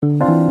No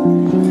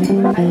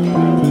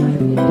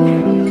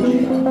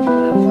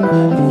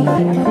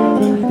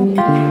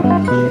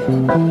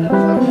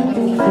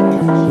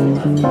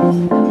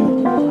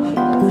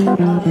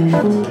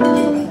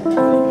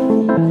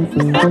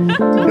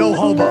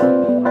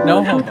hobo.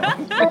 No hobo.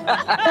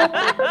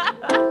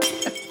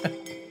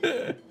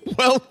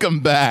 Welcome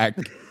back.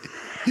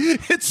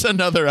 It's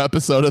another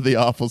episode of the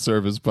Awful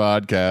Service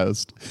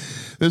Podcast.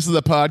 This is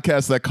a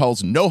podcast that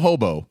calls no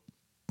hobo.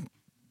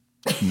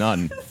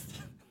 None.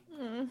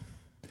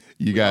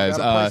 You guys,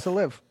 Got a place to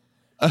live.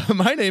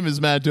 my name is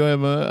Matt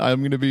Doima. I'm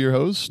going to be your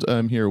host.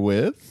 I'm here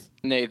with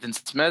Nathan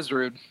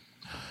Smezrud.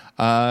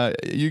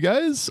 you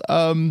guys.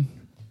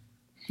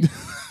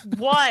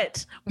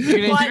 What?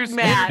 You What, introduce,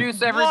 Matt?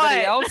 introduce everybody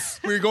What? else.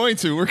 We're going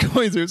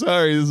to.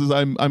 Sorry,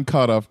 I'm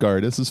caught off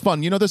guard. This is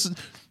fun. You know, this is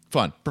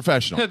fun,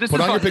 professional. This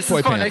Put is on fun. your big This boy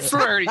is fun. pants. I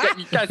swear, you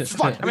guys, it's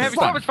fun. I'm having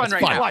so much fun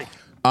right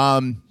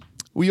now.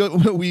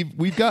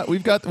 We've got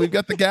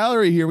the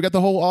gallery here. We got the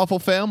whole awful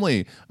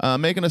family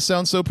making us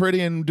sound so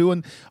pretty and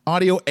doing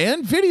audio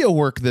and video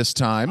work this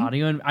time.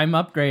 Audio and I'm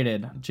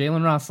upgraded.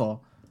 Jalen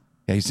Russell.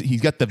 Yeah,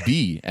 he's got the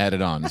V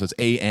added on, so it's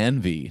A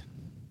and V.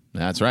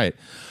 That's right.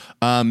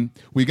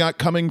 We got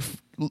coming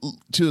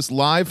to us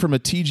live from a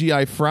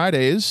TGI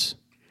Fridays.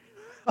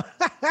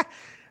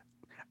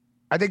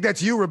 I think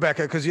that's you,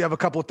 Rebecca, because you have a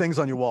couple of things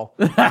on your wall.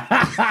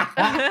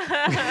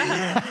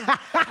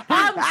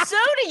 So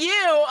do you.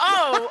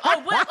 Oh,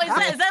 what is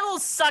that? Is that a little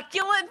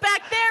succulent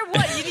back there?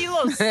 What, you need a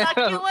little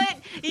succulent?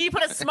 You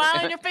put a smile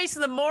on your face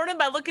in the morning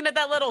by looking at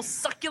that little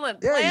succulent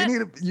Yeah,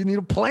 plant? you need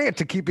a plant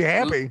to keep you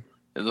happy.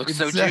 It looks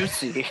so It's,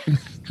 juicy.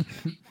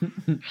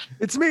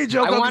 It's me,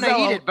 Joe I want to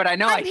Cocozello. eat it, but I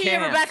know I I'm here,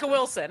 can't. Rebecca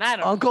Wilson. I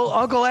don't know.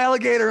 Uncle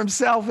Alligator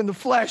himself in the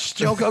flesh,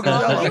 Joe You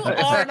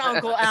Cocozello. are an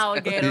Uncle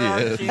Alligator,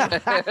 aren't you?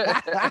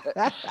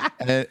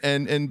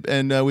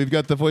 And we've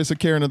got the voice of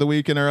Karen of the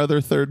week and our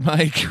other third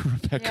mic,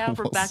 Rebecca Yeah,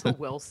 Wilson. Rebecca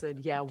Wilson.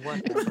 Yeah,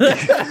 whatever.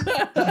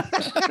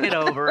 Get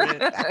over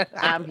it.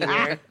 I'm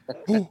here.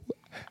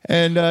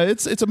 And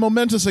it's a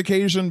momentous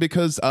occasion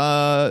because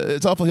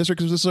it's awful history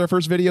because this is our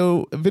first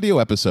video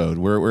episode.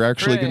 We're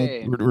actually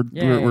Hooray.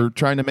 we're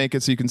trying to make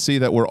it so you can see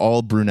that we're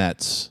all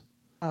brunettes.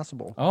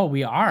 Possible. Oh,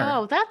 we are.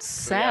 Oh, that's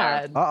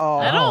sad. Uh-oh.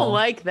 I don't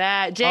like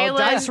that. Jalen,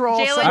 dice roll.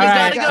 Jalen, you All gotta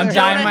right, go I'm down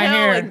dyeing a my hill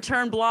hair. and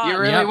turn blonde. You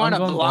really Yep, want a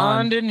I'm going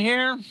blonde blonde. in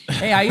here?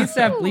 Hey, I used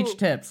to have bleach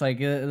tips. Like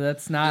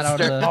that's not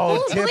out of the. Oh,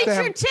 Ooh, tip bleach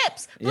them. your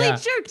tips. Yeah.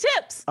 Bleach your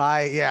tips.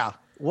 Yeah.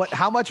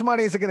 How much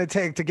money is it going to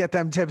take to get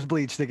them tips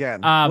bleached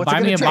again? What's it Buy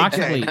me gonna a box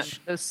take, of Jay?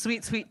 bleach. Those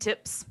sweet, sweet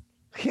tips.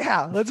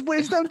 Yeah, let's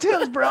bleach them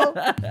tips, bro.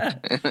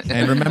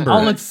 And remember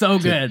Oh, looks so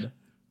good.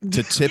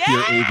 to tip your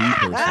AV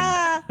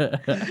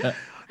person.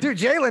 Dude,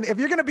 Jalen, if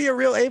you're going to be a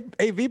real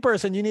AV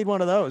person, you need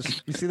one of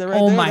those. You see that right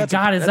Oh there? my That's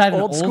God, is that's that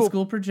an old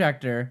school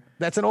projector?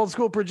 That's an old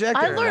school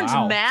projector. I learned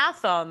Wow.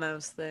 math on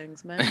those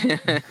things, man.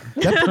 That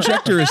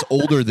projector is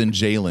older than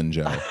Jalen,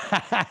 Joe.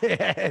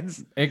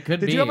 It's- It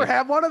could Did be. you ever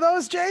have one of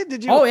those, Jay?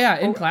 Did you? Oh yeah,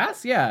 in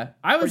class, yeah.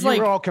 I Or was you like,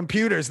 were all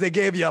computers. They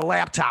gave you a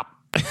laptop.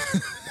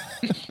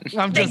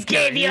 I'm They just gave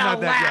kidding. you You're a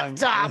not that young.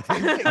 laptop.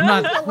 I'm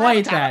not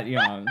quite that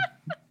young.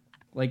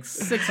 Like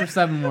 6 or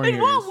 7 more In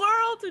years. what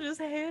world to just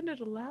hand it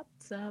a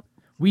laptop?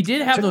 We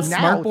did have those Now,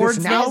 smart boards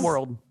this now though.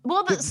 world.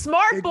 Well, the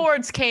smart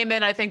boards came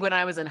in, I think, when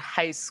I was in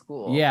high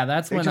school. Yeah,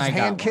 that's They when just I got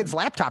hand one. kids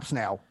laptops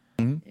now.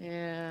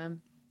 Yeah.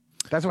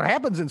 That's what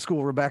happens in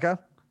school, Rebecca.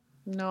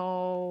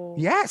 No.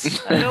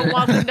 Yes. I don't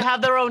want them to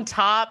have their own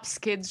tops.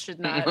 Kids should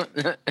not.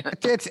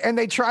 And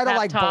they try to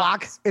like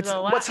block. Laptops. It's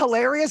The what's laps.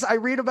 hilarious. I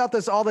read about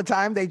this all the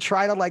time. They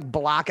try to like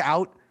block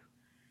out,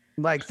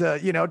 like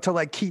to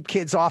like keep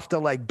kids off the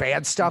like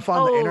bad stuff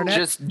on the Oh, internet.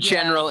 Just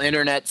general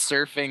internet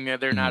surfing.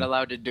 They're not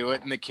allowed to do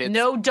it, and the kids.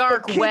 No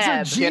dark Kids are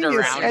web. genius,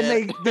 around and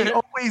it. they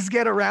always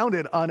get around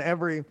it on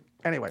every.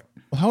 Anyway,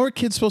 How are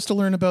kids supposed to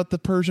learn about the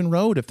Persian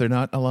Road if they're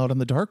not allowed on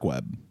the dark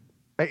web?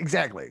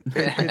 exactly.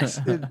 It's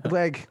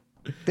like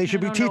they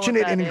should be I don't know teaching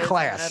what it in that is,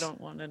 class. I don't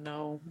want to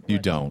know. You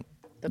what don't.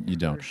 the You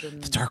don't. Persian-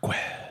 The dark web.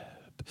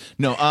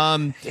 No,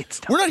 It's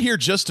we're not here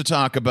just to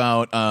talk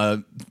about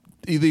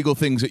illegal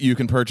things that you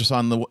can purchase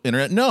on the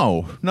internet.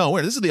 No,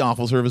 this is the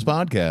Awful Service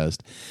Podcast.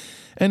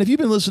 And if you've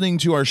been listening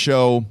to our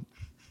show,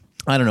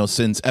 I don't know,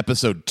 since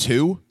episode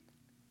 2,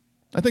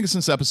 I think it's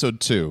since episode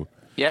 2,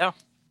 Yeah.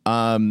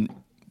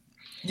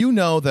 you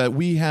know that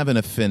we have an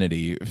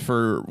affinity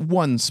for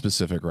one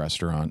specific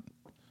restaurant.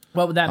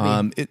 What would that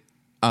be?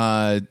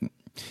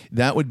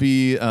 That would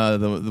be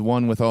the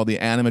one with all the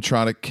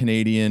animatronic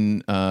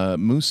Canadian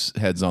moose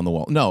heads on the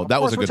wall. No,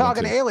 that was a We're good one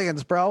talking too.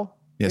 aliens, bro.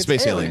 Yeah, It's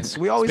space aliens.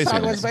 We always Space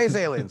talk aliens. about space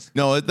aliens.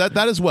 No, that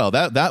as well.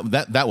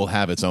 That will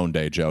have its own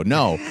day, Joe.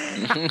 No,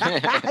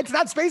 It's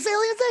not space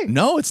aliens, eh?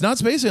 no, it's not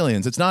space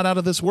aliens. It's not out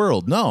of this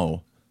world.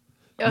 No,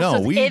 Oh, No, so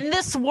it's we- in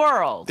this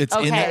world. it's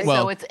okay, in that.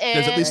 Well, so it's in.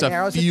 there's at least a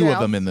Narrows it few of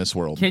down. them in this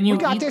world. Can you We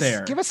got eat this.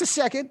 there? Give us a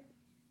second.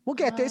 We'll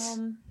get this.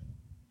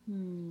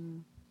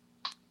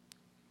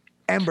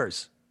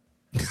 Embers.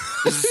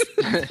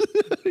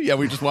 Yeah,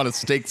 we just want a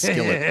steak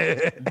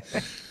skillet.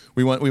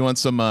 we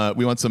want some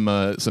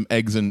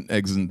eggs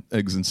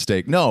and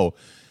steak. No,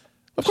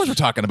 of course we're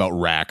talking about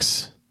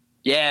racks.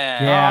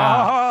 Yeah.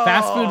 Yeah.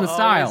 Fast food with Always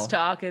style.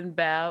 talking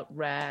about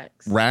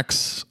racks.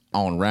 Racks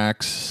on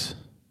racks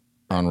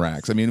on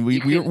racks. I mean,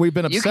 we've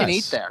been obsessed. You can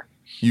eat there.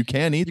 You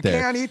can eat You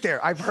there. can't eat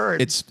there. I've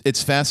heard.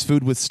 It's fast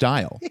food with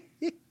style.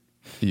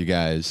 You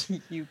guys.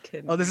 You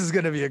can. Oh, this is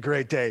going to be a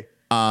great day.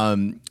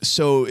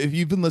 So if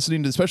you've been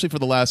listening to, especially for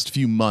the last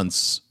few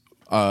months,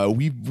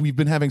 we've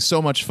been having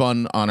so much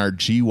fun on our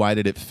G Why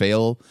Did It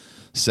Fail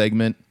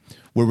segment,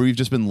 where we've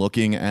just been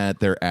looking at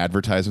their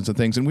advertisements and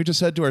things, and we just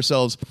said to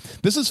ourselves,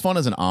 this is fun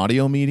as an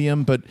audio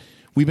medium, but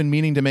we've been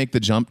meaning to make the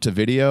jump to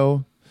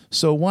video,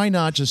 so why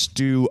not just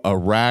do a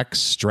rack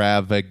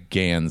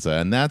extravaganza?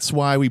 And that's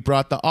why we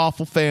brought the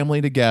awful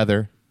family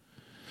together.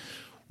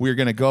 We're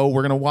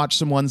gonna watch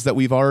some ones that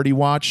we've already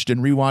watched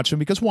and rewatch them,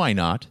 because why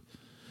not?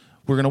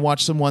 We're gonna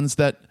watch some ones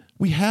that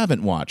we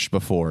haven't watched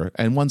before,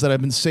 and ones that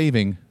I've been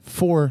saving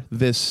for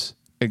this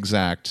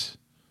exact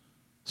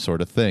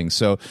sort of thing.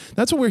 So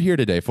that's what we're here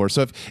today for.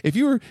 So if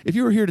you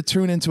were here to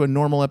tune into a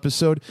normal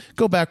episode,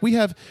 go back. We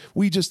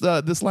just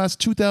this last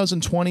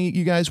 2020,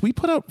 you guys, we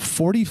put out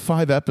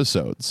 45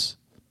 episodes.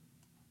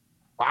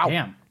 Wow.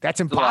 Damn.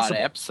 That's A lot of impossible.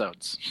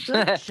 episodes.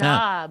 Good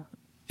job.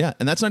 Yeah,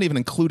 and that's not even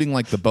including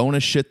like the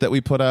bonus shit that we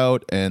put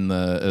out and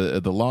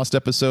the lost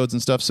episodes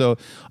and stuff. So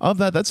of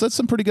that, that's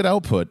some pretty good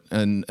output,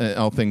 and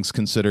all things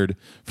considered,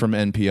 from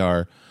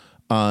NPR.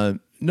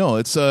 No,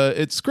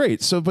 it's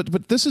great. So,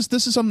 but this is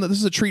something. This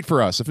is a treat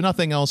for us. If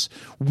nothing else,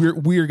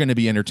 we're going to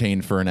be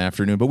entertained for an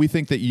afternoon. But we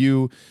think that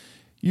you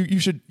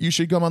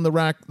should come on the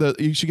rack.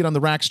 You should get on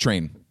the Racks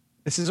train.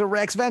 This is a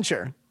Rex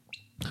venture.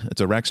 It's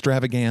a Rack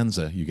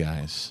extravaganza, you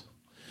guys.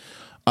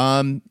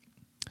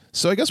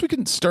 So I guess we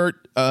can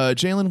start.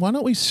 Jalen, why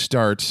don't we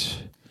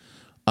start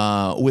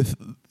with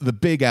the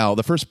Big Al,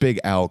 the first Big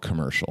Al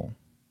commercial?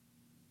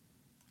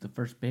 The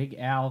first Big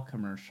Al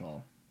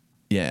commercial.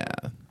 Yeah.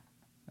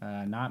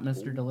 Not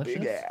Mr.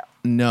 Delicious. Yeah.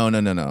 No.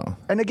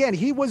 And again,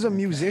 he was a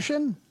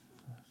musician.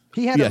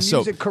 He had Yeah, a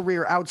music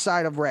career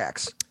outside of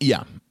Rex.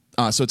 Yeah.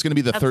 So it's going to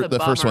be the That's a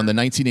first one, the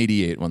bummer.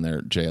 1988 one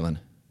there, Jalen.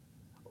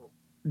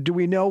 Do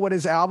we know what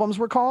his albums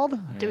were called?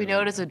 Do we know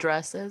what his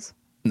address is?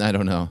 I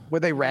don't know. Were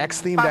they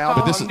Rex themed But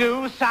albums? this A is-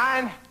 new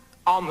sign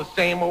on the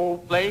same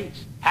old place.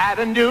 Had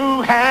a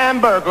new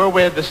hamburger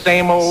with the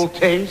same old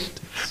taste.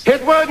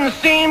 It wouldn't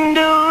seem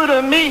new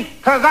to me,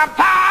 cause I'm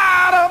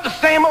tired of the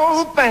same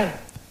old thing.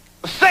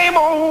 The same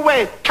old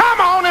way. Come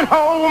on and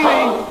hold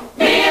me.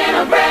 Me in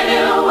a brand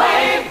new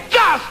way.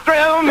 Just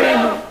thrill me.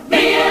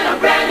 Me in a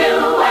brand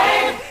new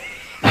way.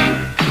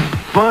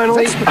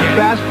 Finally, a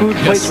fast food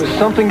place with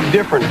something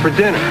different for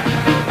dinner.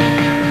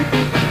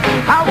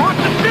 I want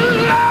you to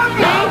love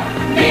me.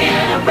 Me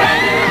in a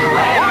brand new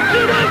way. Want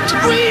you to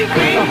squeeze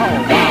me.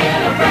 Me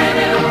in a brand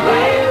new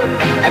way.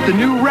 At the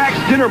new Rax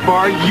Dinner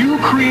Bar, you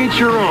create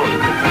your own.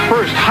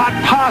 First, hot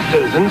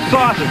pastas and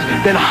sauces,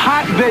 then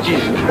hot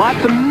veggies,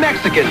 lots of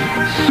Mexican,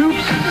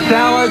 soups,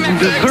 salads, and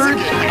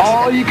desserts,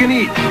 all you can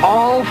eat,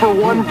 all for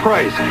one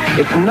price.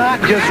 It's not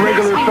just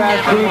regular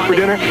fast food for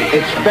dinner,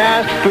 it's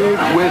fast food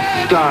with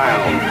style.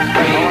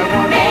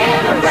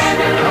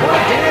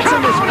 Dance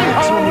in this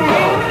mix when you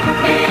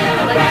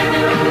go.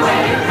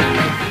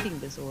 Eating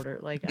disorder.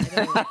 Like, I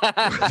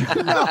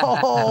don't.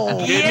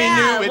 No.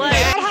 Yeah, Is like,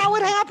 that how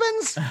it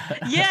happens?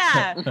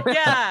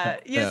 yeah.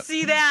 You Yeah.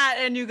 see that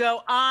and you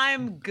go,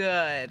 I'm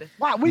good.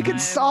 Wow, we could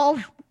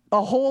solve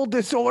a whole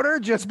disorder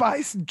just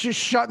by just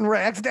shutting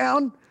Rex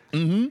down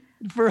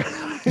for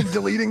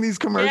deleting these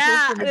commercials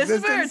Yeah, from this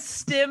is where it existence.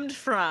 stemmed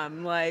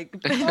from.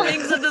 Like,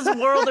 things of this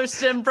world are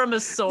stemmed from a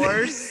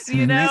source,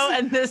 you know?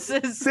 And this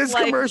is This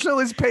like, commercial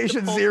is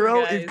patient zero.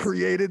 It poltergeist.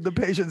 created the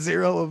patient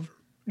zero of.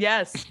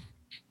 Yes.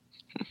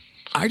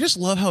 I just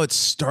love how it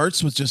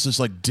starts with just this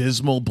like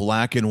dismal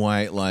black and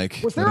white.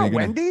 Like, Was there what are a you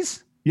gonna-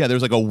 Wendy's? Yeah,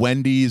 there's like a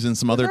Wendy's and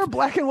some Was other. there a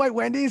black and white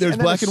Wendy's? There's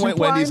and then a black and white soup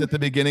Wendy's line? at the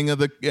beginning of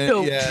the.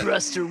 Don't yeah.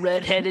 trust a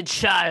redheaded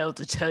child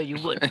to tell you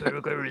what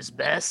burger is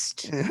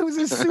best. It was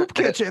a soup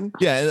kitchen.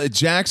 Yeah,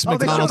 Jack's, Oh,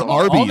 they McDonald's, showed them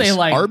all. Arby's. Oh, they,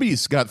 like,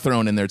 Arby's got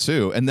thrown in there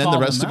too, and then the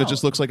called rest them of it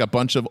just out. looks like a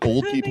bunch of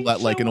old people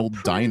at like an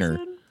old diner.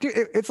 Dude,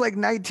 it's like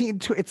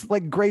it's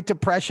like Great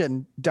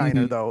Depression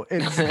diner though.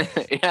 It's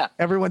Yeah.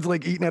 everyone's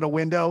like eating at a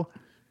window.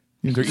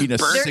 They're eating a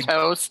Burnt cig-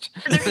 toast.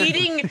 They're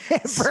eating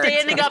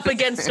standing up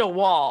against a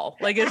wall.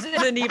 Like, it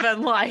isn't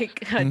even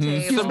like a table.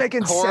 He's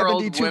making Poor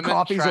old 72 women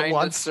coffees at trying to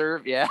once.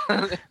 serve. Yeah.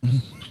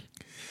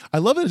 I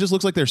love it. It just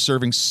looks like they're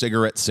serving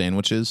cigarette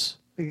sandwiches.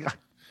 And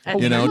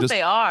You know, what just-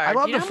 they are. I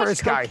love Do you the know how much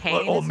first guy.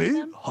 cocaine Oh, is in me?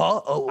 them?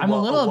 Huh? Oh, I'm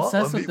a little what?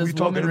 obsessed with We this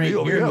talking woman to right me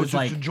over here I was who's just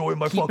like enjoying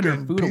my keeping her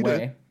fucking food peanut.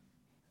 away.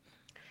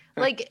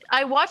 Like,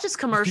 I watched this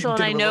commercial and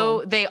Get I him know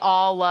alone. they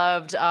all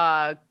loved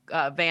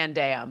Van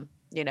Damme.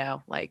 You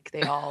know, like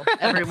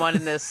everyone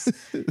in this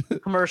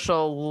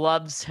commercial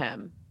loves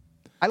him.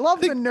 I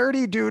love the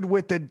nerdy dude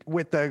with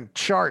the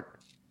chart.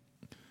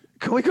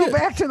 Can we go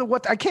back to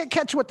what I can't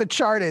catch what the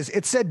chart is?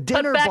 It said But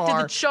dinner back bar.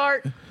 to the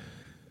chart.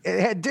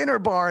 It had dinner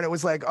bar, and it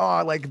was like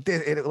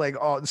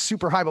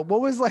super high. But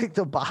what was like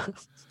the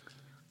box?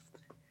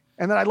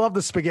 And then I love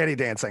the spaghetti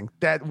dancing.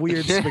 That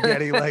weird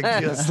spaghetti, like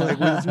just like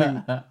with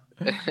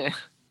me.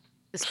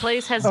 This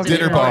place has Okay.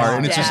 Dinner bar,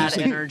 and it's dad just-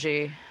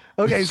 energy.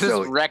 Okay, It's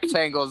so just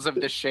rectangles of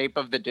the shape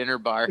of the dinner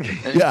bar.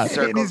 And Yeah. and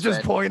circles he's just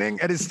it. pointing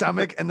at his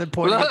stomach and then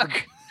pointing at the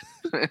Look.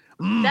 That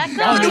Oh,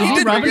 guy. did he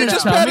He rub did, his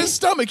just stomach? pat his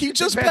stomach. He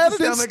just patted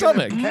his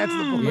stomach.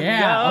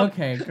 Yeah.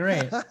 Okay.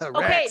 Great. Okay,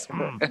 Rex.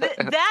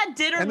 that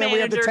dinner And then we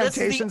have the manager, this is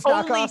Temptations the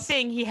only knockoff.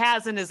 thing he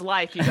has in his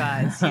life, you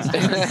guys. He's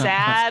just a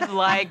sad,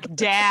 like,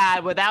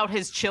 dad without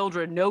his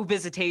children, no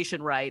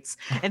visitation rights.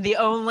 And the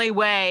only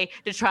way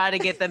to try to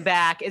get them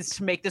back is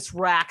to make this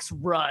Rax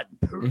run.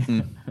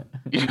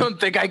 You don't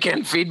think I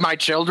can feed my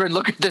children?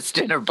 Look at this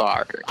dinner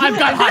bar. I've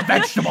got hot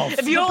vegetables.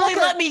 If you only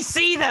let me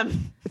see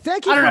them.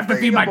 Thank you. I don't for have to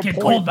bringing feed my up a kid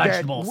point cold that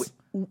vegetables.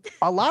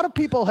 A lot of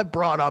people have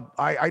brought up.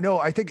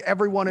 I think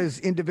everyone has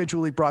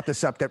individually brought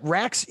this up. That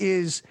Rax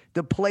is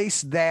the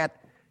place that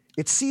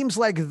it seems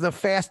like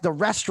the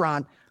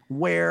restaurant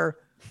where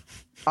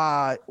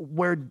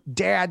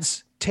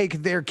dads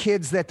take their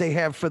kids that they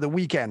have for the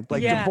weekend,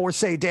 like Yeah.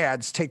 divorcee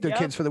dads take their Yep.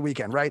 kids for the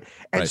weekend, right?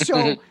 And Right.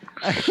 so,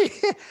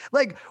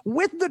 like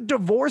with the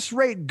divorce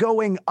rate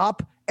going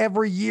up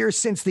every year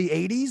since the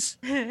 80s,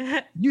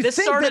 you This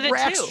think started that it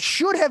Rax too.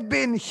 should have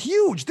been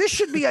huge. This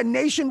should be a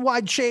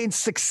nationwide chain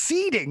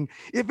succeeding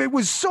if it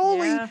was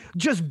solely Yeah.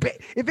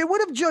 if it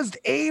would have just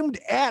aimed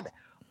at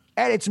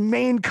its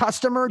main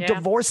customer, Yeah.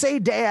 divorcee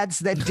dads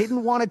that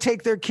didn't want to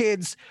take their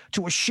kids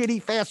to a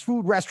shitty fast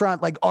food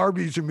restaurant like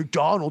Arby's or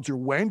McDonald's or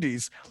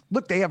Wendy's.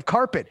 Look, they have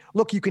carpet.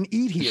 Look, you can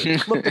eat here.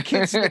 Look, the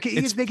kids they can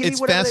eat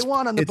whatever they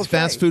want on the it's buffet.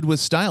 fast food with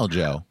style,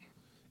 Joe.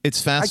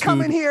 It's I fast come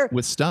food in here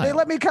with style. They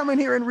let me come in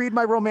here and read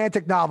my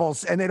romantic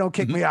novels, and they don't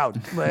kick me out.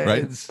 Like, Right.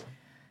 it's-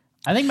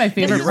 I think my This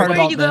favorite is part where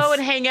about you go this.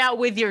 and hang out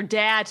with your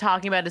dad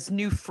talking about his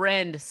new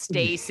friend,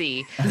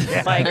 Stacy,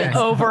 like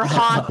over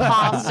hot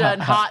pasta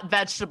and hot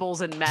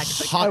vegetables in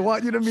Mexico. I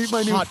want you to meet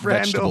my new hot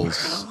friend over,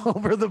 vegetables.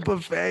 over the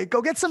buffet.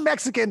 Go get some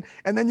Mexican,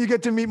 and then you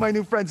get to meet my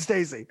new friend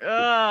Stacy.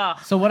 Ugh.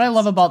 So what I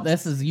love about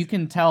this is you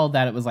can tell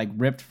that it was like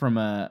ripped from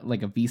a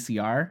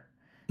VCR,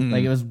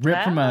 like it was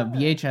ripped from a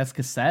VHS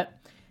cassette.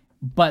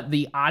 But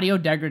the audio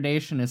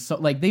degradation is so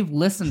like they've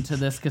listened to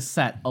this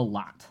cassette a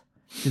lot.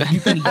 'Cause you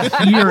can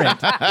hear it.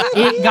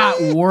 It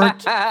got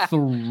worked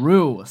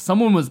through.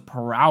 Someone was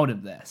proud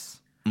of this.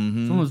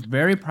 Someone was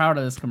very proud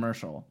of this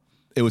commercial.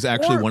 It was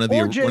actually Or- one of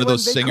or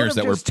those Jalen, singers they could that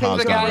have were just taken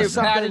paused The guy on. who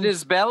something- patted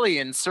his belly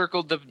and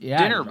circled the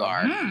Yeah, dinner you go,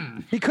 bar.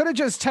 He could have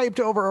just taped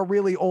over a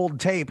really old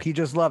tape. He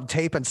just loved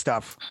taping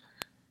stuff.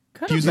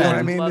 Could've Use You know that- what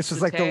I mean? Loves This is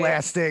the like the tape.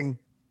 last thing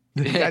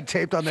that got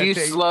taped on If that you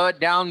tape. slow it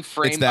down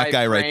frame It's that by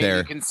guy right frame, there.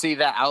 you can see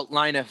the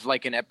outline of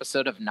like an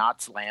episode of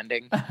Knots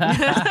Landing.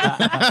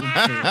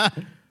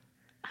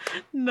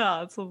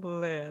 No, it's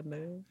hilarious.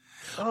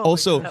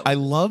 Also, I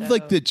love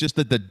like the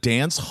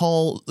dance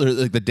hall or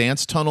like the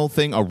dance tunnel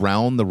thing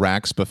around the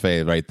Rax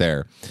buffet right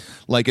there.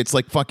 Like it's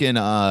like fucking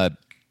Okay,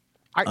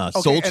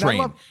 Soul and I Train.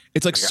 love-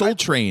 It's like Soul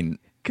Train.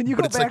 Can you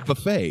but go it's back? like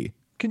buffet.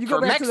 Can you go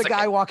For back to the guy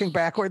Mexican. walking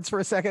backwards for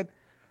a second?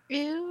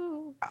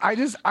 Ew. I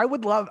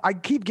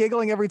keep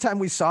giggling every time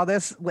we saw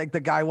this, like the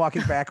guy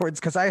walking backwards,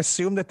 because I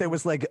assumed that there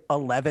was like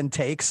 11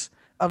 takes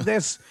of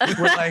this. Where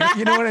like,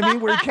 you know what I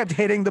mean? Where he kept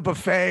hitting the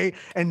buffet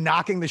and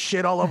knocking the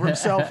shit all over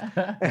himself.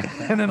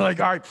 And then like,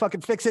 all right,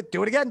 fucking fix it.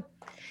 Do it again.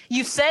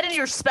 You said in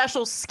your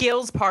special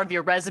skills part of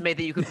your resume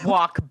that you could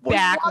walk Well,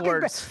 he's walking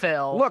backwards, back-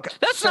 Phil. Look,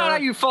 That's sir, not how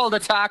you fold a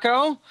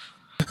taco.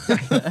 You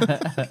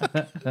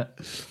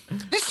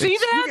see you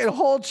that? get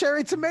whole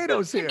cherry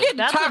tomatoes here. Get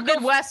That's a taco.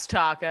 Midwest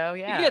taco,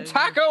 yeah. You get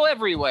taco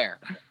everywhere.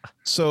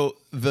 So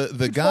the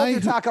Fold guy, your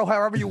taco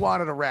however you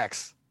want at a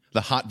Rex.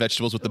 the hot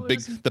vegetables with the big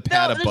No,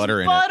 pat of there's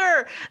butter in it.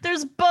 butter.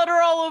 There's butter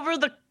all over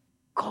the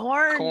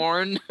corn.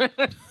 Corn.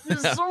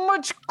 There's so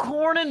much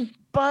corn and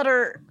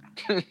butter.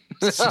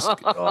 It's mostly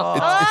corn.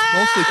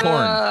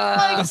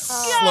 Like,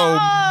 Slow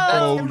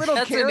God. mo. Little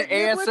That's an carrot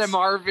giblets?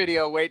 ASMR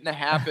video waiting to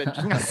happen.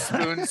 Just a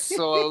spoon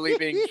slowly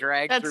being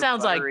dragged That through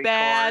sounds like buttery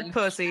bad corn.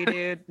 pussy,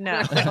 dude.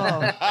 No.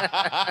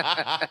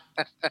 Oh,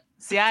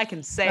 See, I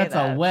can say That's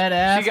that. a wet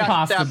ass She got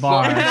pasta that we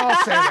bar. can all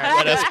say that.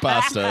 Wet ass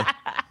pasta.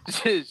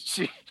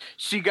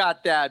 she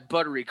got that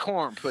buttery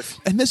corn pussy.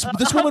 And this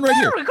woman right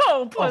here. There we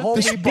go, pussy. whole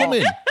This meatball.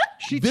 woman.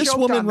 She This choked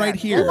woman on right that.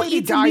 here. Well, he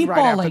Eats a died right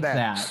meatball after like that.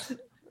 that.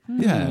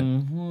 Yeah.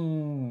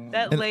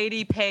 That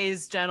lady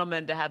pays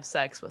gentlemen to have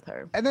sex with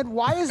her. And then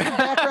why is the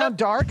background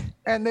dark?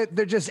 And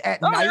they're just at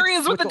Oh, night there he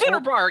is with the dinner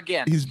old, bar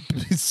again. He's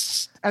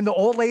and the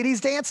old lady's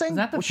dancing. Is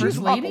that the well, she's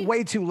first up lady?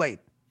 way too late.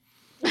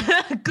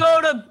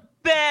 Go to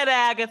bed,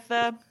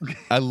 Agatha.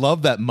 I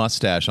love that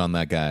mustache on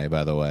that guy,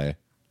 by the way.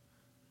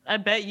 I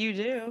bet you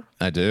do.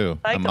 I do.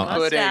 Like I'm the a-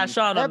 mustache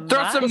on him.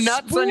 Throw some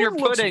nuts on your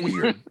Spoon looks pudding.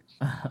 weird.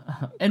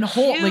 And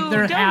whole like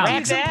they're don't half. do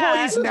Rax that.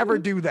 employees never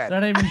do that.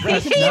 Not even You've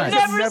nuts.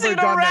 never never seen a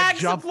done that Rax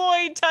jump.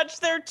 employee touch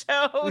their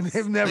toes.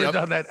 They've never Yep.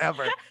 done that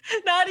ever.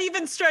 Not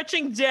even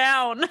stretching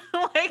down.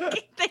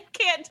 Like they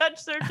can't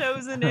touch their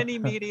toes in any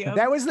medium.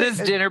 That was This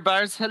the dinner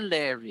bar's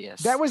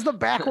hilarious. that was the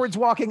backwards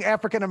walking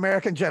African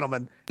American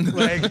gentleman.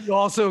 Like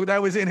also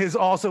that was in his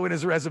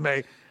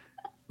resume.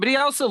 But he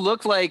also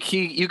looked like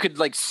you could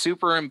like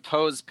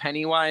superimpose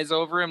Pennywise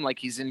over him, like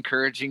he's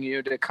encouraging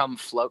you to come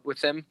float with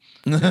him.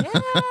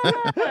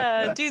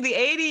 Yeah, dude, the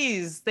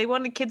 80s, they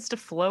wanted kids to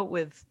float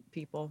with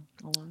people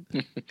a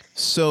lot.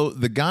 So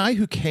the guy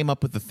who came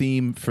up with the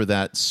theme for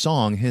that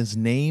song, his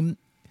name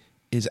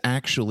is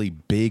actually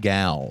Big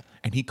Al,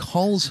 and he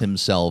calls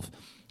himself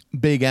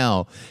Big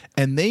Al.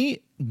 And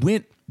they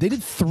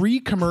did 3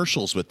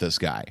 commercials with this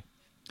guy.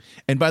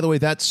 And by the way,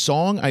 that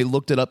song, I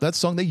looked it up. That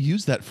song, they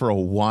used that for a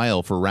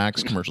while for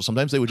Rax commercials.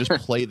 Sometimes they would just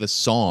play the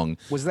song.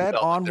 Was that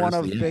on one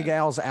of Big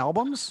Al's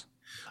albums?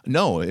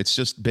 No, it's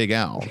just Big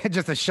Al.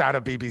 Just a shot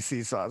of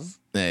BBC sauce.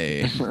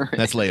 Hey,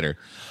 that's later.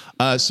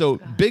 So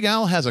Big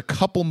Al has a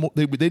couple more.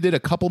 They did a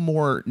couple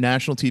more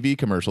national TV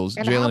commercials.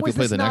 And Jalen, how if you is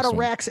play this the not next a one.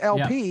 Rax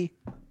LP?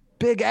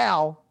 Big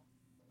Al,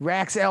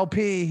 Rax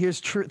LP. Here's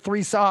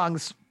 3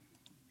 songs.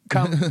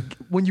 Come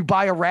when you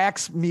buy a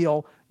Rax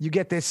meal, you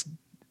get this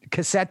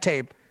cassette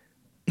tape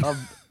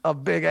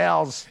of Big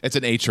Al's. It's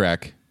an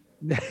 8-track.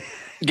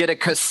 Get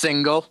a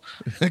single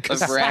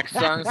of Rax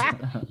songs.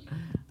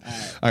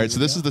 All right, so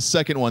this is the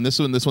second one. This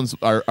one's one of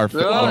our. See,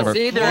 they're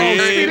Speed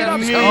it up,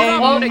 again.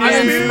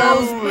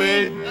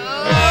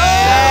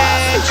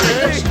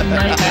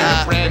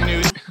 Brand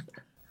new.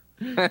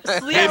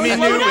 Slow down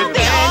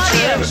the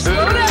audio. Slow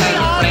down the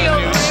audio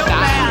real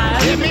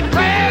fast. Give me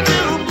brand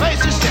new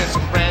places and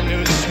some brand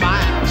new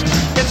smiles.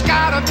 It's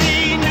gotta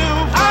be new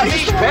for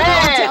me.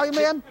 Italian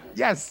man?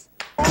 Yes.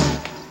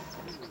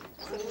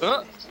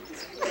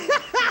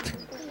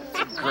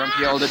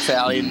 Grumpy old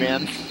Italian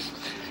man.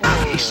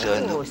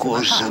 Sono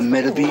cosa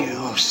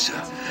meravigliosa.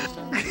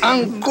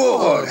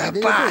 Ancora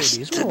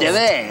pasta de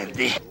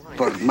verde,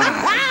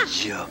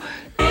 formaggio.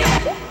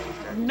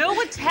 No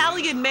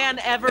Italian man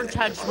ever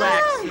touched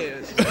Rax,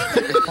 dude.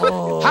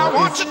 I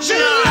want you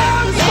to.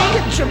 I'm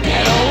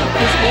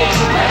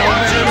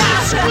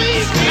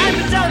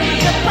done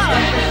with the pub.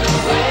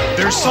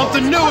 There's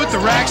something new at the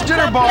Rax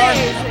Dinner Bar.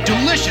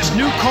 Delicious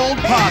new cold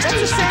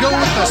pastas to go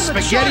with the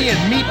spaghetti and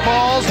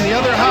meatballs and the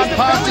other hot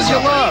pastas you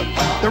love.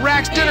 The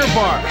Rax Dinner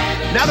Bar.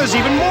 Now there's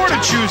even more to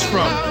choose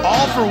from,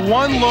 all for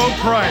one low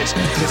price.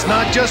 It's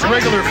not just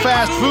regular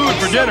fast food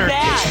for dinner.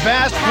 It's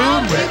fast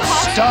food with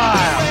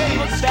style.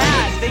 Looks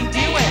bad. They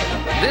do it.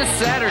 This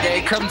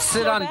Saturday, come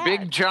sit on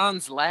Big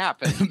John's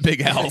lap. And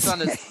Big Al's. on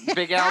his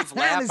Big Al's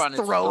lap on his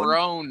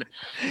throne.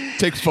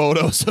 Take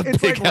photos of It's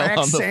Big like Al Rax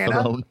on the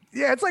Santa. throne.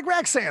 Yeah, it's like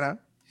Rax Santa.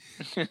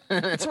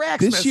 It's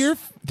Raxmas.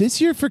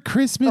 This year for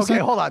Christmas, Okay,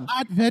 hold on.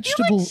 hot Like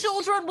vegetables.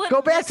 children went Go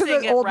back to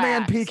missing the at old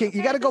man Rax. peeking. You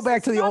Okay, got to go this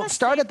back to is the not old. a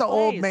Start safe at the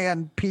old place.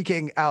 man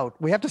peeking out.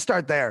 We have to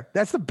start there.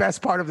 That's the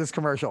best part of this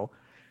commercial.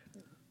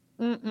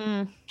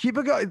 Keep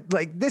it going.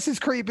 Like, this is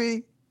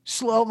creepy.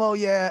 Slow mo,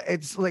 yeah.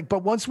 It's like,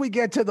 but once we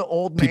get to the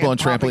old man, People on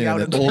popping trampoline,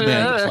 out and the into- old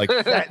man just like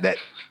that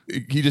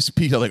he just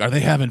peeked out like, are they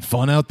having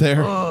fun out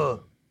there?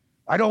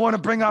 I don't want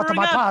to bring out Bring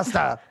my up-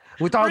 pasta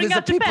with all bring these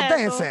out the people pesto.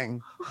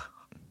 dancing.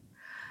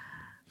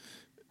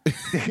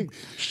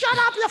 Shut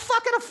up, you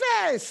fucking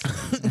face!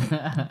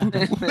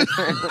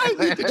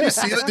 Did you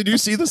see that? Did you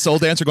see the soul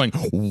dancer going,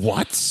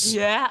 what?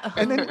 Yeah.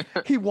 And then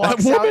he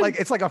walks That out woman- like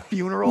it's like a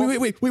funeral.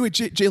 Wait,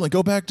 Jalen,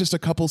 go back just a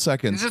couple He's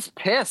seconds. just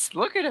pissed.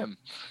 Look at him.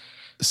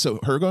 So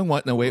her going,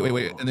 what? No, wait.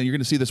 And then you're going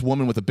to see this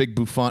woman with a big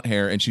bouffant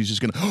hair, and she's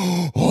just going to,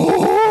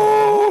 oh!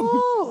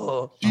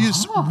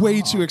 She's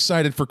way too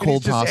excited for And he's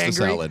cold just pasta angry.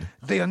 salad.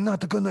 They are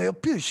not gonna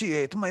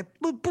appreciate my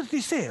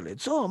pussy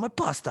salads. Oh, my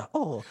pasta.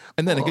 Oh,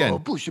 And then again,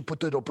 pushy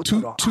potato.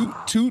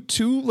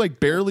 Two like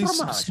barely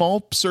Fromage.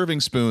 small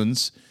serving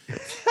spoons,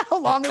 How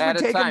long it At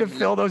would a take him to time.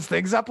 fill those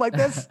things up like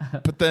this?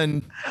 but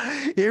then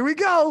Here we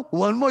go.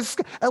 One more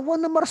scoop.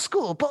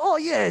 Oh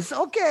yes,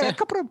 okay. A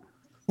couple of.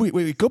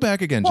 wait, go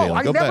back again, Whoa, Jalen.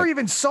 I Go never back.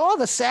 even saw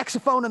the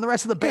saxophone and the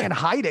rest of the band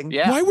hiding.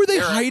 Yeah. Why were they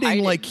They're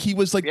hiding like he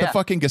was like the Yeah.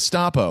 fucking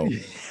Gestapo?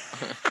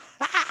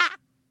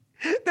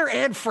 They're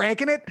Anne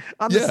Franking it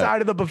on the Yeah.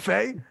 side of the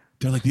buffet.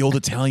 They're like, the old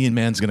Italian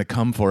man's gonna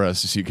come for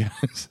us, you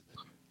guys.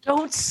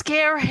 Don't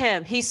scare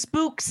him. He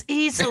spooks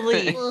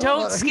easily.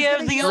 Don't He's scare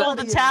gonna the get old out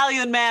of here.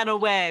 Italian man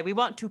away. We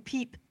want to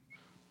peep.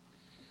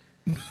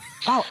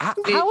 Oh,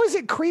 how is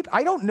it creep?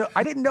 I don't know.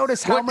 I didn't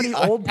notice how What- many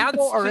old that's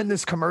people are the- in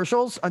this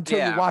commercials until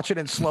Yeah. you watch it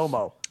in slow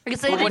mo.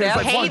 Because they Well, didn't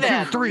what pay else? 1, 2,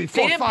 them. 3,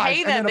 4, they didn't 5, pay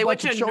and then them. a They went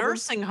bunch to of a children.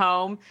 nursing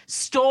home,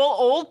 stole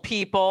old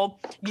people,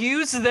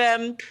 used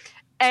them,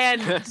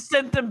 and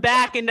sent them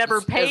back and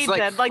never paid like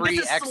them. Like, free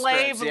this is extras,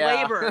 slave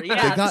yeah. labor.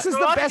 Yeah, got- This is So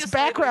the I'm best just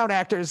saying- background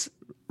actors.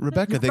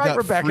 Rebecca, they Right, got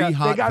Rebecca. free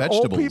hot they got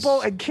vegetables. old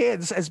people and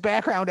kids as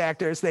background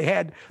actors. They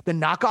had the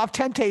knockoff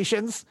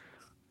Temptations.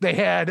 They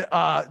had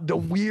the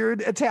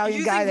weird Italian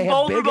Using guy. They had Big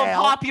vulnerable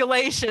Al.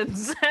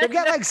 populations. They've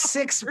got like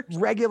 6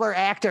 regular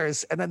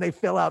actors, and then they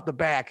fill out the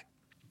back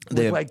They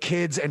with have- like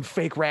kids and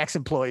fake Rax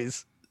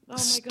employees.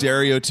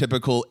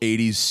 Stereotypical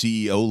 80s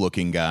CEO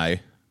looking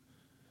guy.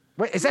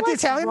 Wait, is that the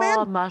Italian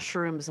man?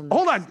 Mushrooms and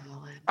Hold on.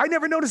 I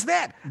never noticed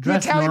that. The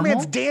Dressed Italian man's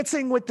normal?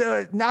 dancing with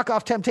the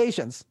knockoff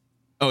Temptations.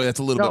 Oh, that's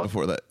a little bit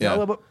before that. No, Yeah. a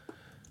little bit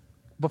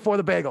before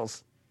the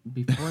bagels.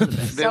 Before the bed.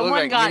 They look Someone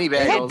like got mini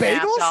They had bagels.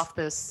 bagels? off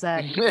this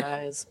set, you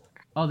guys.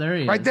 Oh, there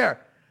he is. Right there.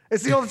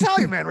 It's the old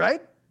Italian man,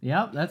 right?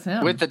 Yep, that's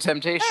him. With the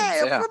Temptations.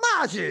 Hey, yeah.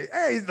 Fromage.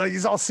 Hey,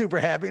 he's all super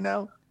happy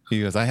now.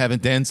 He goes, I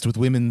haven't danced with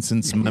women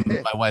since my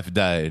wife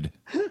died.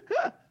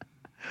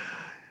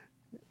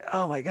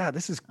 Oh my God,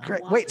 this is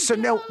great. Wait, so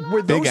now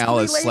were those Big Al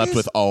has ladies? slept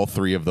with all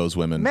 3 of those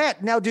women.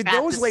 Matt, now did At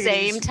those the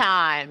ladies same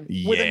time.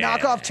 were the Yeah.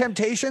 knockoff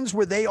Temptations?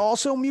 Were they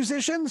also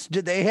musicians?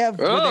 Did they have?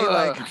 Were they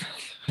Ugh. like?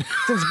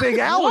 Since Big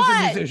Al was a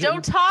What? musician,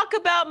 Don't talk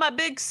about my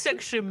big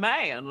sexy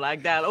man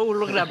like that. Oh,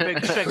 look at that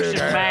big sexy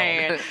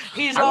man.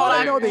 He's I all wanna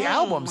like, know the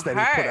albums that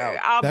he put hey, out."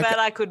 I That bet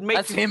guy- I could make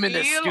That's you him in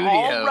the feel studio.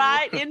 all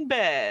right in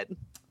bed.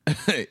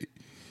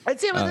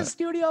 it's him in the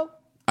studio.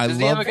 I Does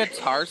he have love a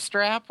guitar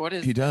strap? What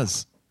is he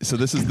does. So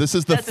this is the That's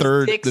his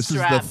third dick this is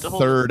the strap to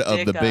hold his third of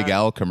dick the Big up.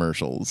 Al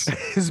commercials.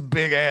 His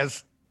big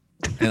ass.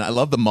 And I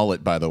love the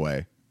mullet, by the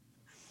way.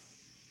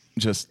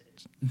 Just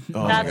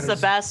oh, That's the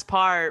best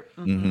part.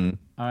 mhm.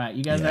 All right,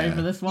 you guys ready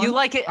for this one? You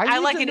like it? I I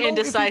need like to an know if he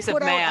indecisive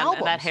put out man. And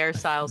that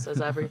albums. hairstyle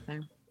says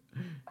everything.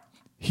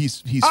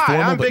 He's Hi,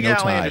 formal I'm but Big no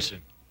Al tie.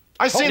 Anderson.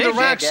 I sing hey, the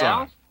rap Big Al.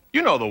 song.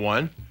 You know the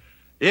one.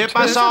 If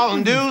I saw a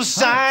new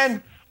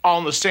sign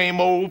on the same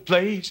old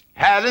place,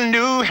 had a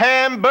new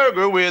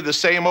hamburger with the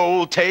same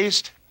old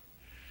taste.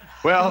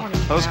 Well,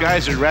 those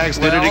guys at Rags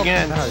did it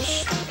again.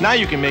 Now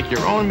you can make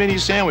your own mini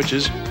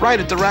sandwiches right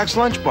at the Rags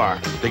Lunch Bar.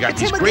 They got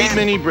these great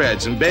mini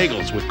breads and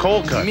bagels with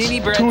cold cuts, Mini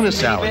breads tuna and mini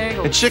salad,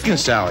 bagels. and chicken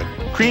salad,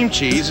 cream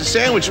cheese, and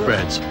sandwich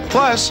spreads.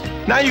 Plus,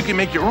 now you can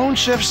make your own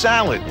chef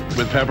salad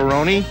with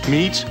pepperoni,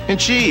 meat, and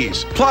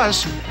cheese.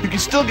 Plus, you can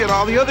still get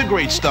all the other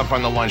great stuff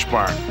on the lunch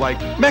bar, like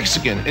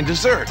Mexican and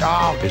dessert.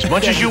 Oh, As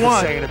much thank as you you for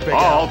want, saying it, Big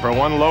all Al. for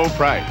one low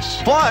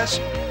price. Plus,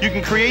 you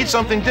can create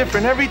something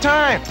different every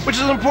time, which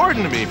is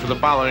important to me for the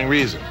following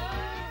reason.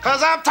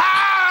 Cause I'm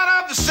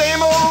tired of the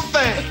same old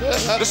thing,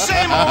 the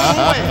same old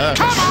way.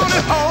 Come on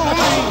and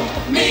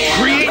hold me.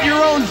 Create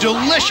your own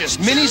delicious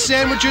mini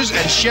sandwiches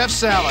and chef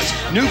salads.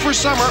 New for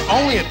summer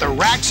only at the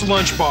Rax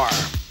Lunch Bar.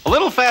 A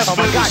little fast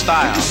food God,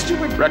 style. get the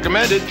stupid-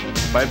 Recommended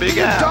by Big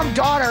Your Al. dumb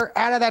daughter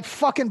out of that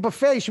fucking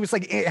buffet. She was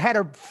like, had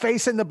her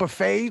face in the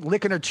buffet,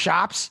 licking her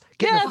chops.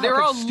 Getting Yeah, the they're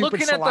fucking all stupid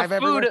looking at saliva the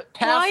everywhere. food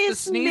past Why the is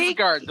sneeze Nick-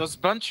 guard. Those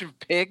bunch of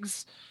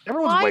pigs.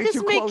 Everyone's Why way does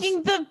too close.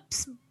 making the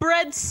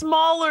bread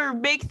smaller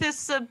make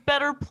this a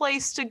better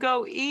place to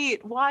go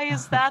eat? Why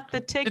is that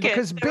the ticket?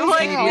 Because They're Big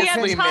like, Al we have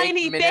says-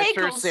 tiny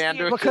miniature bagels.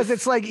 sandwiches. here. Because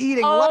it's like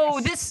eating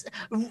Oh, less.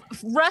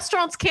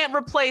 restaurants can't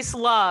replace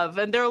love,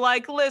 and they're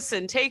like,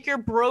 listen, take your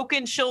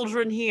broken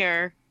children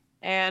here,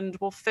 and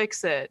we'll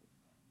fix it.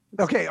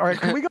 Okay, all right.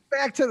 Can we go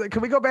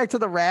back to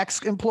the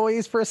Rax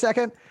employees for a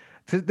second?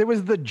 There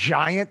was the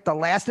giant. The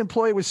last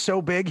employee was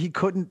so big he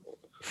couldn't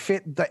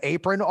fit the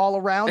apron all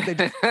around.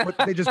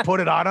 They just put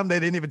it on him. They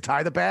didn't even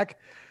tie the back.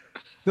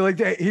 They're like,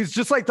 he's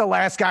just like the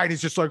last guy, and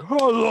he's just like,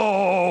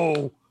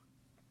 hello.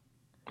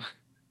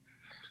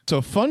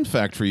 So, fun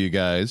fact for you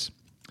guys: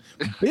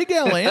 Big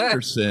Al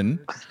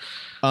Anderson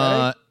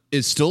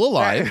is still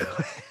alive.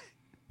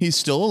 He's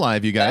still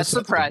alive, you guys.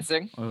 That's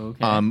surprising.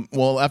 Okay.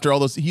 Well, after all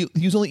those, he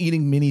was only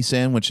eating mini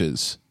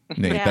sandwiches.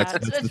 Nate, Yeah, that's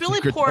it's the really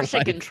secret to portion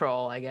life.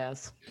 control, I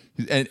guess.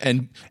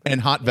 And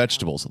hot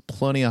vegetables,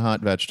 plenty of hot You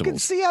can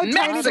vegetables. see how tiny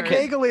the Mexican.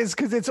 bagel is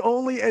because it's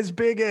only as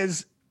big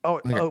as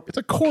It's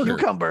a quarter.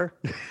 cucumber.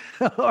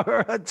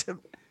 Or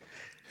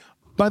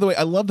By the way,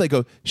 I love they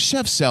go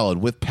chef salad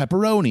with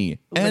pepperoni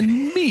and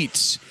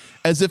meat,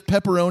 as if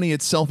pepperoni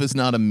itself is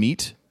not a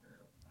meat.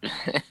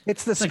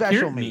 it's the It's like special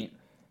cured meat.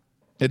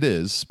 It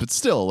is, but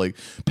still, like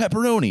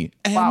pepperoni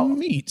and Wow.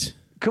 meat.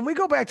 Can we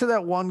go back to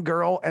that one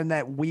girl and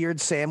that weird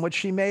sandwich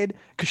she made?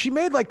 Because she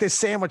made like this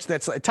sandwich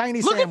that's a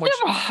tiny Look sandwich.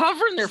 at them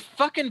hovering their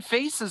fucking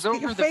faces Get over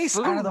your the face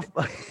food. out of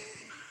the.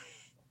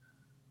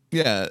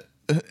 Yeah,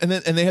 and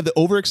they had the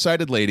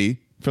overexcited lady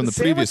from the, The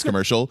previous sandwich-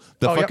 commercial,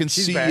 the Oh, yep, fucking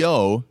she's back.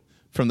 CEO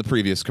from the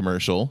previous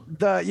commercial.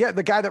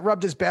 The guy that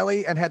rubbed his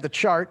belly and had the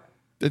chart.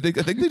 I think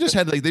they just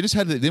had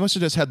they must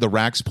have just had the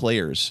Rax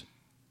players.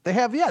 They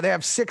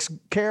have 6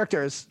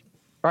 characters.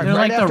 All They're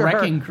like the after her.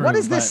 Wrecking Crew, What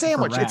is but this for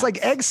sandwich? It's like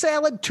rats. egg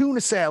salad, tuna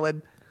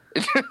salad,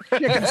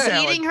 chicken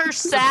salad. Eating her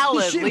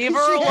salad. She- Leave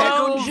her she-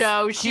 alone, Pickles,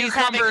 Joe. She's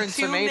cucumber, having and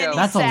too tomato. many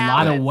That's a lot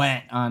salads. of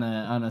wet on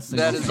a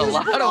single. That is a salad.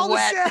 lot Put all of the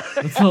wet. salad-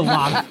 That's a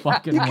lot of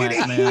fucking You wet,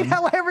 can man. eat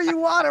however you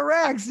want a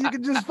Rax. You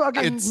can just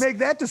fucking It's- make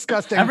that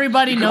disgusting.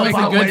 Everybody knows a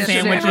About good wet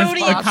sandwich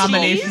sandwich. is a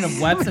combination Cheese?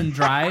 of wets and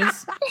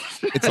dries.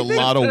 It's a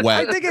lot of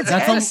wet. I think it's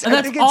That's eggs. I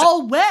that's think it's,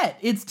 all wet.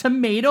 It's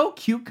tomato,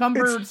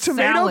 cucumber, it's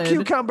tomato, salad,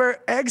 cucumber,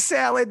 egg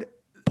salad,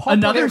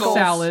 another pumpernickel,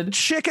 salad.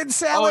 chicken Oh,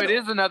 salad. it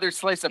is another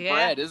slice of Yeah.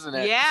 bread, isn't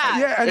it? Yeah.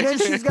 Yeah, and then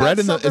she's got Bread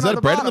in the something is on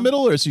that bread in the bottom.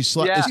 middle or is she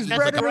Yeah. She's That's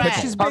bread in bread. it.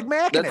 She's Big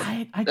Mac in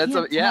it. I That's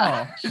can't a-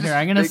 yeah. tell. Here,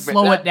 I'm gonna Big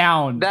slow Mac. it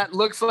down. That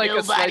looks like a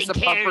Nobody slice of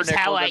cares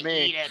how pumpernickel I to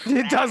me. eat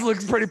it. It does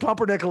look pretty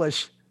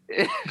pumpernickelish.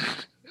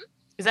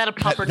 Is that a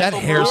pumpernickel?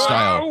 that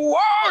hairstyle.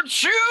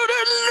 want you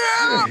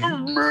to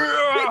love me.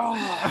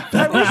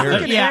 I wish we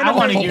could Yeah, I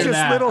wanna animate hear just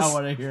that. little. I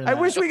wanna hear I that.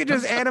 wish we could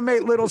just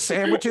animate little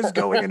sandwiches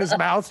going in his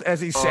mouth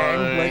as he sang,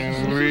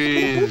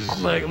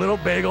 like little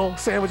bagel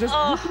sandwiches.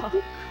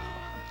 Oh.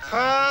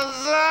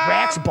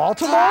 Rax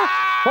Baltimore.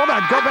 Hold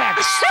on, go back.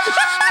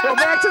 Go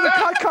back to the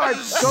cut card.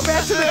 Go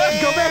back to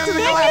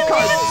the clap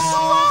card.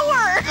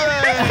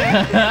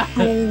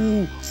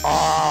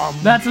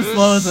 That's as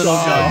slow as it'll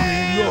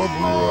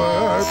go.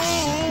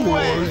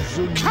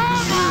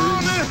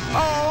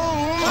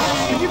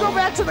 Can you go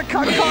back to the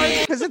cut card?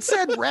 Because it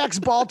said Rax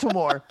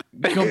Baltimore.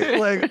 Go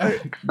Like,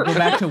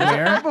 back to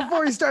where? right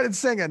before he started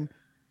singing.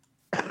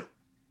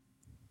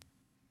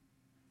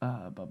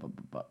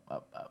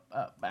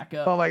 Back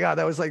up. Oh my God,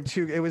 that was like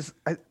two. It was.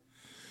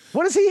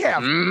 What does he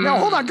have? No,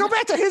 hold on. Go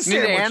back to his Need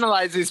to sandwich.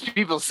 analyze these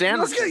people's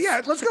sandwiches.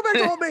 Let's go back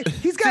to Old Bay.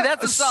 He's got.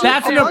 that's a solid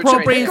That's an sandwich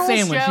appropriate right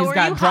sandwich. Joe, He's are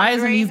got you dries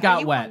and hungry? he's Are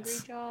got you wets.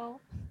 hungry, Joe?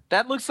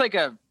 That looks like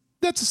a.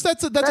 That's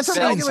That's a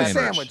sane regular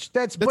sandwich.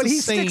 But a he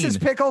sticks his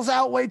sane- pickles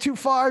out way too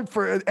far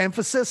for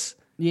emphasis.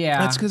 Yeah.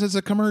 That's because it's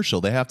a commercial.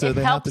 They have to. It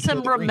they helps have to him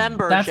show the green.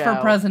 remember. That's Joe.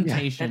 for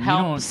presentation. It You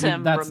helps don't.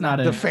 him That's not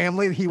a. The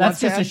family he That's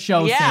wants just a had.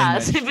 show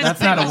Yes, if sandwich. his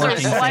That's not a pickles are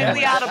working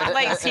slightly sandwich. out of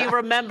place, he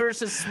remembers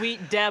his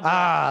sweet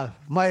Deborah.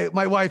 My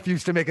wife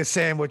used to make a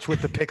sandwich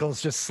with the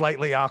pickles just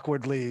slightly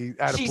awkwardly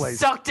out She of place.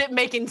 sucked at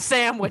making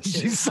sandwiches.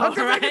 She sucked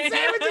at making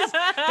sandwiches.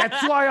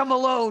 That's why I'm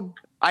alone.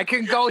 I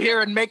can go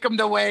here and make them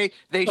the way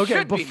they Okay,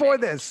 should be. before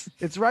made. this,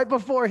 it's right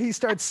before he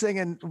starts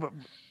singing.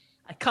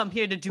 I come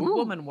here to do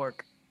woman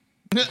work.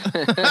 She's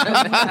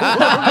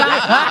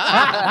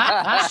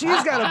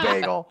got a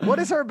bagel. What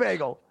is her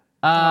bagel?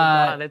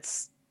 God,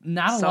 it's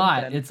Not a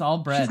lot. something. It's all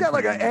bread. She's got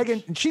like an egg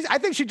and I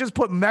think she just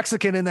put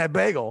Mexican in that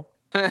bagel.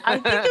 I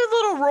think there's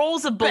little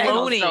rolls of Bagels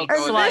bologna don't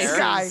go slices. there.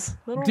 Guy.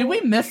 Little Did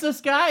we miss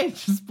this guy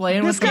just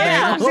playing This with the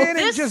guy bagel? comes in and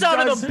This just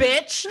son does- of a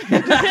bitch.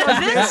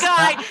 This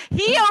guy,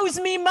 he owes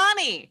me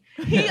money.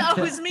 He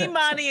owes me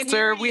money. And Sir,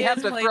 here he we have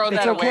is to playing throw with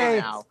that It's okay. away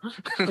now.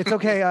 It's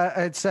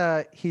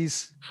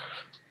okay.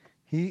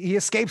 He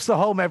escapes the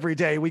home every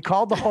day. We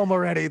called the home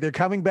already. They're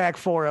coming back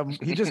for him.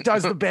 He just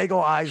does the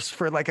bagel eyes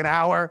for like an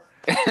hour.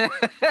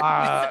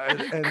 And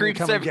they Creeps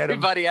come and get him.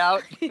 everybody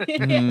out.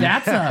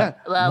 That's a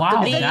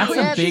wow. That's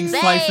a big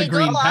slice of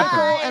green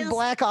pepper. And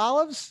black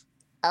olives.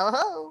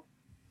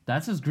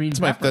 That's his green That's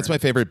pepper. that's my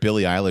favorite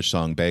Billie Eilish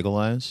song, Bagel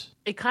Eyes.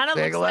 It kind of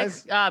looks Bagel like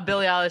eyes?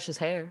 Billie Eilish's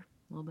hair.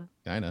 A little bit.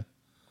 Kinda.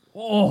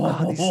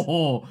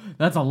 Oh,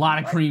 that's a lot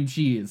of cream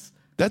cheese.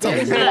 That's a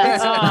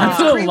That's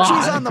a Cream lot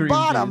cheese of on the cream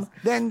bottom, cheese.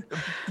 then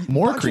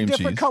more bunch cream of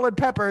different cheese colored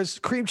peppers,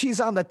 cream cheese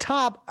on the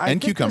top. I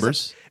and think there's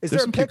cucumbers. Is There's there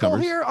a some pickle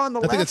cucumbers. here on the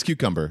I left? think it's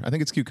cucumber. I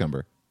think it's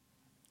cucumber.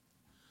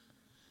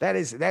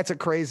 That's a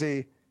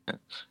crazy.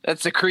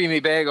 That's a creamy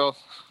bagel.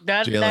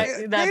 That Jalen.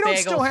 that They don't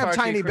bagel's still have far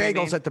too tiny creamy.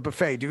 bagels at the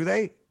buffet, do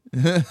they?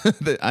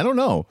 I don't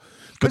know,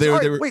 but they All were.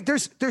 right, They were wait,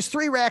 there's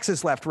 3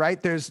 Raxes left,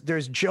 right? There's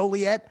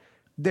Joliet.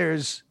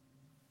 There's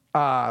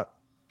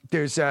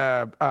what's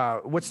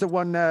the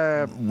one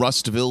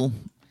Rustville,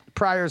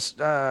 Pryor's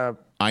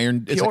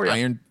Iron. It's Peoria. like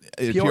Iron.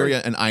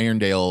 Peoria and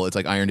Irondale. It's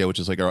like Irondale, which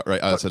is like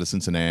right outside of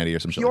Cincinnati or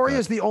some shit.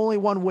 Peoria's Like the only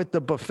one with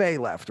the buffet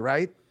left,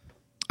 right?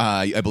 that.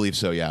 I believe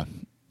so. Yeah.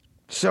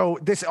 So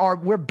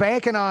we're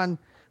banking on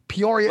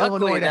Peoria, Luckily,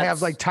 Illinois to have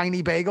that's- like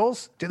tiny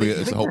bagels. Do they?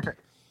 It's a hope.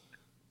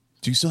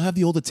 Do you still have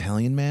the old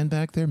Italian man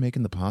back there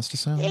making the pasta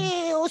salad?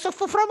 Hey,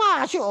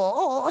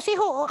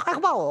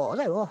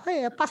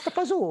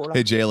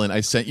 Jalen,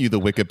 I sent you the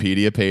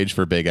Wikipedia page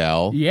for Big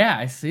Al. Yeah,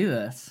 I see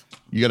this.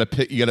 You gotta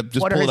pick. You gotta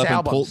just What are pull it his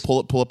up and albums?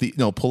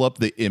 pull up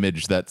the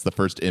image. That's the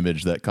first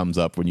image that comes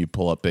up when you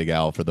pull up Big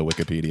Al for the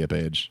Wikipedia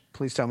page.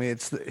 Please tell me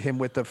it's him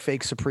with the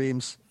fake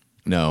Supremes.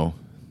 No,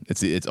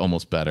 it's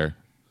almost better.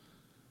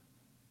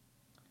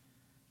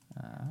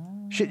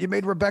 Shit, you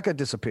made Rebecca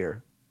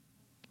disappear.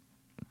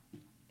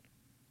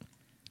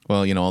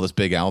 Well, all this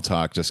Big Al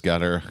talk just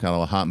got a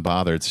little hot and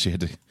bothered. So she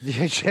had to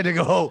She had to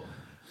go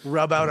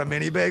rub out a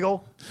mini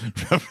bagel.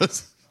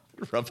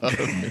 rub out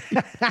a mini.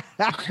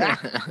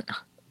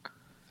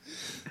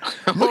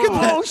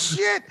 Oh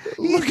shit!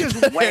 He's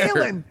just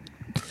wailing.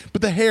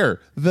 But the hair.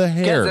 Guys,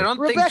 I don't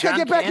think Rebecca, John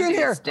get back in Candy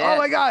here! is dead. Oh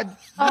my god!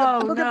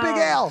 Oh, Look at no. Big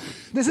Al.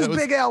 This is was-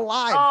 Big Al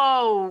live.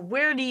 Oh,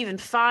 where do you even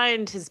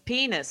find his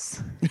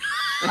penis?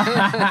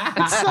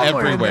 It's somewhere in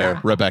Everywhere,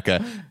 there.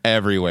 Rebecca.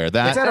 Everywhere. It's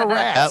at a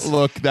Ras. That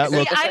look. See,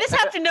 I just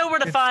have to know where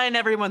to find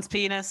everyone's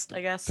penis,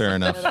 I guess. Fair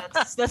enough.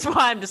 That's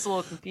why I'm just a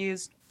little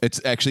confused.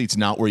 It's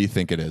not where you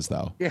think it is,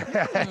 though.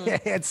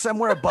 It's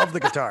somewhere above the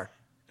guitar.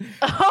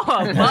 Oh,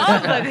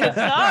 above the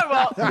guitar.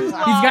 Well, he's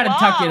gotta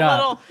tuck it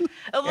up.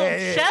 A little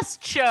Yeah.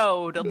 chest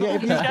showed. A little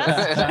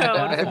chest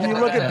showed. If you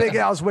look at Big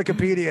Al's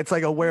Wikipedia, it's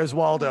like a Where's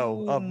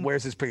Waldo?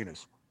 Where's his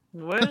penis?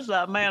 Where's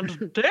that man's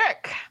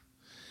dick?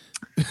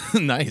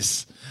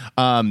 Nice.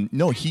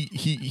 No,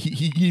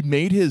 he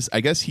made his.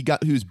 I guess he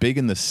was big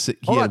in the.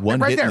 He Hold had on, one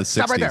right hit in there. the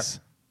Stop right there. 60s.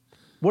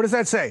 What does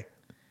that say?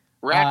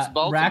 Rax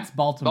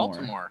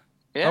Baltimore.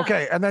 Yeah.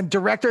 Okay, and then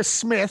director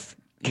Smith,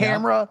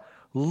 camera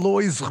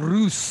Lois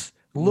Roos,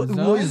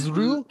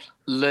 Loiseau?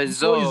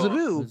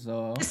 Lizzo.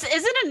 So, This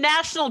isn't a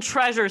national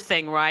treasure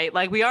thing, right?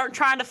 Like we aren't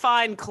trying to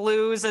find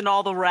clues in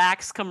all the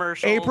Rax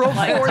commercials. April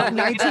like, 4th, to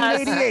lead us.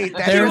 1988.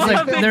 That's there's what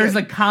I'm a there's a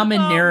thinking.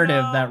 common Oh,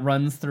 narrative no. that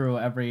runs through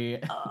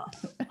every.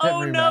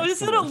 Oh every no, Rax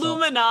is it commercial.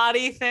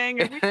 Illuminati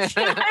thing? Are we trying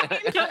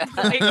to,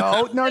 like,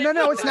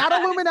 No. It's not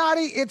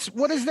Illuminati. It's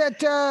what is that?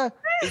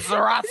 It's the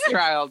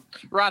Rothschild.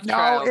 No,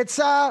 Rothschild. it's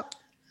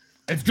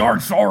It's George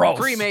Soros.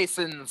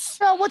 Freemasons.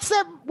 no. What's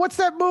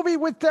that movie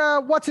with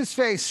what's his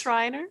face?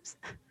 Shriners?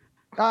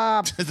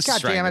 God The damn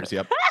Shriners, it!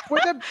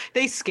 yep.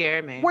 They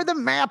scare me. Where the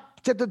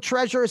map to the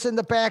treasures in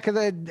the back of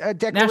the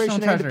Declaration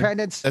of Treasure.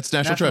 Independence. That's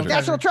National National Treasure.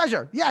 National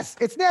Treasure. Yes,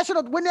 it's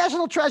national. We're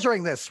national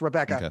treasuring this,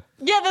 Rebecca. Okay.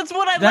 Yeah, that's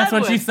what I That's led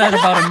what she with. said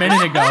about a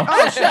minute ago.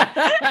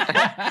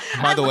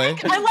 By the way,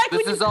 I like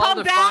This when is you all come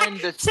to back find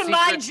the to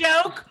my secret-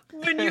 joke.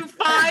 When you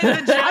find the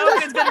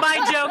joke, it's been my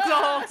joke the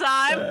whole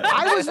time.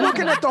 I was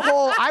looking at the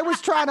whole. I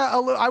was trying to.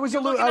 I was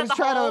Looking at the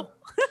trying hole. to.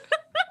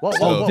 Whoa,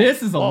 So-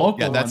 This is a local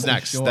yeah, that's one for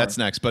next. sure. That's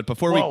next. But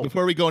before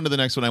Whoa. we go into the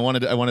next one, I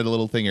wanted a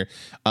little thing here.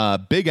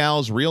 Big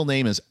Al's real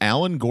name is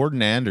Alan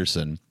Gordon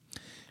Anderson,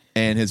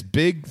 and his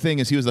big thing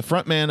is he was the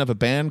front man of a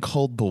band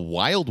called the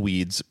Wild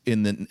Weeds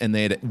and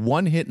they had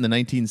one hit in the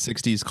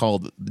 1960s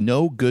called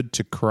 "No Good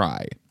to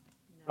Cry."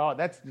 Oh,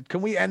 that's.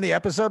 Can we end the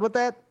episode with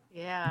that?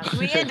 Yeah. Can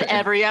we end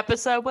every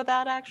episode with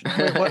that,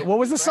 actually? What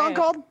was the song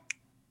called?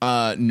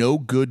 "No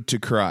Good to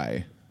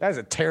Cry." That is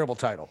a terrible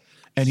title.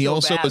 And he So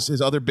also bad. was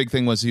his other big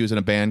thing was he was in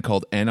a band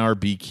called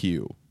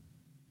NRBQ.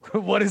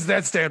 What does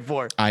that stand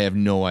for? I have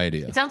no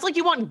idea. It sounds like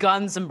you want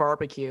guns and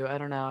barbecue. I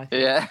don't know. I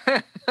think-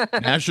 Yeah.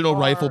 National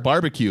Rifle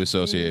Barbecue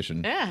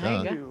Association. Yeah, there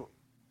you go.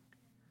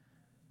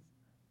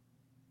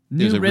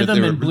 There's New a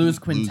Rhythm there- and Blues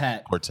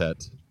Quintet.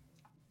 Quartet.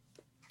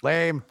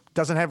 Lame.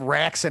 Doesn't have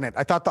Rax in it.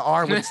 I thought the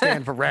R would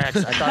stand for Rax.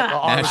 I thought the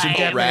R was National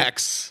definite.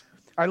 Rax.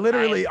 I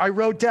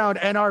wrote down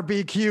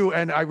NRBQ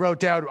and I wrote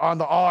down on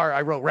the R,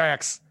 I wrote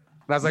Rax.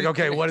 And I was like,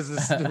 okay, what is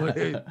this?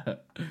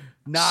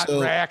 Not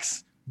So-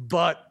 Rax,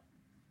 but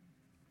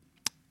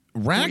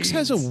Rax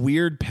has a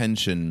weird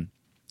pension.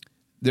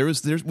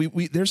 There's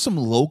some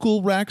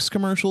local Rax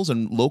commercials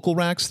and local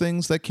Rax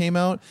things that came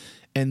out,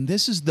 and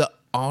this is the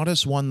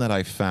oddest one that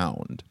I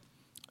found.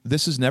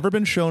 This has never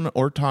been shown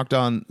or talked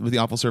on with the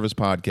Awful Service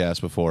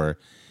podcast before.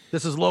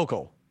 this is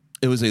local.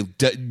 It was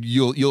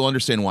you'll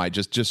understand why.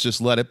 Just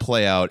let it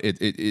play out.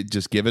 It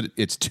just give it.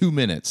 It's 2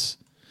 minutes,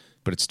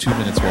 but it's 2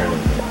 minutes well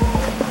worth it.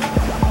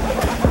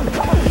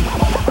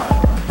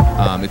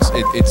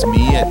 It's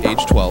me at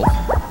age 12.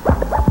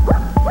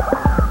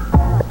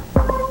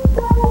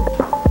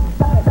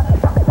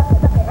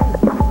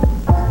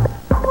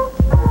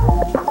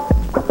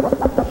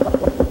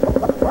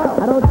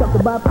 I don't talk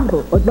about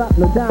people or drop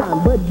no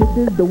dime, but this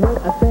is the way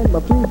I spend my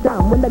free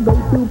time. When I go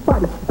to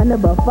parties, I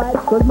never fight,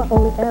 cause my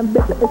only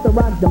ambition is to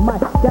rock the mic.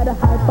 Got a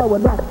high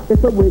powered rock,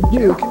 it's what we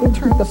do. Can you It's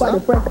turn just the this party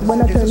up? fresh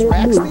when I Is turn this it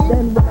Rax loose. theme?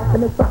 Then when I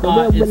finish fucking,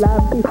 where will I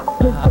be?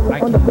 Just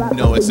chilling on the block.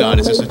 No, it's not.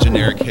 It's just a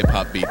generic hip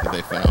hop beat that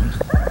they found.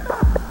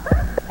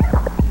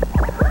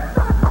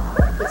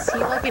 Is he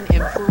like an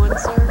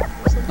influencer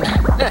or something?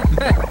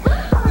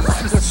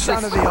 The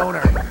son of the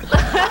owner.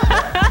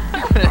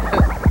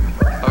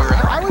 All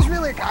right.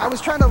 I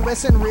was trying to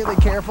listen really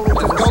carefully to the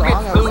Let's go song. get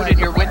I was food like, in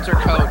your winter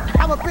coat.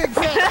 I'm a big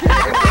fat kid.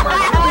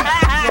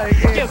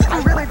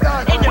 I really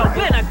thought. In your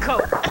winter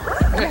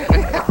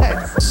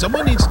coat.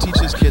 Someone needs to teach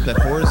this kid that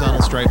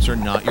horizontal stripes are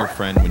not your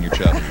friend when you're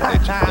chubby.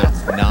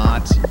 That's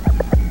not.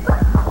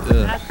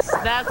 Ugh.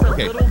 That's a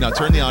Okay, little. now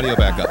turn the audio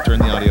back up. Turn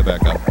the audio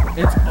back up.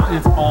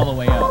 It's all the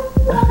way up.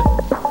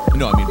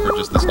 No, I mean for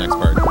just this next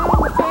part.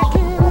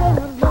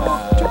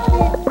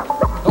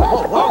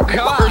 Oh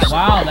gosh.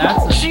 Wow,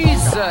 that's a,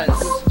 Jesus.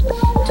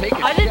 Take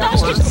it. I did not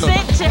Just go-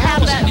 fit to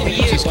have that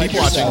view. Just keep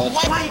watching.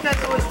 Why you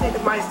guys always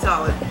take my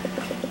salad?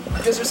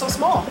 Because they're so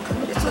small.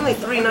 It's only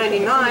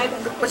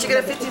 $3.99, but you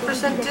get a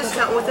 50%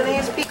 discount with an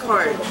ASP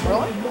card.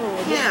 Really?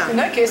 Yeah. In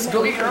that case,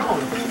 go get your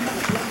own.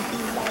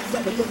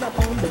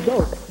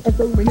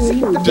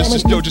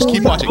 Just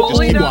keep watching.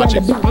 Just keep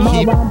watching.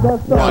 Keep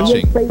watching.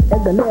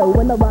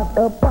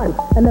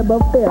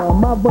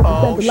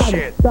 Oh,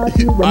 shit.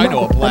 I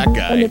know a black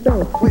guy.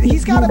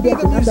 He's got to be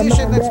the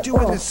musician that's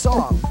doing this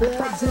song.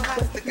 That's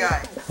the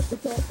guy.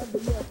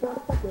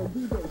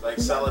 Like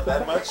salad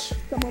that much?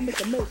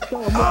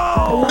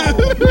 Oh,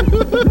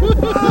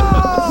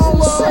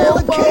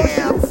 salad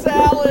cam.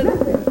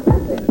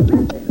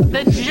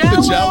 The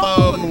Jello.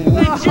 Jello.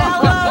 The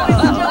Jello is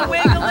still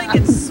wiggling.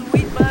 It's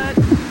sweet bud.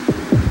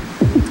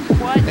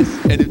 What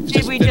And it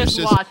did we just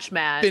finishes- watch,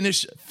 Matt?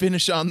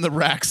 Finish on the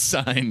rack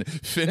sign. And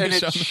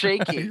Finish on it's the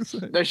shaky. rack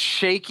sign. The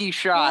shaky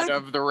shot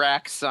of the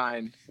rack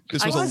sign.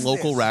 This was was a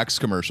local this? Rax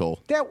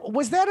commercial.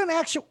 Was that an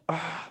actual?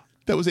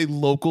 That was a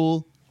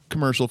local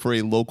commercial for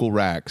a local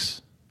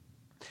Rax.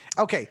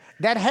 Okay,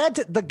 that had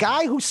to. The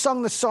guy who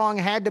sung the song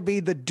had to be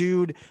the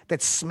dude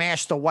that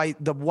smashed the white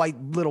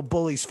little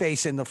bully's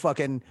face in the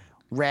fucking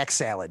rack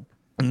salad.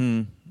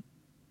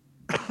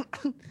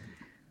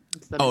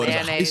 The Oh, it was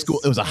a high school.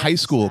 It was a high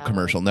school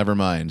commercial. Never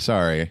mind.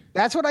 Sorry.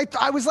 That's what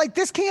I was like.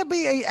 This can't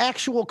be an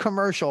actual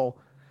commercial.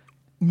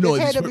 No,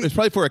 This had to it's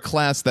probably for a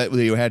class that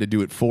they had to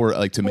do it for,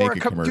 like to make a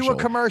commercial. Do a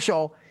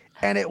commercial,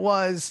 and it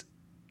was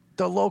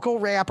the local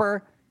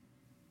rapper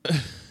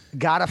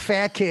got a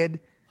fat kid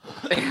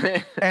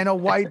and a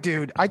white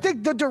dude. I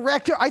think the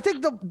director. I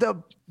think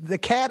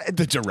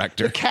the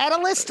director. The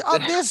catalyst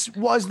of this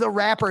was the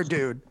rapper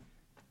dude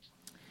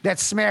that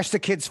smashed the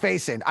kid's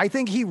face in. I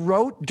think he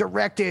wrote,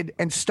 directed,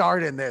 and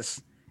starred in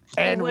this,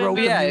 and wrote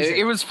the music.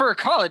 It was for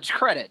college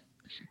credit.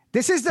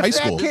 This is the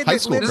fat kid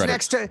that lives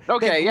next to.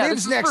 Okay, yeah, lives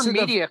this is next for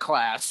to media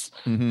class.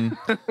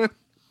 Mm-hmm.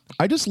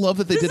 I just love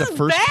that they did a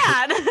first.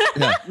 Bad.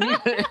 Yeah.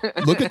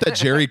 Look at that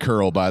Jerry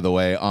curl, by the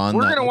way. We're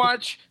gonna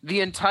watch the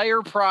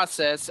entire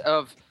process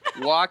of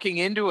walking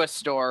into a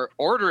store,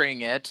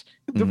 ordering it,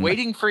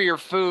 waiting for your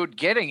food,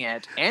 getting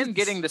it, and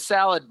getting the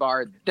salad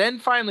bar, then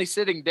finally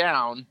sitting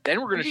down. Then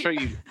we're going to show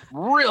you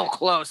real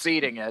close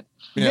eating it.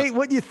 Yeah. Nate,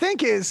 what you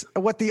think is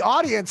what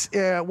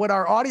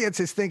our audience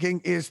is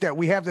thinking is that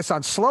we have this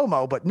on slow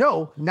mo, but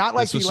no, not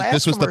like the last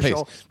This was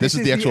commercial. the pace. This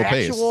is the actual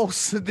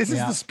pace. This is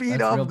the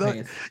speed of the.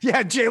 pace.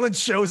 Yeah, Jalen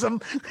shows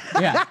them.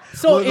 Yeah.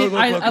 So Look,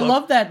 I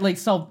love that. Like,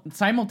 so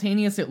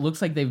simultaneous, it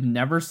looks like they've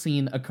never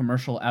seen a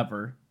commercial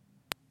ever.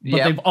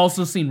 But they've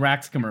also seen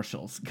Rax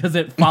commercials because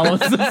it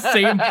follows the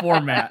same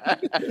format.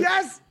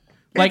 Yes.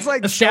 Like, It's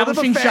like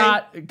establishing show the buffet,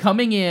 shot,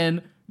 coming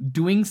in,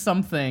 doing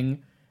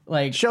something.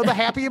 Like show the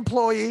happy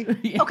employee.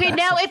 Okay,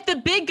 now if the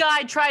big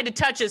guy tried to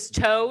touch his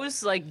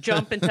toes, like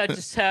jump and touch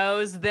his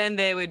toes, then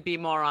they would be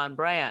more on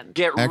brand.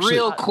 Get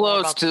real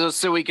close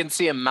so we can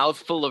see a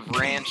mouthful of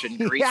ranch and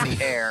greasy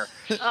hair.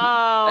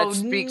 Oh, that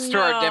speaks to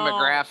our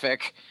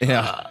demographic.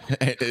 Yeah,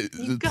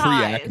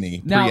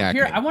 pre-acne. Now,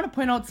 here I want to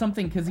point out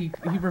something because he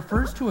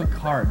refers to a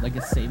card, like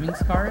a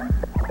savings card.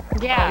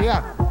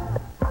 Yeah.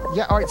 Oh,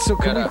 yeah. All right. So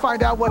can we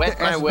find out what wet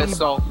my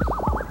whistle?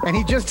 And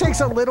he just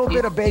takes a little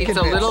bit of bacon. It's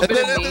a little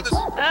bit of meat.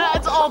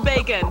 It's all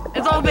bacon.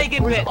 It's all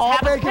bacon bits. all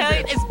Have bacon a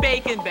plate, bits. it's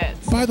bacon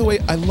bits. By the way,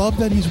 I love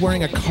that he's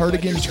wearing a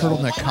cardigan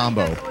turtleneck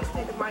combo. Let's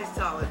think of my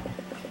salad.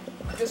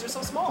 Because you're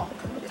so small.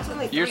 It's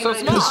only You're so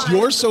small. Because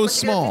you're so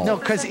small. No,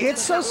 because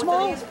it's so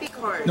small.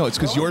 No, it's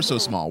because you're so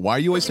small. Why are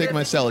you always taking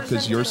my salad?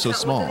 Because you're so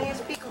small.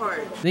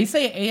 They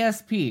say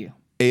ASP.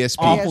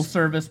 ASP. Awful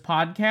Service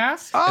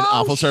Podcast. An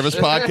Awful Service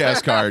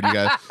Podcast card, you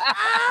guys.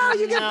 Oh,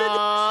 you get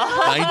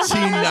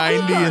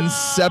 1990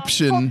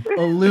 Inception.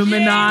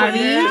 Illuminati.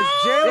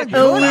 Jalen,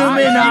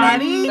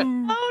 Illuminati.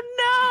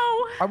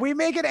 Oh no! Are we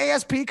making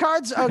ASP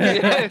cards? Okay,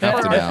 for Have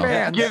to our now.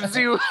 fans. Gives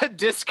you a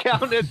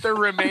discount at the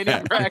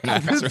remaining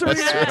brackets. The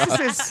Three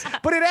Exorcists.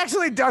 But it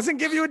actually doesn't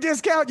give you a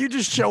discount. You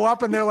just show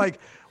up and they're like,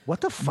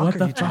 what the fuck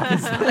are you talking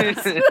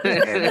about?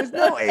 There's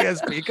no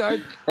ASP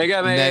card. I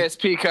got my Then-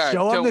 ASP card.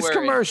 Show them Don't this worry.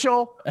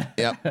 commercial.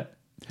 Yep.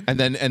 And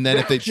then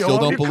if they Show still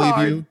them don't your believe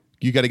card. you,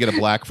 you got to get a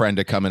black friend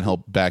to come and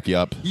help back you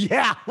up.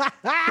 Yeah.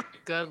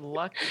 Good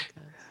luck.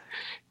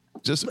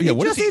 Just He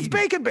what just is eats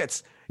bacon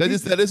bits. That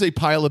is a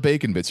pile of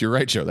bacon bits. You're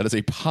right, Joe. That is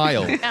a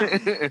pile.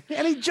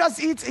 And he just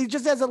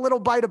has a little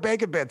bite of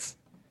bacon bits.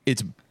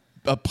 It's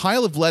a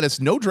pile of lettuce,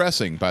 no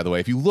dressing, by the way.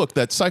 If you look,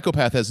 that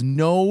psychopath has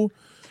no.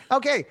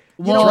 Okay.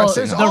 Well,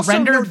 there's the also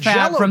rendered no fat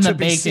Jell-O from the to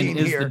be bacon seen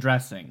is here. the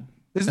dressing.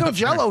 There's no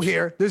Jell-O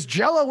here. There's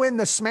Jell-O in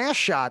the smash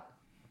shot.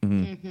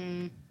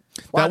 Mm-hmm.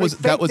 Wow, That was they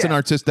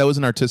faked that was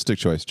an artistic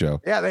choice,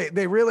 Joe. Yeah,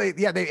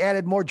 they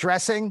added more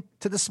dressing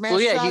to the smash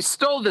Well, yeah, shot. he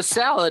stole the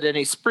salad and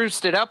he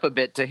spruced it up a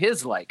bit to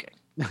his liking.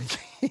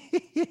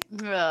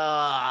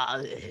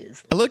 I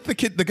like the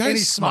and he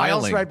guy's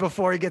smiles smiling. right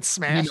before he gets He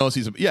smashed. knows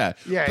he's Yeah.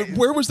 But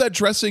where was that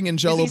dressing in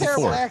Jell-O He's a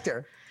terrible before?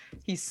 actor.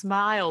 He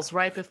smiles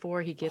right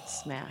before he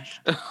gets smashed.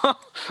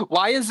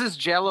 Why is this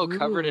Jell-O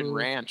covered in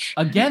ranch?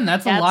 Again,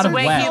 that's a That's lot the of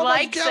way wet. he How much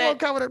likes Jell-O it.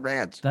 covered in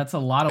ranch? That's a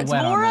lot of It's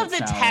wet. more on of the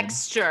that salad.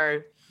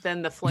 texture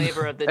than the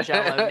flavor of the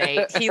Jell-O,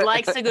 Nate. He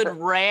likes a good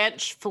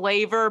ranch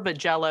flavor, but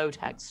Jell-O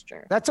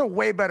texture. That's a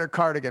way better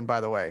cardigan,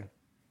 by the way.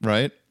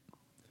 Right?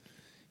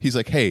 He's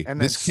like, hey, And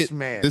this then kid,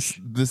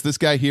 smash. this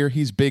guy here,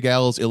 he's Big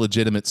Al's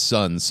illegitimate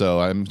son, so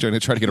I'm trying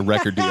to get a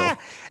record deal.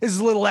 This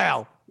is Little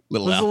Al.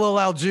 Little This Al. is Little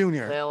Al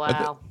Jr. Lil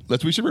Al.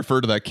 We should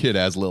refer to that kid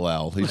as Lil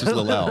Al. He's just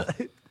Lil Al.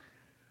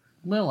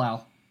 Lil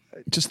Al.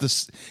 Just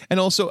this, and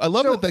also I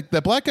love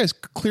that black guy's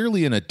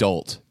clearly an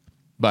adult.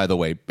 By the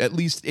way, at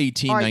least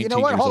 18, All right, 19 you know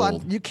what? years Hold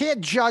old. on. You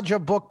can't judge a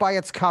book by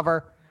its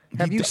cover.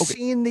 Have you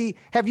seen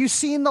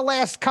the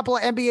last couple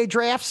of NBA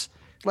drafts?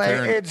 Like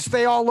Fair.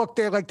 they all look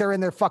like they're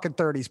in their fucking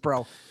 30s,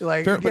 bro.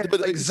 Like, Fair, but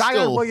like it's Zion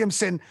still-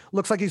 Williamson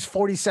looks like he's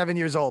 47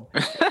 years old,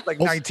 like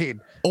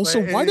 19.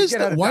 Also, Like, why does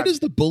get out of why touch. does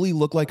the bully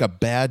look like a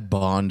bad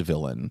Bond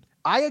villain?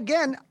 I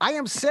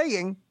am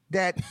saying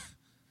that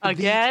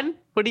Again?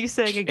 What are you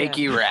saying again? Thank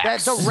you, that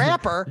Rax. the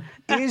rapper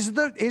is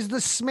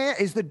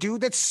the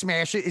dude that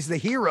smash it, is the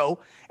hero,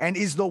 and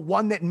is the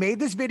one that made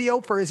this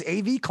video for his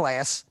AV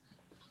class.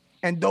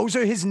 And those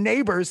are his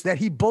neighbors that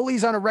he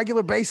bullies on a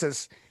regular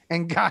basis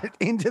and got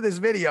into this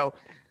video.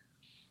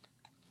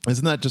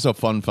 Isn't that just a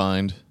fun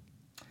find?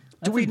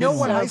 Do we know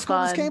what So high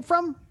school this fun. came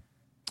from?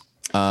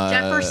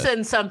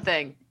 Jefferson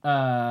something.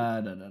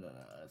 No.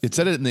 It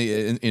said it in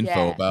the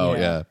info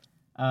Yeah.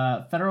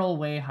 about Federal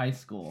Way High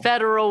School.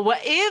 Federal Way.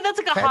 Ew, that's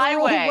like a Federal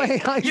highway. Way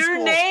High Your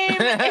School. name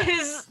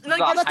is like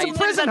Oh, your that's a school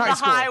prison lives high at the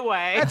school.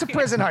 highway. That's a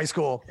prison high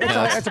school.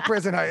 It's a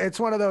prison high. It's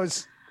one of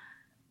those.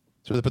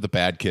 It's where they put the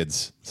bad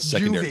kids,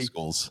 secondary Juvie.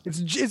 schools.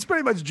 It's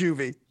pretty much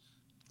juvie.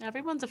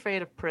 Everyone's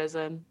afraid of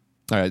prison.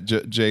 All right,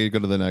 Jay, go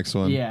to the next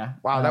one. Yeah.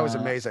 Wow, that was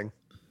amazing.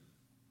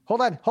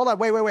 Hold on.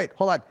 Wait.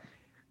 Hold on.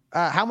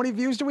 How many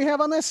views do we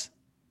have on this?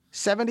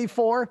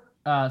 74?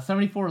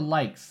 74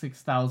 likes,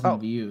 6,000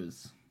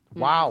 views.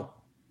 Wow.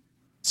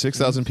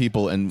 6,000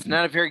 people and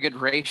Not a very good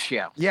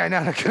ratio. Yeah,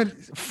 not a good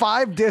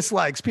 5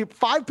 dislikes.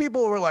 5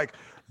 people were like,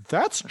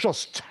 that's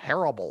just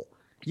terrible.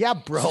 Yeah,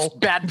 bro.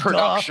 Bad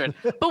production.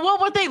 But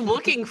what were they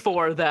looking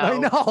for, though? I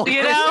know.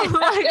 You know,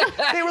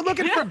 like, They were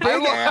looking for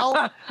Big Al,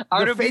 I the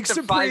would have fake been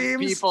the 5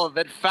 Supremes. people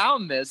that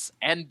found this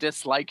and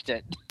disliked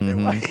it. There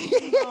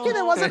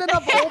wasn't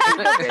enough old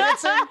people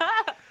dancing.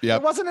 There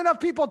Yep. wasn't enough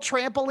people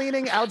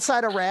trampolining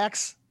outside of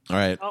racks. All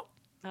right. oh,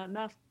 not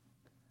enough.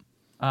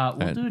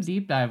 We'll do a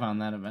deep dive on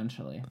that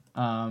eventually.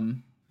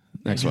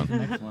 Next one.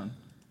 Next one.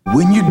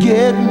 When you're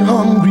getting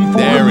hungry for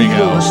There a we meal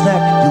go. or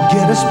snack,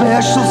 you'll get a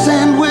special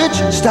sandwich.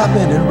 Stop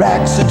in at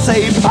Racks and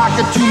say,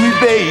 "Pocket to me,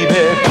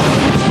 baby."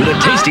 With a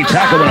tasty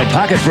taco in a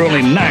pocket for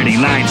only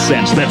 99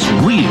 cents. That's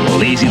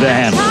real easy to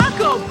handle.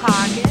 Taco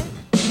pocket.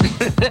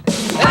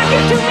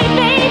 Pocket to me,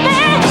 baby.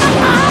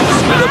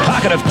 With a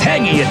pocket of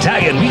tangy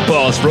Italian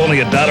meatballs for only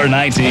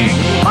 $1.19.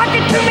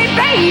 Pocket to me,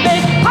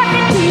 baby.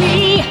 Pocket to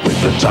me. With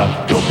the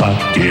taco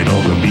pocket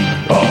or the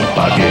meatball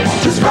pocket.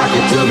 Just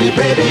pocket to me,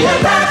 baby,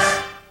 at Racks.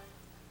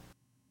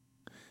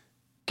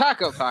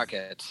 Taco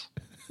pocket.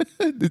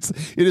 It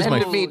is And my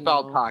the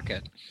meatball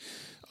pocket.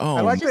 oh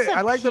I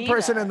like the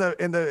person in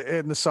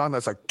the song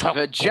that's like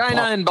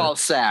Vagina and ball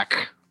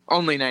sack.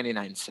 Only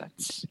 99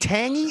 cents.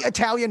 tangy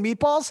Italian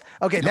meatballs.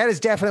 Okay, that is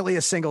definitely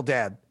a single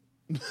dad.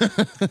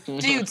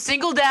 Dude,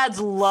 single dads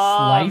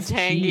love Sliced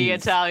tangy cheese.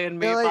 Italian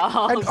They're like-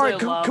 meatballs. and- all right,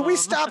 They love can we them.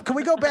 stop? Can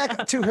we go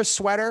back to her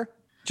sweater?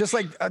 Just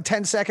like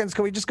 10 seconds.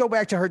 Can we just go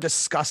back to her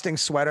disgusting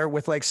sweater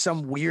with like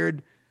some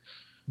weird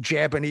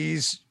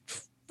Japanese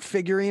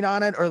figurine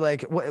on it, or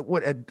like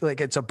what?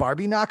 Like it's a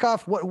Barbie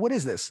knockoff. What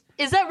is this?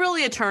 Is that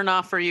really a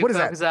turnoff for you, What is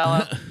that?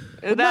 Cocozella?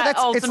 No, That it's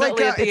like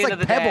ultimately at the it's end like of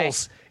the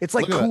pebbles. It's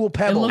like Look at cool It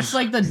pebbles. looks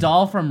like the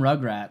doll from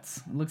Rugrats.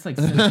 It looks like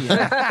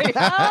Cynthia.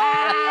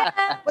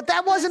 but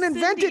that wasn't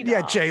invented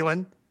yet,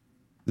 Jalen.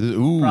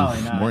 ooh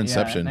Probably not. more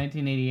Inception. Yeah,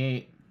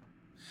 1988.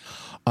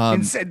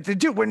 And said,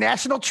 dude, we're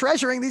national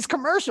treasuring these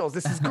commercials.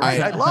 This is great.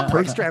 I love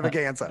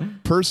extravaganza.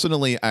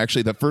 Personally,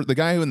 actually, the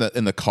guy who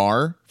in the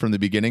car from the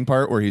beginning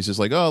part where he's just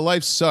like, "Oh,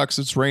 life sucks.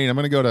 It's rain. I'm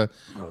gonna go to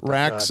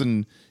Racks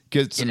and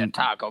get some In a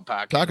taco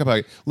pocket. taco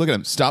pocket." Look at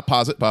him. Stop.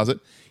 Pause it.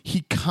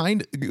 He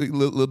kind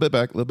little bit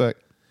back.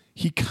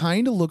 He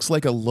kind of looks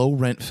like a low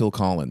rent Phil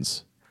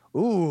Collins.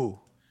 Ooh.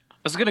 I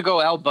was going to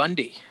go Al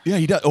Bundy. Yeah,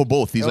 he does. Oh,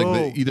 both. He's like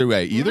Oh. either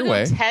way. Either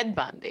way. Ted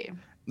Bundy.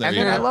 There And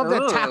you then I go. love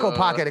that taco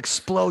pocket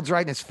explodes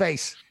right in his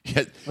face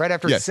Yeah. right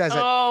after Yeah. he says it.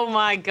 Oh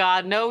my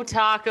God! No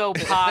taco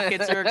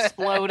pockets are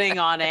exploding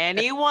on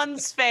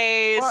anyone's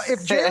face. Well,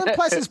 if Jalen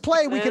presses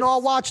play, we can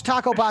all watch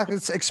taco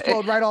pockets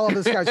explode right all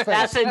over this guy's face.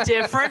 That's a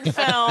different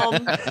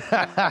film.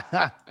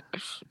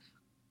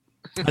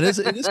 It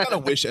is kind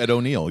of wish Ed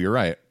O'Neill. You're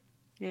right.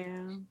 Yeah.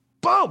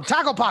 Boom!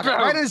 Taco pocket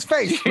right in his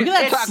face. Look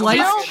at that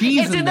sliced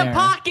cheese It's in the there.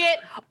 pocket.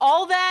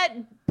 All that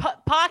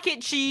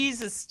pocket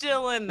cheese is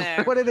still in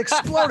there. When it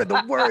exploded,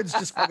 the words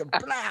just fucking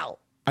blow.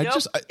 Nope,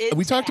 it's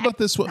We talked about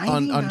this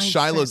on 99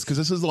 Shiloh's, cents. because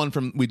this is the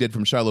one we did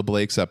from Shiloh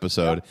Blake's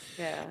episode.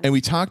 Yeah. And we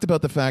talked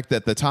about the fact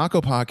that the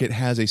taco pocket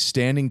has a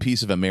standing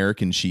piece of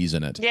American cheese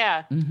in it.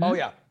 Yeah. Oh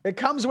yeah, it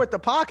comes with the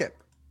pocket.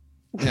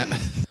 Yeah.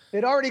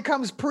 It already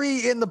comes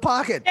in the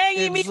pocket.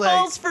 Tangy It's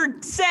meatballs for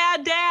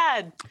sad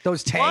dad.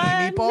 those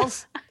tangy One.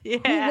 meatballs. Yeah.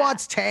 Who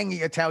wants tangy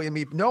Italian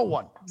meat? No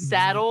one.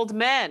 Sad old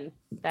men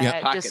that Yeah.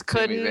 Pocket just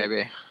to me,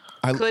 baby.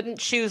 couldn't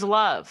choose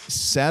love.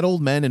 Sad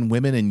old men and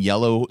women in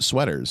yellow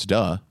sweaters.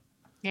 Duh.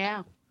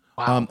 Yeah.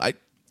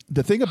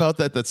 The thing about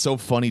that's so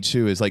funny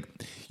too is like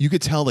you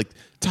could tell like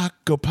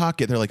taco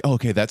pocket. They're like, oh,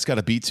 okay, that's got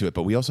a beat to it,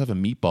 but we also have a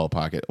meatball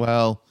pocket.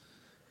 Well,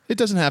 it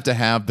doesn't have to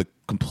have the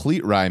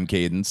complete rhyme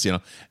cadence, and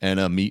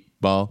a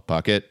meatball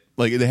pocket.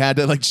 Like they had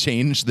to like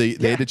change they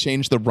had to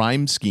change the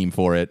rhyme scheme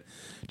for it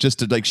just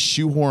to like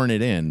shoehorn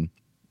it in.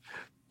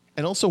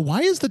 And also,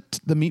 why is the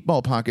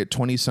meatball pocket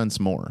 20 cents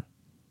more?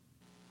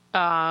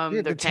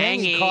 They're the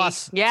tangy tangy.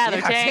 costs- Yeah, they're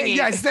Yeah, tangy.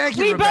 yes, thank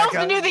you, We Rebecca.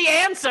 both knew the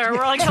answer. We're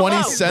like, 20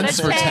 hello, cents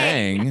the for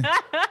Tang.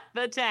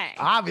 The Tang.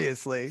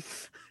 Obviously.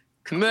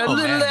 A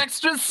little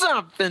extra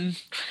something.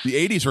 The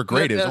 80s were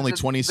great. It was only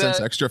 20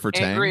 cents extra for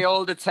Tang. Angry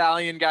old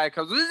Italian guy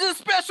comes, this is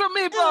special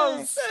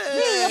meatballs.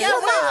 Yeah,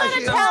 where's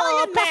an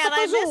Italian man?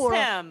 I miss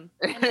him.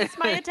 I miss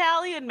my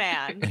Italian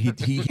man.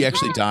 He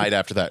actually died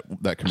after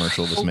that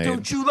commercial was Oh, made.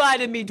 don't you lie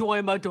to me,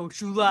 Doima. Don't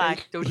you lie.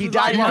 Don't He you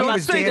died lie while to he my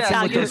was dancing with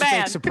Italian those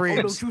man. fake Supremes.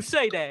 Oh, don't you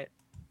say that.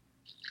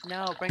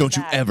 No, bring Don't it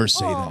you back. ever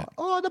say that.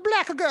 Oh, the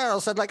black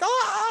girl said like,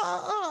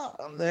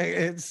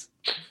 it's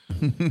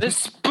The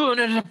spoon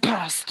of the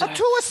pasta.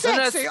 too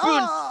And a sexy.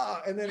 spoon,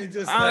 And then he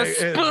just a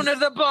spoon of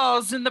the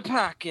balls in the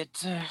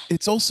pocket.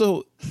 It's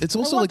also like the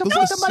those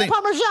are the my same.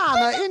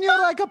 parmigiana in your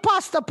like a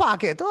pasta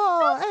pocket.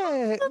 Oh,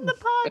 hey. In the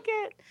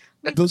pocket.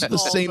 Those are the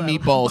same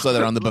meatballs that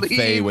are on the buffet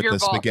Leave with your the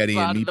spaghetti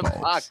balls and out of the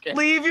meatballs. pocket.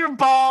 Leave your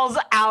balls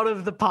out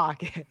of the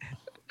pocket.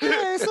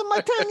 Yes,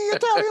 my tiny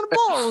Italian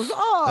balls.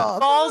 Oh,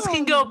 Balls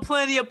can go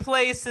plenty of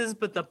places,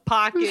 but the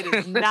pocket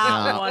is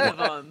not one of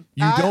them.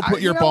 You don't put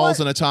your you know balls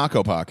what? in a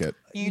taco pocket.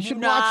 You should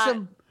not- watch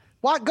some.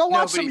 Go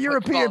watch some Nobody puts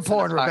European balls in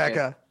porn, a pocket.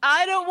 Rebecca.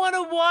 I don't want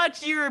to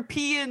watch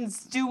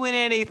Europeans doing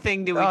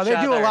anything to each Oh, other.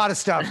 they do a lot of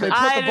stuff. They put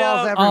I the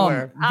balls know.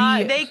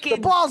 everywhere. They The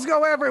can. balls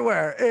go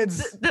everywhere.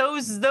 It's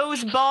Those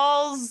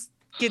balls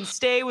can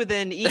stay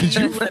within EU Did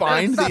you limits.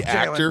 find Stop, the Jalen.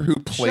 actor who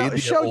played the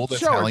show- old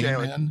show her, Italian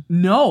Jalen. man?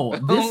 No,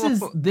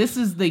 this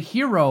is the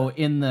hero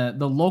in the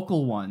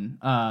local one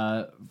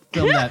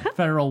filmed at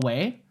Federal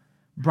Way.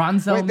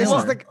 Bronzel wait, this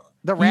Miller. is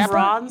the rapper.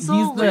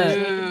 Bronzel He's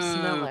the- James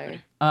Miller.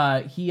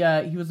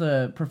 He was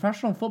a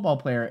professional football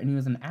player and he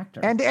was an actor.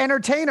 And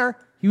entertainer.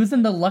 He was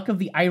in The Luck of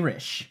the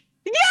Irish.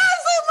 Yes,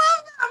 I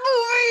love that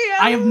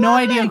movie. I have no love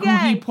idea that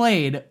who he guy.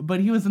 played, but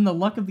he was in The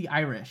Luck of the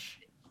Irish.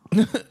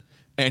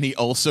 And he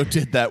also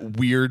did that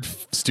weird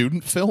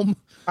student film.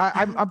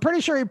 I'm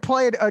pretty sure he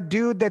played a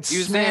dude that He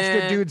was smashed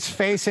a in dude's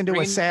face into a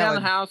Bring Down the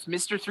salad. House,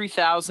 Mr.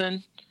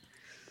 3000.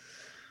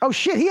 Oh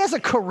shit, he has a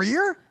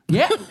career?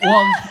 Yeah,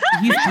 well,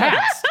 he's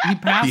passed. He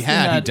passed. He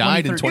had. In, He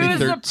died in 2013. He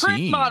was a print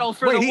 2013. model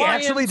for Wait, the he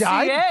actually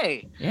died?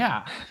 YMCA.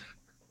 Yeah.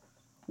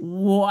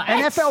 What?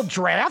 NFL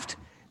draft,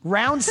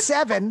 round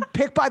 7,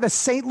 picked by the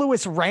St.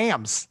 Louis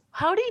Rams.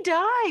 How'd he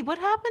die? What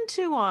happened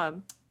to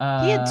him?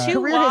 Uh, He had two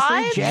Career history,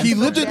 wives. Jack- He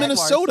lived in Jaguars.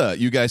 Minnesota,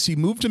 you guys. He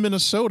moved to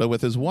Minnesota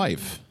with his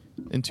wife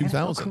in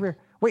 2000. Career.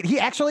 Wait, he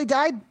actually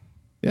died?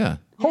 Yeah.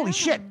 Holy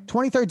shit,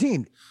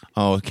 2013.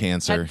 Oh,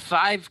 cancer. Had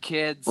 5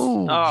 kids.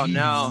 Ooh, oh,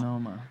 no.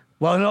 Melanoma.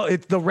 Well, no,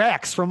 it's the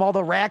Rex from all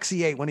the racks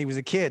he ate when he was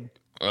a kid.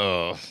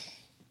 Ugh.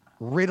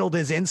 Riddled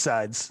his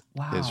insides.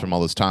 Wow. It's from all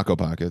those taco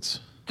pockets.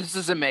 This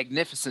is a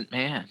magnificent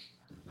man.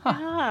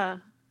 Yeah.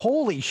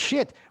 Holy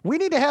shit. We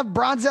need to have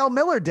Bronzel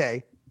Miller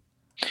Day.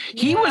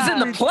 He was in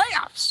the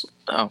playoffs.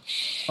 Oh.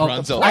 Oh,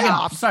 Bronzel. I can-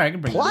 Playoffs. sorry, I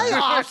can bring it up.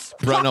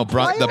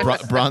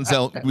 Playoffs.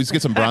 Bronzel. We should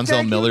get some Bronzel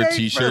Thank you, Miller Nate, for,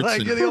 t-shirts like,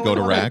 and you're the go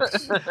to only one.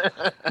 Rax.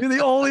 You're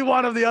the only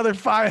one of the other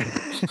 5.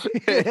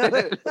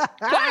 Playoffs.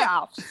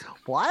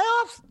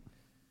 Playoffs?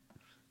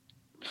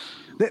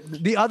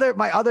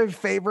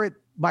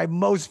 My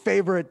most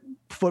favorite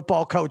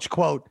football coach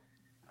quote.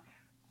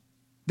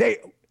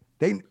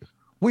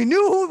 We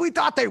knew who we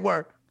thought they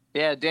were.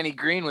 Yeah, Denny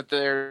Green with the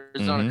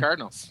Arizona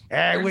Cardinals.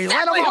 And we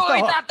Exactly let them off who the we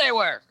hook. thought they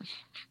were.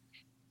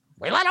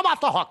 We let them off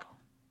the hook.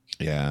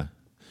 Yeah.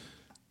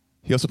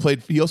 He also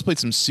played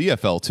some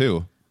CFL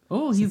too.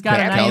 Oh, he's got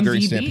an Calgary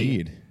IMDb.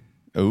 Stampede.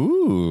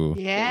 Ooh.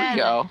 There Yeah. we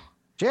go.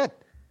 Shit.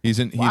 He's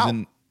in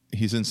Wow.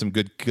 he's in some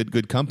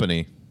good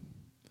company.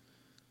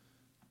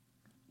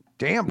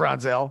 Damn,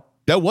 Bronzel.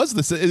 That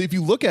was if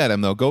you look at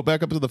him though, go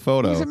back up to the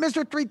photo. He's in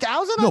Mr.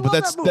 3000? I No, but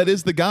love that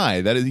is the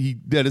guy. That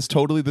is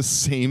totally the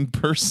same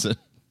person.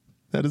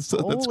 That's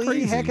Holy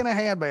crazy. heck in a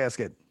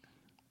handbasket.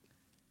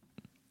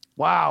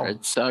 Wow.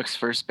 Red Sox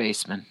first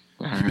baseman.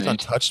 All He was on right.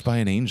 Touched by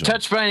an Angel.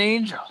 Touched by an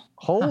angel.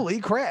 Holy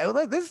crap.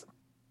 Look,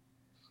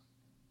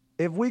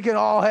 if we could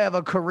all have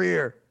a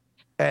career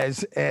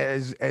as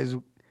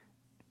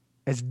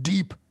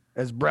deep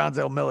as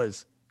Bronzel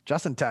Miller's,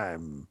 just in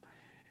time.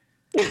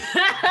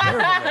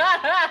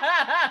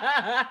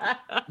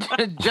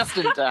 Just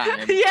in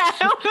time. Yeah.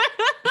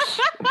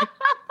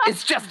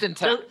 It's just in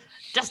time.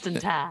 Just in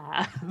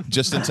time.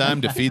 Just in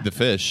time to feed the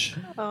fish.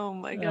 Oh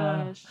my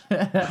gosh.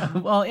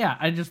 Well, yeah,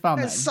 I just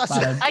found It's that.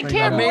 such a- I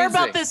care more Amazing.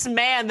 about this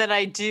man than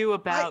I do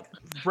about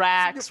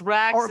Rax.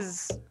 Rax Or-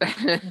 is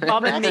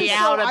bumming me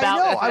out I about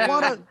know. I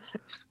want to.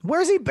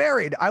 Where's he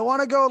buried? I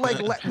want to go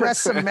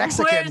rest some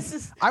Mexican.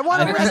 Where's- I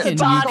want to I rest a think in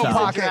taco Utah.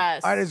 pocket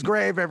Address. at his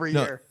grave every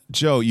No, year.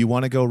 Joe, you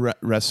want to go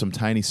rest some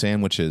tiny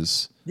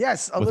sandwiches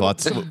Yes, a with little,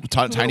 lots of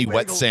tiny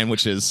wet bagel.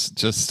 sandwiches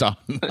just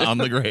on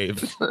the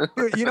grave.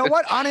 Dude, you know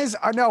what? On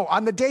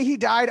the day he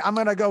died, I'm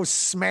gonna go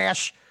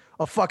smash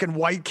a fucking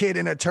white kid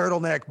in a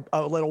turtleneck,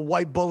 a little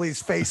white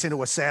bully's face into a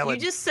You salad.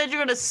 just said you're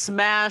gonna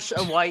smash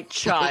a white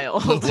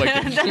child.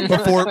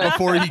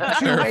 before he to a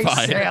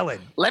clarified.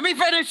 salad. Let me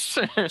finish.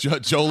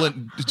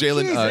 Jalen,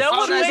 Jesus. no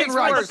one Oh, makes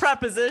right. for the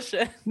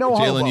preposition. No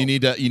homo. Jalen,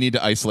 you need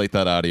to isolate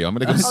that audio. I'm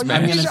gonna go Oh, you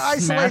smash. need gonna to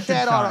isolate smash a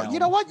that audio. child. You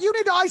know what? You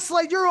need to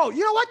isolate your own.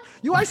 You know what?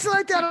 You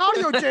isolate that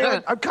audio,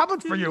 Jalen. I'm coming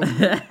for you.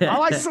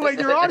 I'll isolate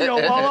your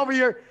audio all over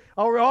your.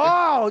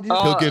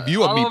 He'll give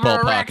you a all over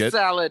meatball rack pocket.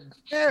 salad.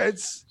 Yeah,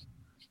 it's.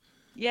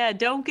 Yeah,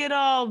 don't get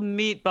all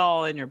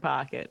meatball in your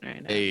pocket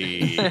right now.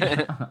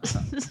 Hey.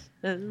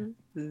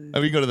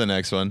 We go to the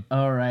next one.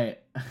 All right.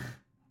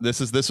 This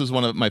was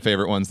one of my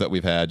favorite ones that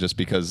we've had, just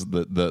because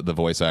the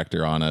voice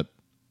actor on it.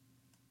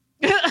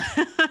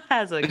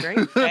 Has a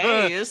great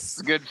face. It's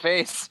a good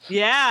face.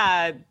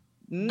 Yeah.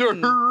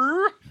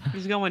 Mm.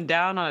 He's going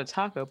down on a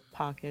taco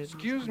pocket.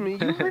 Excuse me,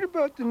 you heard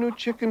about the new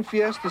chicken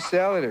fiesta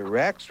salad at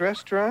Rack's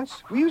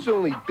restaurants? We use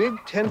only big,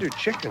 tender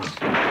chickens.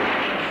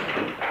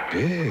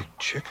 Big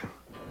chicken.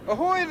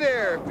 Ahoy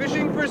there!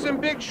 Fishing for some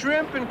big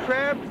shrimp and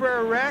crab for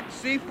our Rack's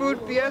seafood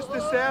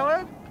fiesta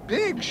salad?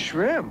 Big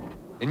shrimp.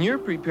 And you're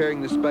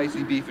preparing the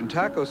spicy beef and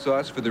taco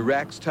sauce for the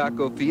Rack's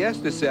taco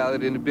fiesta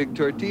salad in a big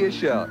tortilla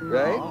shell,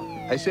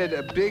 right? I said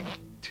a big...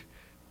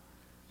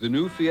 The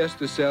new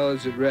fiesta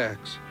salads at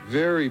Rack's.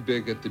 Very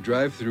big at the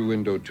drive-through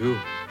window, too.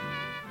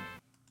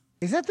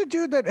 Is that the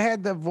dude that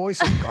had the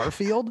voice of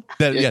Garfield?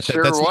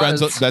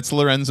 That's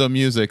Lorenzo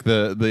Music,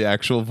 the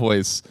actual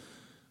voice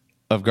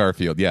of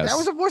Garfield. Yes, that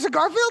was the voice of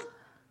Garfield.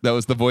 That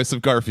was the voice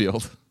of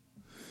Garfield.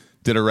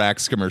 Did a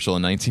Rack's commercial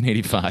in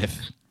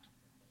 1985.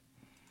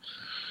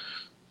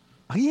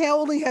 He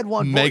only had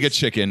one Mega voice.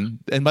 Chicken.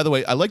 And by the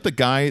way, I like the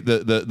guy.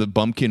 The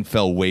bumpkin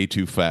fell way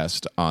too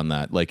fast on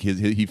that. Like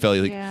he fell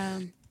like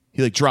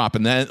he like dropped,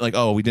 and then like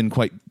we didn't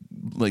quite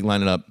like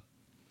line it up.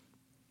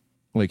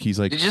 Like he's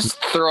like, you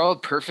just throw a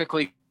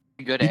perfectly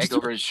good egg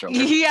over his shoulder.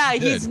 Yeah,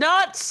 he's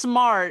not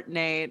smart,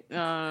 Nate.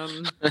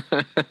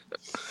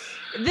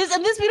 This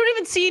we don't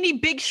even see any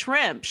big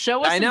shrimp.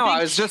 Show us. I know. Big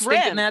I was just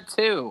shrimp. thinking that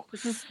too.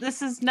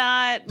 This is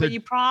not what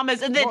you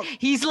promised. And then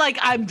he's like,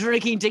 "I'm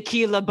drinking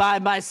tequila by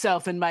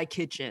myself in my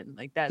kitchen."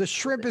 Like that. The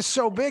shrimp is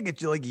so big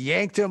it like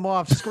yanked him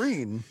off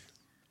screen.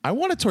 I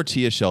want a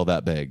tortilla shell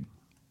that big.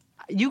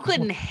 You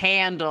couldn't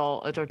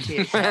handle a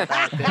tortilla shell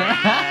that big.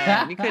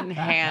 Man. You couldn't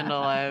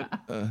handle it.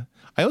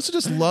 I also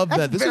just love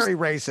that this very is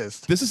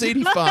racist. This is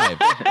 85.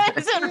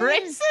 Is it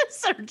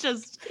racist or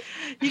just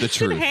he The just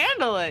couldn't truth.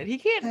 handle it? He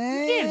can't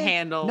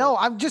handle. No,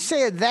 I'm just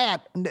saying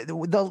that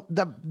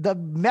the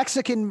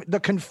Mexican,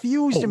 the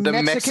confused The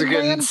Mexican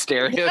man.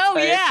 stereotype. Oh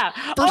yeah.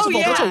 First oh of all,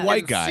 yeah. that's a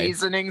white guy.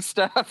 Seasoning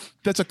stuff.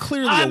 That's a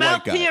clearly I'm a white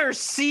out guy. here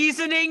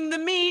seasoning the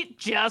meat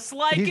just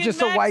like He's in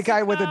just a white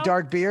guy with a Mexico.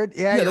 dark beard.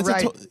 Yeah, you're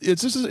that's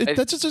right.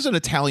 that's just an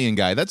Italian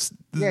guy. That's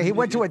He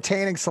went to a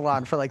tanning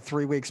salon for like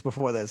 3 weeks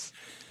before this.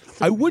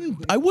 I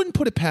wouldn't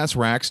put it past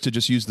Rax to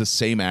just use the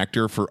same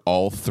actor for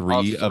all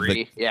three of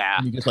the. Yeah.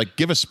 You just like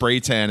give a spray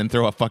tan and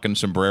throw a fucking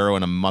sombrero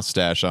and a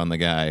mustache on the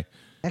guy.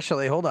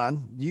 Actually, hold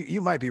on. You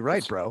might be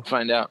right, bro.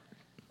 Find out.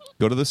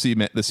 Go to the sea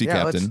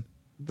captain.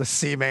 The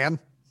sea man.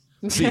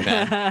 Sea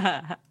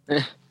man.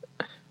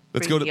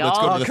 Let's go to the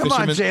Come fisherman.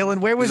 on,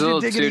 Jalen. Where was He's a your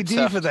little diggity too D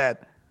tough. for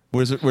that?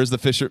 Where's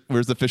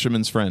the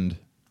fisherman's friend?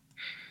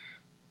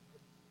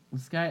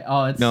 This guy.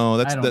 Oh, it's No,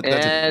 that's I don't-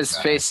 His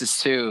face is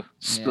too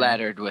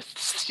splattered with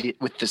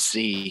the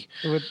sea.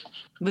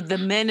 With the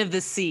men of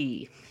the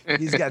sea.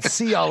 He's got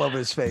sea all over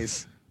his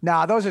face.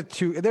 Nah, those are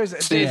two. There's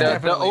See, the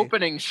definitely.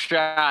 opening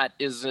shot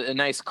is a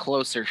nice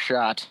closer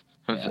shot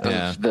of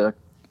Yeah. the.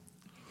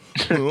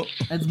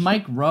 It's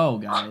Mike Rowe,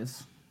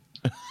 guys.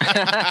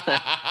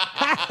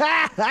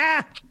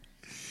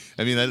 I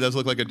mean, that does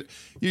look like a.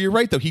 You're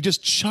right though. He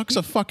just chucks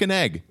a fucking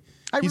egg.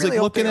 I He's really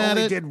like hope they looking at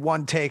only it. did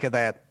one take of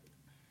that.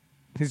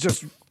 He's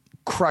just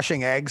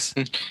crushing eggs.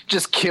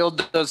 Just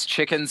killed those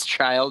chickens'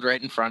 child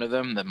right in front of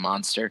them, the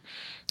monster.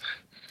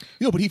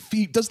 But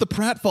he does the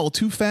pratfall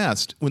too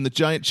fast when the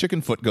giant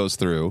chicken foot goes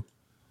through.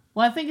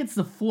 Well, I think it's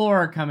the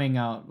floor coming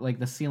out, like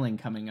the ceiling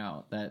coming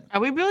out. That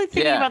Are we really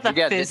thinking Yeah, about the you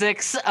got-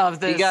 physics of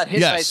this? He got hit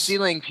by Yes.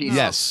 ceiling pieces.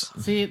 Yes,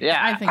 see, Yeah.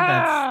 I think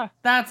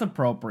that's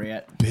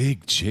appropriate.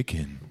 big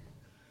chicken.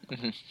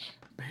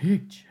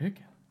 Big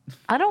chicken.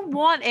 I don't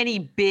want any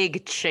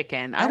big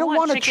chicken. I don't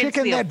want a chicken to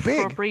chicken be that big.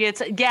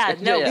 appropriate. Yeah,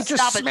 no, Yeah. It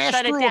just stop it. smashed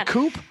Shut it through a down.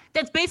 coop.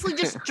 That's basically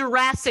just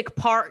Jurassic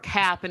Park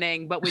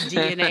happening, but with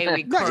DNA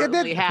we No, yeah,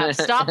 currently have.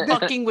 Stop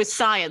fucking with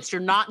science.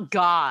 You're not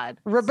God.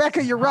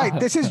 Rebecca, you're right.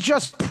 This is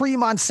just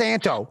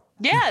pre-Monsanto.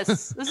 Yes,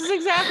 this is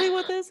exactly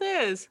what this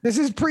is. This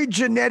is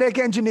pre-genetic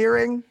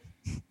engineering,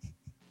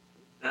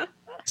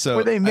 So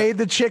where they made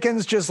the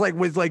chickens just like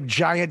with like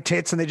giant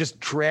tits, and they just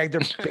dragged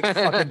their big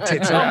fucking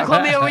tits Don't out.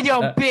 come here with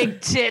your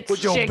big tits,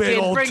 With your chicken. big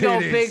old Bring your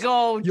titties. big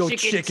old Your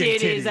chicken chicken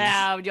titties titties.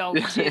 out. Your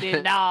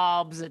titty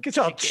knobs. And Get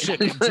your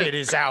chicken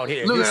titties out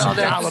here. Look Here's at all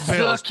some that dollar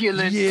bills.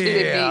 succulent titty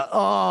Yeah. meat.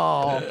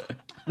 Oh.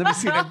 Let me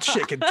see them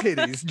chicken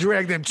titties.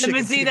 Drag them Let chicken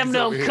me see them titties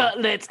little over here.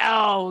 cutlets.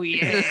 Oh,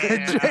 yeah.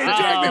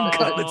 Drag them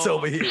cutlets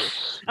over here.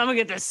 I'm going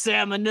to get the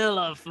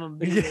salmonella from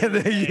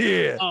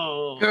Yeah.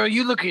 Oh. Girl,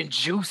 you looking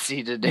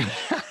juicy today.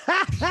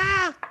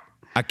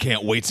 I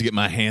can't wait to get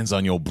my hands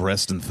on your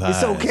breast and thighs.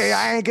 It's okay.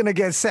 I ain't gonna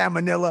get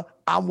salmonella.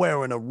 I'm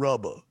wearing a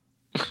rubber.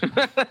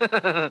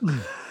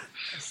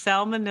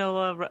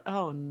 Salmonella.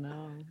 Oh,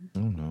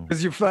 no.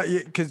 Because you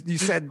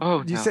said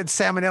you said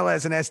salmonella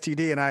as an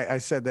STD, and I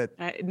said that.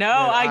 I that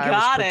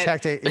got was it.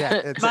 protecting. Yeah,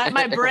 it's,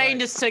 My brain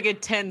just took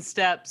it 10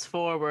 steps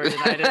forward, and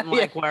I didn't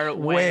like where it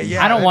went. Way,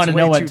 yeah, I don't that's want to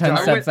know way what too 10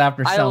 dark. steps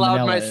after I allowed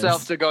salmonella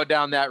myself is. to go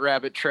down that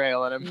rabbit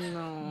trail, and I'm.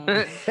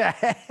 Or,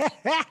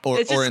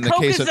 It's or just in the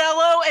case of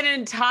Coca-Zello, an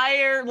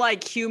entire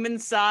like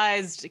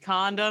human-sized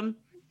condom,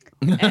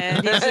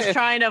 and he's just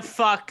trying to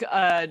fuck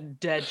a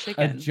dead A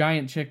chicken.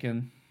 giant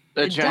chicken.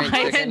 A giant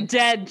chicken.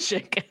 dead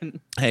chicken.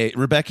 hey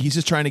Rebecca, he's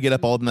just trying to get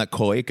up all in that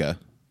cloaca.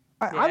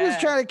 I was Yeah.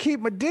 trying to keep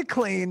my dick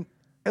clean,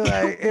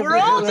 We're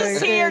all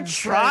just here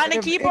trying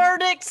to keep our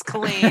dicks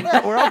clean.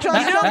 Yeah, we're all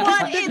trying You know to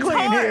what? keep It's clean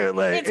hard. here.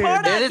 It's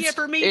hard out here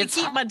for me to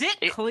keep my dick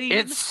clean.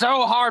 It's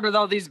so hard with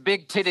all these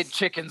big titted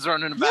chickens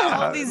running about.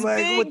 Yeah, these like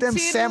big with them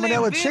tiddly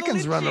salmonella diddly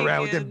chickens running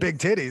around with their big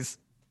titties.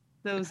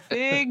 Those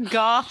big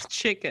goth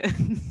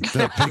chickens.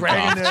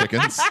 Dragging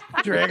chickens.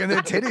 Dragging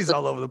their titties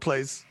all over the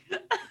place.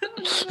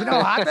 You know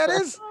how hot that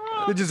is?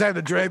 They just have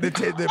to drag their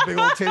big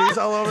old titties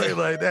all over it.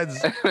 Like, that's.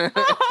 Don't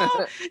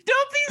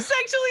be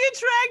sexually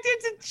attracted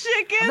to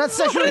chickens. I'm not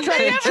sexually What do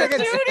attracted they to ever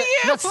chickens. do to you?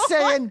 I'm not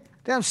saying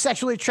that I'm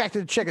sexually attracted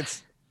to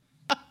chickens.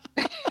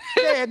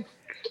 saying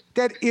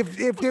that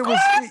if there was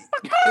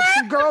if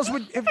some girls were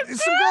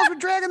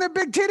dragging their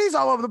big titties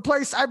all over the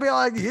place, I'd be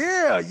like,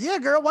 yeah,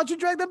 girl, why don't you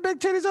drag them big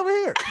titties over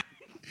here?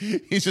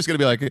 He's just gonna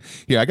be like,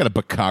 here, I got a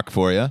bukkake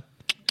for you.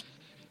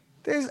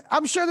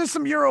 I'm sure there's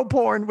some Euro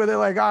porn where they're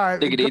like, all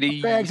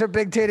right, bags her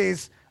big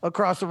titties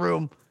across the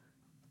room.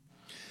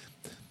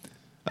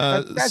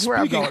 That's where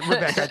I'm going,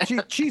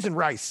 Rebecca. Cheese and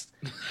rice.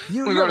 We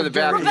go to the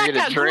bathroom to get a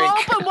Rebecca, drink. grow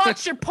up and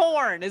watch your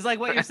porn, is like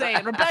what you're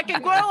saying. Rebecca,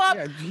 grow up.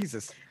 Yeah,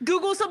 Jesus.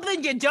 Google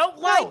something you don't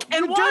like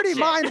and your watch dirty it.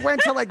 mind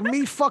went to like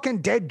me fucking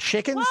dead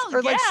chickens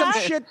or like some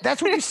yeah. shit.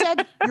 That's what you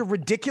said? Your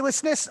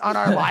ridiculousness on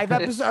our live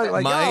episode.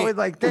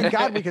 Like, thank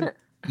God we can.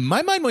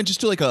 My mind went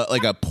just to like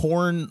a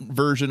porn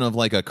version of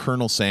like a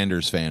Colonel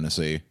Sanders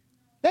fantasy.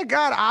 Thank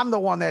God I'm the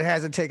one that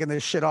hasn't taken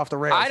this shit off the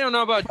rails. I don't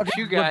know about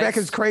you guys.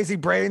 Rebecca's crazy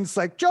brains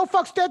like Joe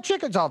fucks dead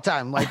chickens all the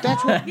time. Like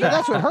that's what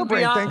that's what her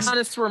brain thinks.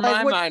 Honest, where Like,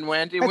 my what- mind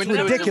went, it that's went to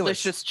a ridiculous.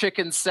 delicious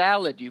chicken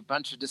salad. You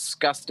bunch of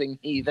disgusting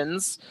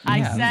heathens.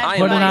 I said Put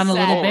what it on I a little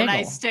said, and I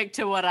bagel. stick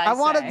to what I I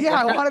wanted, say.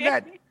 I wanted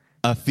that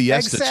A egg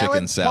Fiesta salad,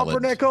 chicken salad.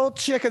 pumpernickel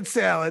chicken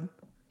salad,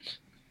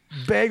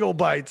 bagel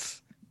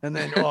bites, and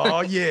then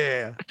oh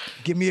yeah,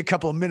 give me a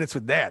couple of minutes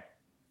with that.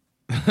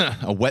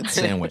 A wet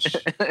sandwich.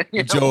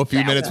 Joe, a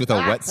few minutes with a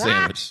wet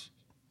sandwich.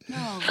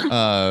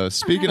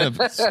 Speaking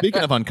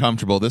of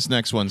uncomfortable, this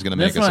next one's gonna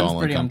make This us one's all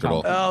pretty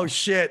uncomfortable. Oh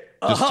shit!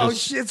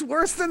 Just- Shit! It's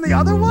worse than the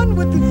other one.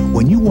 With the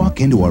When you walk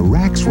into a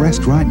Rax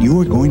restaurant,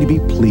 you're going to be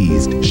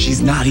pleased.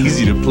 She's not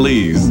easy to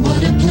please.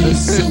 What a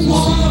place so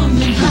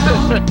warm and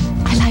hot.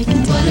 I like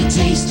it. What a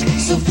taste,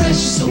 so fresh,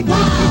 so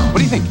wild. What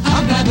do you think?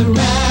 I'd rather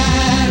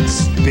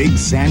Rax. Big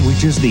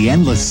sandwiches, the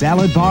endless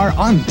salad bar,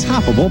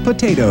 untoppable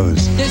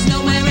potatoes. There's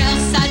nowhere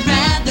else I'd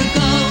rather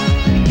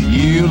go.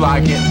 You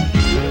like it?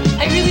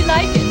 I really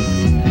like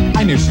it.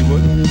 I knew she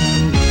would.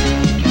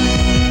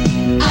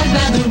 I'd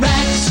rather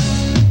Rax.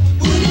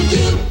 Wouldn't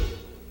you?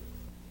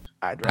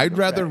 I'd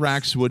rather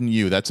Rax, wouldn't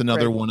you? That's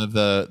another one of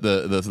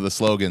the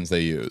slogans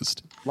they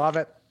used. Love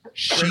it.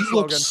 She Great slogan.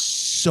 looks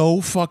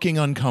so fucking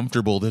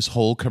uncomfortable this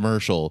whole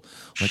commercial.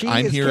 Like She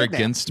I'm is here kidnapped.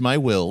 against my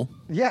will.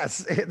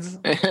 Yes, it's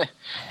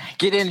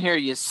Get in here,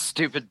 you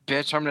stupid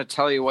bitch. I'm going to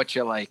tell you what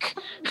you like.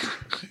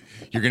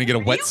 You're gonna get a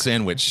wet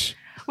sandwich.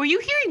 Were you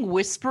hearing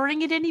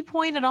whispering at any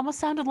point? It almost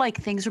sounded like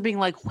things were being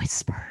like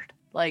whispered,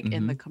 like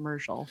in the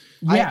commercial.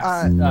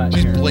 Yes.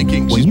 She's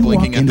blinking. When She's you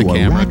blinking walk at the into a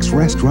camera. Rax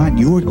restaurant,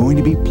 you're going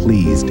to be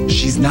pleased.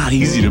 She's not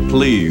easy to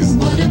please.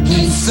 What a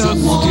place so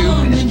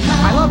warm and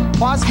hot. I love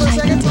pause for a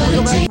second. Can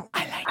we go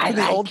back I to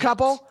the old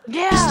couple?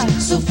 Yeah.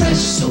 So fresh,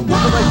 so For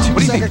wild. like 2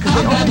 seconds because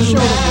they only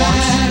showed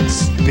it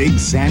once. Big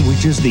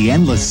sandwiches, the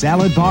endless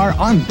salad bar,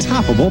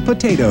 untoppable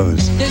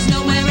potatoes. There's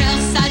nowhere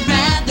else I'd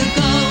rather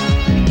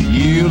go.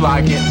 You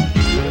like it?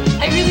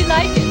 I really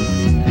like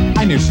it.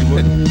 I knew she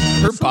would.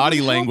 Her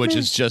body language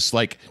is just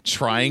like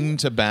trying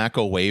to back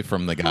away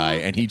from the guy,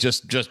 and he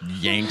just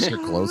yanks her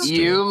close to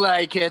You him.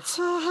 like it.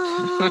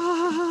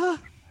 I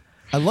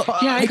love.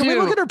 Yeah, I Can we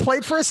do. look at her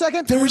plate for a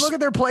second? Can we look at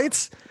their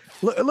plates?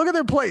 Look at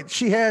their plate.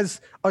 She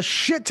has a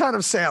shit ton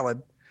of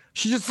salad.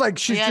 She's just Yeah,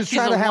 just she's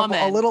trying to a have a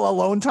woman. little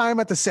alone time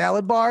at the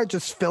salad bar,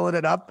 just filling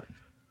it up.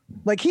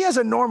 Like he has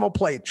a normal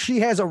plate. She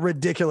has a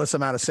ridiculous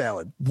amount of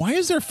salad Why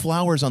is there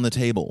flowers on the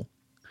table?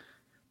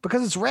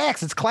 because it's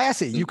Rax. It's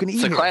classy. You can eat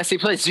It's a here. classy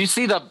place. Do you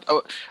see the?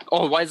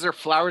 Oh, why is there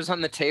flowers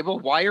on the table?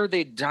 Why are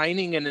they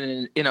dining in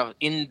an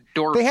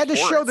indoor? They had to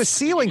show forest? the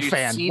ceiling Did you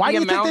fan. see Why the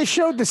do you think they amount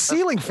showed the of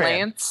ceiling fan?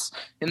 plants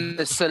in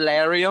the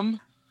solarium?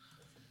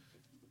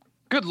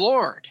 Good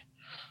Lord!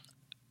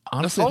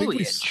 Honestly, I think we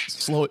foliage.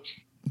 slow it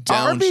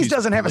down. Arby's She's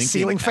doesn't have a blinking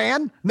ceiling at-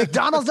 fan.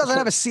 McDonald's doesn't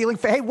have a ceiling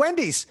fan. Hey,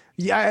 Wendy's.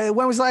 Yeah,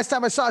 when was the last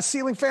time I saw a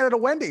ceiling fan at a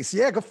Wendy's?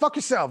 Yeah, go fuck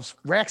yourselves.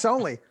 Rax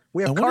only.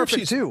 We have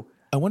carpet too.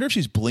 I wonder if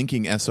she's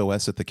blinking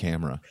SOS at the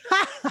camera.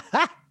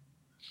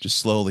 Just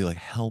slowly, like,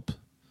 help.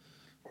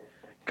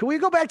 Can we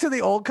go back to the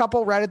old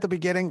couple right at the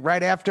beginning,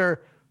 right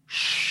after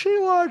she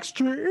likes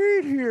to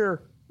eat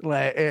here?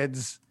 Like,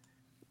 it's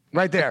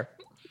right there.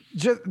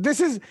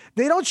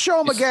 They don't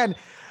show him again.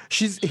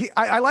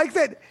 I like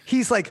that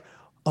he's like,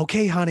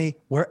 okay, honey,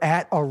 we're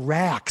at a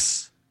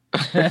Rax.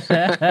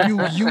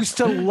 You used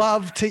to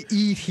love to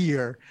eat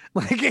here.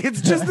 Like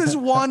it's just this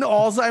one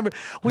Alzheimer's.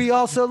 We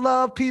also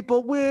love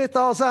people with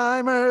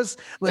Alzheimer's.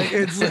 Like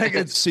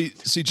it's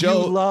See,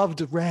 Joe. you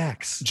loved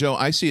Rax. Joe,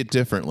 I see it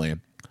differently.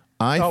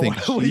 I think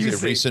what do you she's a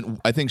see?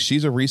 recent. I think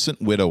she's a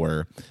recent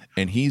widower,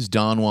 and he's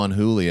Don Juan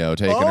Julio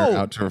taking her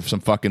out to some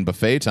fucking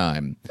buffet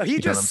time. He You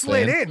know just what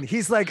I'm slid saying? in.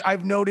 He's like,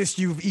 I've noticed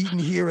you've eaten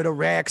here at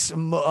Iraq's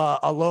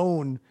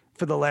alone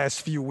for the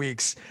last few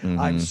weeks.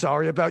 I'm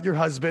sorry about your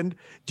husband.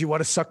 Do you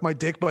want to suck my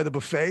dick by the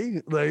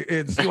buffet? Like,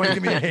 do you want to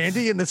give me a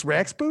handy in this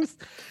Rax booth?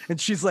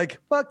 And she's like,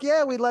 fuck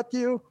yeah, we let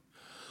you.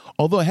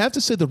 Although I have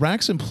to say, the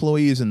Rax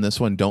employees in this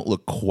one don't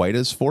look quite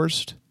as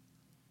forced.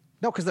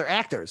 No, because they're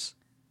actors.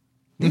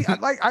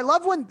 I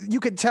love when you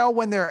can tell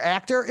when they're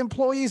actor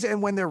employees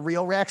and when they're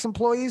real Rax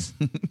employees,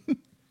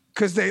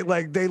 because they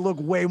look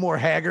way more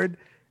haggard.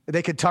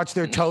 They could touch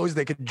their toes.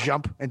 They could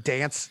jump and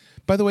dance.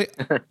 By the way,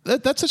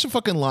 that's such a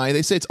fucking lie.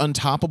 They say it's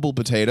untoppable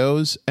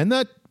potatoes, and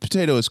that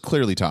potato is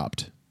clearly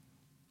topped.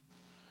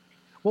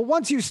 Well,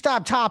 once you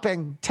stop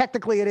topping,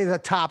 technically it is a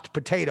topped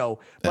potato.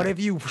 But if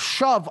you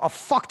shove a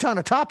fuck ton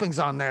of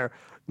toppings on there,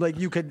 like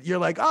you're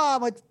like,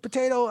 my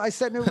potato, I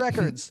set new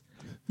records.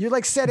 You're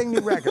like setting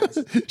new records.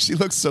 She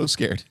looks so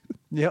scared.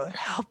 Yeah,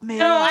 help me.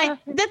 No,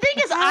 the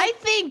thing is, I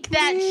think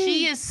that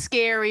she is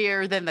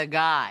scarier than the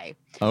guy.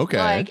 Okay.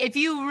 Like, if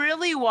you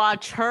really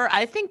watch her,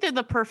 I think they're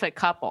the perfect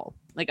couple.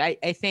 Like, I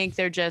think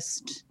they're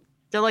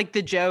like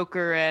the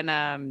Joker and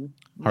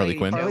Harley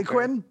Quinn. Harley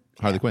Quinn.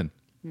 Harley Quinn.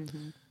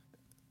 Mm-hmm.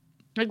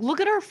 Like,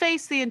 look at her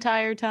face the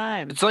entire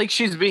time. It's like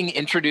she's being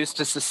introduced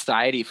to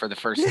society for the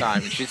first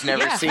time. She's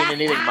never seen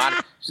anything modern.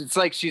 It's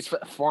like she's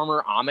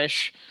former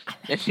Amish,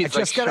 and she's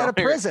just got out of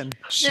prison.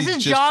 This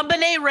is John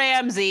Benet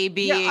Ramsey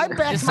being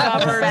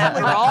discovered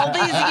after all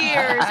these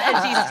years,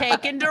 and she's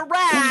taken to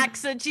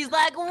Rax, and she's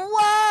like,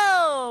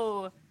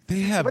 "Whoa!"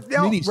 They have But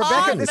no, mini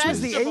Rebecca, this stores.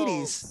 was the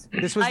 80s.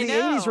 This was the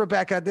 80s,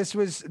 Rebecca.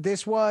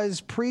 This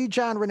was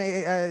pre-John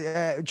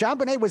Benet. John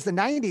Benet was the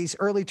 90s,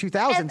 early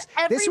 2000s.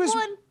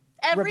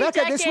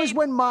 Rebecca, this was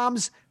when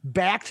moms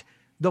backed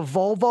the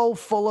Volvo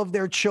full of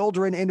their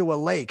children into a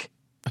lake.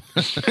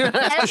 She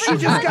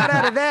just got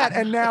out of that,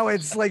 and now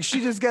it's like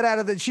she just got out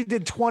of that. She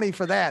did 20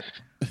 for that.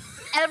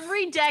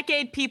 Every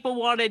decade, people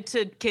wanted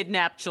to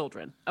kidnap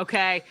children.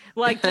 Okay,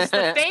 like just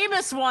the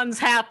famous ones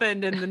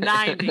happened in the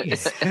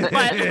 90s,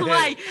 but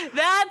like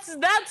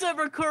that's a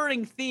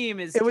recurring theme.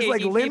 Is It was like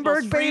taking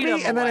Lindbergh people's Baby,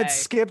 freedom and then away. it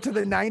skipped to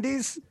the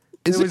 90s.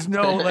 There was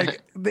no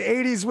like the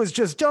 80s was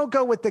just don't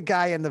go with the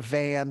guy in the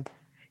van.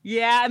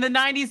 Yeah, in the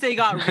 90s they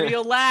got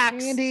real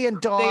lax. Candy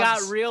and dogs. They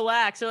got real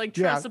lax. They're like,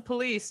 trust Yeah. the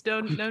police.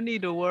 No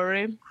need to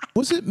worry.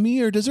 Was it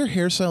me, or does her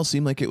hairstyle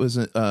seem like it was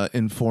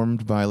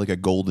informed by like a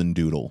golden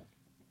doodle?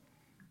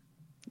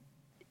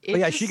 Oh,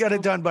 yeah, she got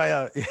it done by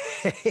a.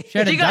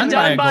 She got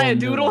done by a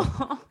doodle.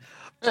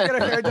 She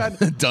got her hair done.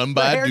 Done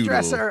by the a doodle.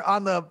 hairdresser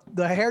on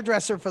the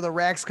hairdresser for the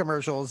Rax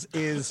commercials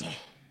is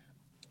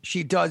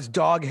she does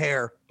dog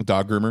hair.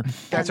 Dog groomer.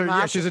 That's her.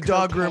 Yeah, she's a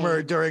dog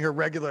groomer during her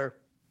regular.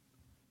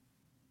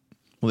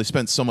 Well, they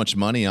spent so much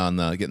money on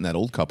getting that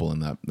old couple in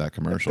that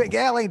commercial. Big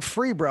Al ain't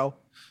free, bro.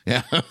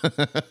 Yeah. All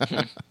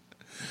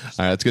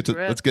right, let's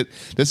get.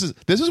 This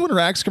is when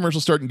Rax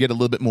commercials start and get a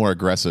little bit more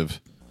aggressive.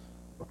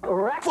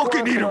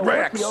 Fucking eat a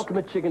Rax. The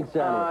ultimate chicken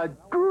sandwich.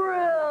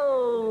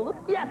 Grill.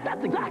 Yes,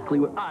 that's exactly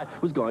what I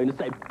was going to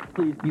say.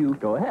 Please, you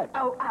go ahead.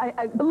 Oh,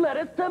 I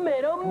lettuce,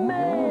 tomato,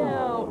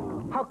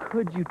 mayo. How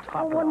could you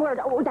top it? One word.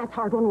 Oh, that's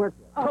hard. One word.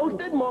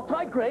 Toasted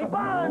multi-grain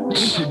bun.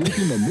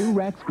 Introducing the new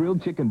Rax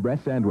Grilled Chicken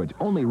Breast Sandwich.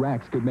 Only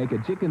Rax could make a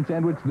chicken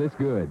sandwich this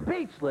good.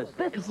 Speechless.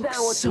 This sandwich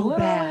so literally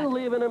bad.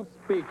 leaving him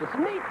speechless.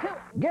 Me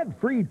too. Get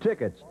free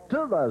tickets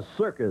to the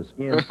circus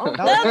in. That's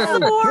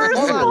the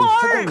worst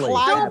part.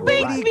 Don't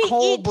make Baby me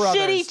Cole eat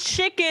Brothers. shitty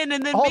chicken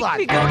and then Hold make on.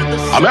 me go to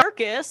the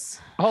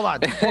circus. Hold on.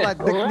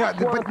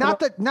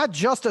 But not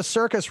just a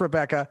circus,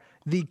 Rebecca.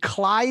 The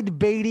Clyde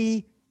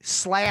Beatty /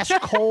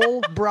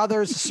 Cole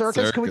Brothers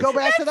Circus. Can we go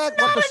back to that?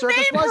 What the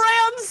circus was?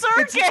 Brand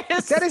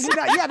circus. That is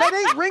not. Yeah, that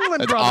ain't Ringling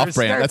That's Brothers.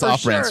 off-brand. there That's for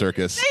off-brand sure.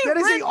 circus. That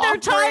is the Rick their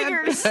off-brand.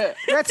 tigers.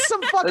 That's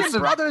some fucking That's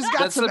some- brothers got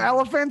that's some some-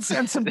 elephants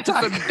and some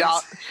tigers.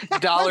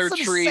 Dollar Some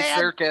Tree sad-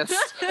 Circus.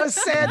 A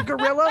sad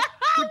gorilla.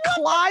 The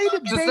Clyde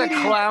Just a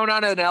Beatty clown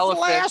on an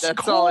elephant. / That's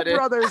Cole all it is.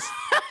 Brothers.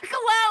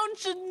 Clown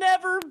should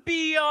never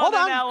be on Hold an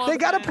on. elephant. They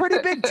got a pretty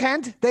big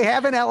tent. They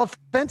have an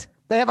elephant.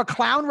 They have a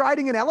clown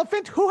riding an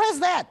elephant. Who has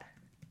that?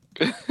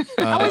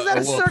 How is that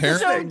a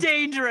circus so thing?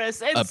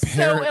 dangerous. It's so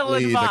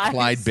Apparently, the ill-advised.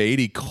 Clyde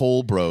Beatty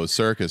Colbro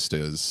Circus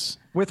is.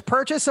 With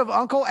purchase of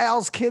Uncle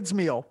Al's kids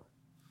meal.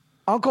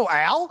 Uncle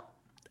Al?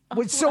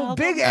 So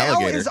Big Al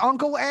Alligator. is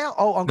Uncle Al?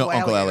 Oh, Uncle No,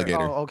 Uncle Alligator.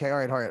 Alligator. Oh, okay. All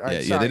right.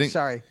 Yeah, Sorry, they didn't-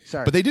 sorry.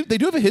 But they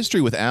do have a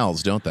history with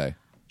owls, don't they?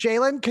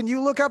 Jalen, can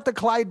you look up the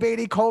Clyde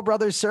Beatty Cole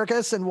Brothers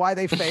Circus and why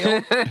they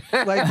failed?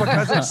 Like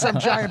because of some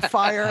giant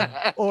fire,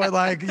 or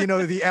like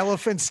the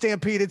elephant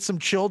stampeded some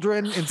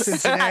children in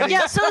Cincinnati.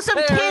 Yeah, so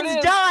some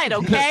kids died,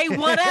 okay?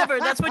 Whatever.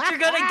 That's what you're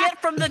going to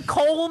get from the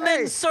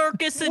Coleman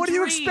Circus. What do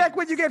you expect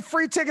when you get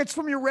free tickets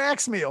from your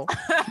Rax meal?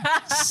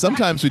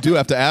 Sometimes we do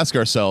have to ask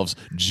ourselves,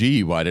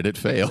 gee, why did it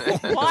fail?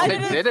 Why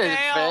did it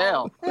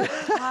fail?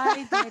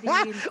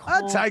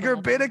 A tiger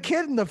bit a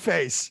kid in the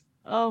face.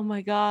 Oh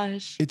my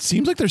gosh. It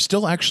seems like they're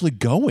still actually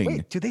going.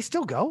 Wait, do they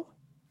still go?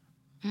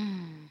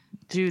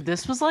 Dude,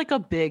 this was like a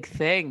big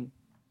thing.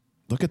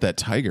 Look at that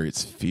tiger.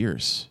 It's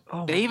fierce.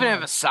 Oh, they even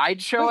have a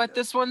sideshow at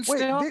this one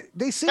still?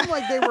 They seem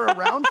like they were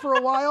around for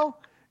a while.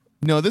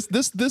 No, this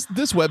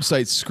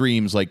website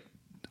screams like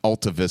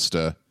Alta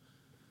Vista.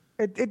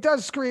 It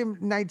does scream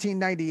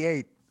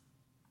 1998.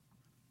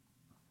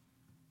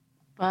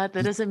 But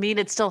that doesn't mean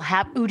it's still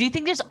happening. Do you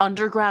think there's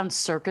underground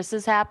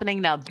circuses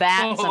happening? Now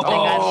that's something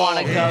I'd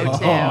want to go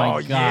to. Oh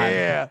my God.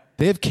 Yeah.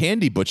 They have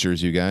candy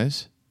butchers, you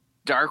guys.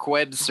 Dark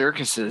web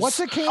circuses. What's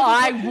a candy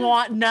I butcher?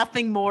 want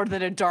nothing more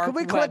than a dark Can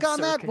we web click on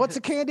circus. that? What's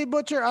a candy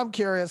butcher? I'm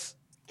curious.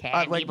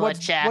 Candy What's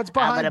butcher. behind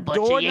I'm gonna butcher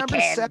door your number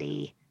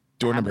candy.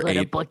 Door I'm number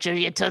gonna 8. butcher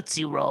your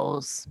Tootsie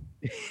Rolls.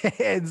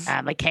 It's-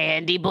 I'm a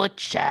candy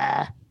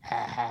butcher.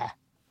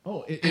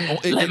 Oh, it I'm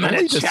only gonna chop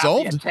your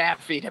dissolved.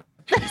 taffy to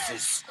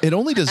pieces. It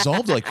only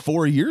dissolved like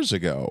 4 years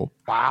ago.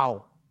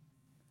 Wow.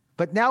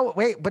 But now,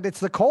 wait, but it's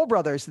the Cole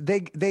brothers.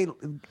 They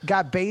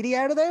got Beatty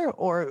out of there,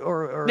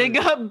 or They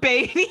got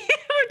Beatty.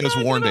 It was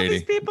Warren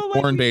Beatty.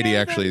 Warren Beatty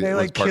actually They,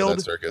 was like, part of killed-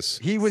 that circus.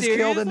 he was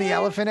killed in the Seriously?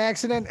 elephant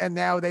accident, and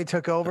now they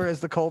took over as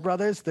the Cole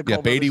brothers. The Yeah,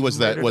 Cole Beatty brothers was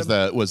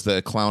murdered him.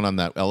 the clown on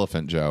that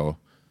elephant, Joe.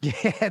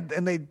 Yeah,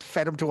 and they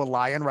fed him to a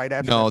lion right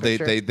after. No, that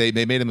picture.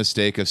 they made a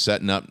mistake of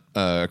setting up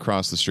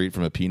across the street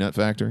from a peanut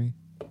factory.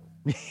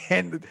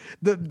 and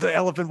the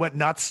elephant went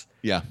nuts.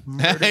 Yeah.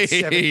 Murdered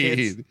 7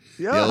 kids.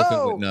 The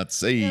elephant went nuts.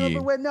 The Hey.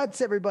 elephant went nuts,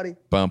 everybody.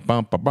 Bum,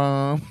 bum, bum,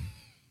 bum.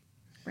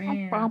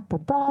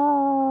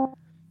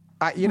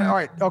 All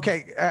right,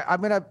 okay.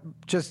 I'm gonna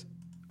just.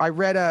 I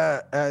read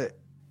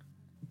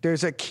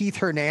there's a Keith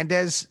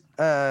Hernandez.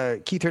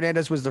 Keith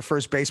Hernandez was the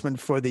first baseman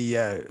for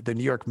the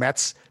New York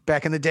Mets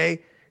back in the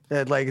day.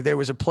 Like there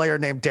was a player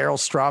named Darryl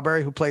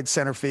Strawberry who played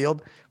center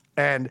field,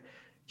 and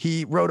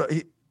Keith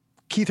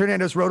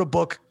Hernandez wrote a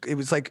book. It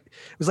was like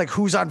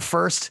Who's on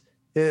First.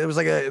 It was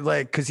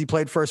because he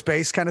played first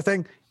base kind of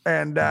thing,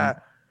 and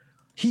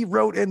he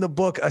wrote in the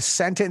book a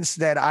sentence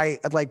that I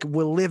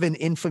will live in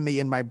infamy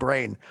in my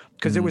brain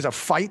because there was a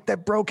fight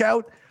that broke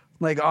out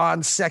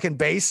on second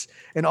base,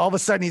 and all of a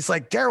sudden he's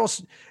like,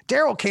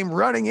 Darryl came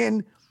running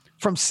in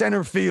from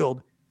center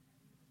field.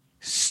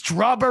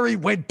 Strawberry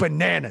went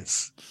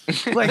bananas. And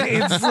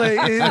I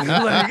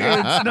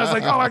was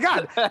like, oh my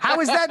God, how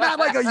is that not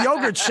like a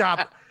yogurt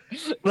shop?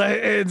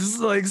 It's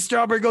like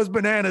Strawberry goes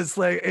bananas.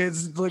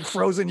 It's like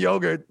frozen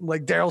yogurt,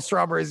 like Darryl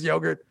Strawberry's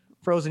yogurt,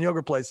 frozen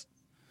yogurt place.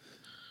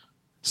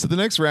 So the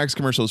next Rax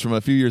commercial is from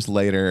a few years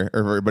later,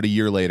 or about a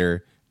year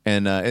later,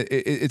 and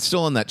it's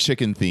still on that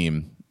chicken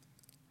theme.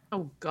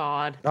 Oh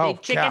God. Oh,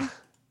 Big chicken. yeah.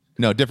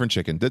 No, different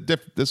chicken.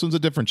 This one's a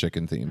different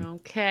chicken theme.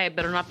 Okay,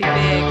 better not be big.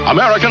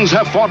 Americans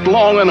have fought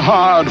long and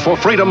hard for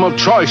freedom of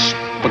choice,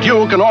 but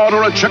you can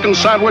order a chicken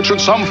sandwich at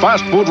some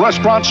fast food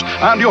restaurants,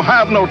 and you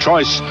have no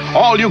choice.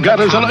 All you get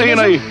is an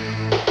Eni.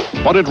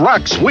 But at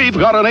Rax, we've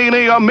got an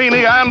Eni, a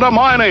Meanie, and a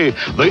Miney.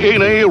 The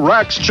Eni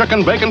Rax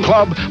Chicken Bacon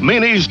Club,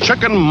 Meanie's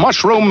Chicken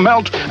Mushroom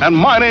Melt, and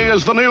Miney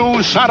is the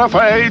new Santa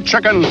Fe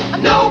Chicken.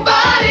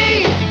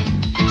 Nobody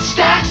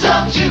stacks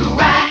up to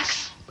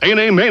Rax.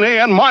 Eni,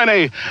 Meanie, and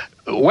Miney.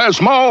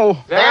 Where's Mo?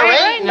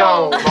 There ain't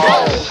no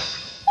Mo.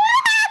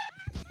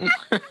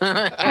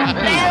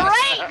 There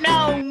ain't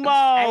no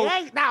Mo. There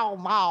ain't no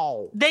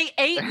Mo. They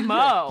ate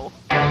Mo.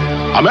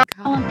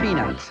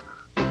 Peanuts.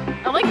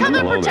 I like how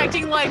they're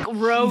protecting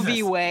Roe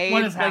v. Wade,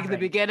 What is in the happening?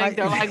 beginning.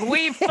 They're like,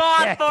 we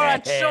fought for a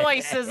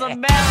choice as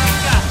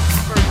America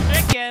for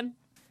chicken.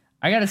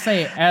 I gotta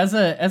say, as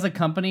a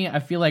company, I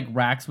feel like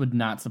Rax would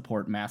not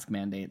support mask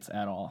mandates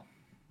at all.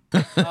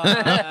 They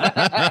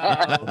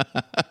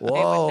would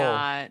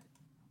not.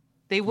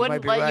 They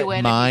wouldn't let you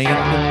in.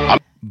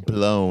 Mind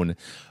blown.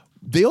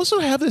 They also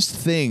have this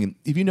thing,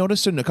 if you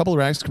noticed in a couple of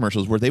Rax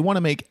commercials, where they want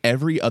to make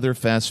every other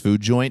fast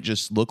food joint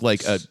just look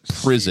like a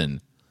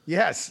prison.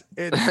 Yes.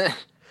 It's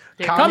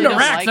Come to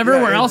Rax,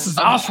 everywhere else is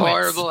a Auschwitz.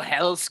 horrible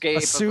hellscape.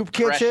 a soup of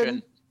oppression.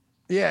 kitchen.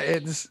 Yeah,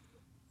 it's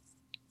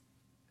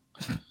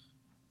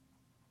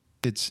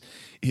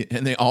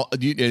And they all,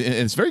 and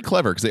it's very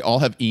clever because they all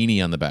have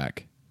Eni on the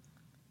back.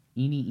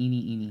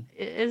 Eeny.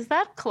 Is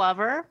that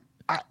clever?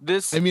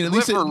 This, I mean, at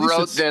least whoever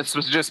wrote it's- this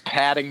was just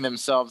patting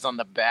themselves on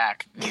the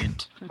back the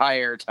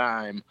entire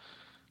time.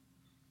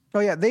 Oh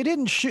yeah, they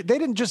didn't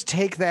just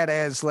take that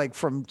as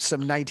from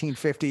some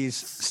 1950s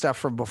stuff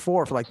from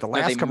before for the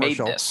last they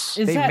commercial. made this.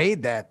 Is They that-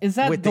 made that. is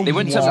that with the They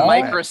went to wall?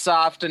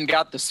 Microsoft and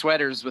got the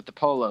sweaters with the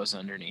polos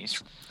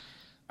underneath.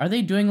 Are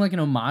they doing an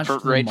homage to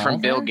the Right mall from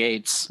Bill there?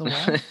 Gates. The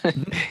wall?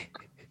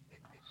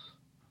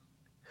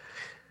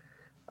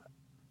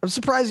 I'm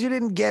surprised you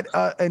didn't get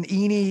an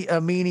Eni, a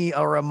Meanie,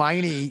 or a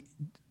Miney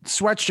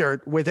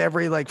sweatshirt with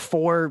every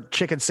 4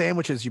 chicken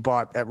sandwiches you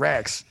bought at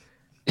Rax.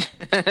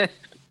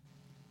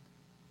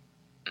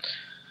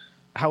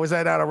 How was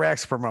that not a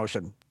Rax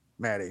promotion,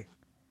 Maddie?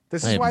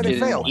 This is why they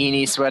Get an failed.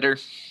 Eni sweater.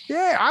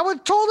 Yeah, I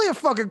would totally have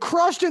fucking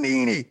crushed an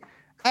Eni.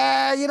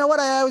 You know what?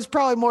 I was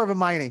probably more of a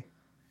Miney.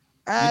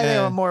 I think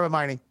I'm more of a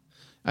Miney.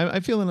 I'm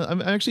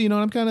actually,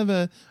 I'm kind of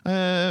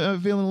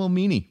I'm feeling a little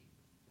meanie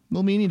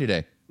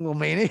today. Little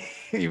Meanie?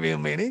 You mean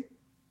Meanie?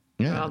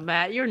 Yeah. Oh,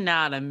 Matt, you're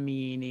not a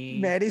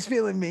meanie. Maddie's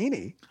feeling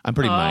meanie. I'm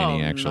pretty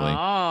miney, actually.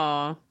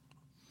 No.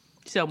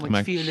 Someone's Am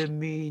I- feeling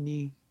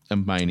meanie.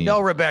 I'm miney. No,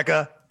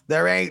 Rebecca,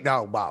 there ain't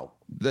no mo.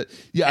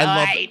 Yeah, I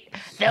love. Hey,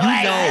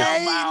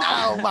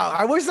 no mo.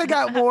 I wish they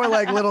got more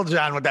like Little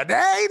John with that.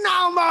 Hey,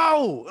 no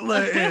mo.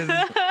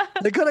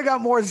 They could have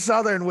got more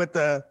Southern with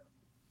the.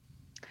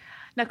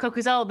 Now,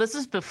 Cocuzzo, this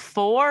is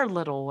before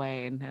Little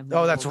Wayne. And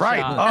Oh, that's Little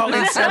right. John. Oh,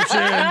 Inception.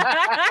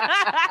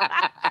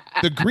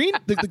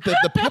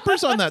 The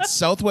peppers on that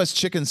Southwest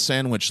chicken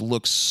sandwich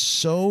look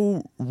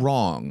so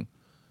wrong.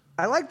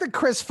 I like the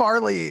Chris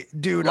Farley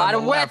dude. A lot on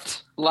of the wet.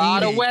 left.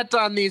 Lot of wet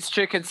on these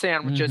chicken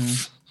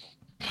sandwiches.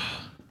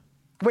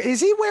 Wait,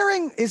 is he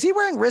wearing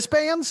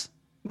wristbands?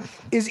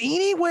 Is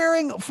Eni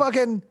wearing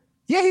fucking?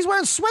 Yeah, he's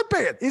wearing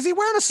sweatband. Is he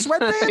wearing a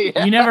sweatband?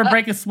 You never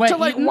break a sweat to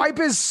like eating? wipe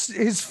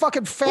his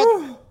fucking fat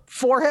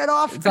forehead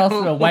off. It's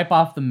also to wipe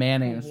off the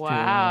mayonnaise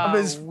Wow,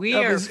 too. we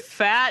are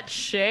fat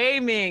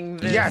shaming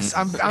this. Yes,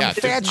 I'm Yeah,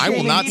 fat I will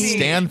shaming not Eni.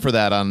 stand for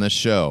that on this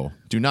show.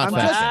 Do not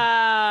fat shame.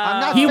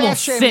 I'm not He fat will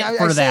shaming. sit I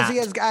for says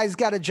that. he's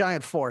got a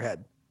giant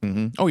forehead.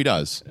 Oh, he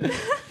does.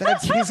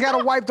 He's got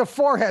to wipe the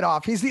forehead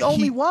off. He's the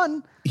only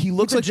one. He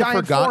looks with like a the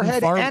giant forgotten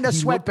forehead Farley. and a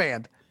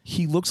sweatband.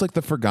 He looks like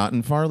the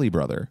forgotten Farley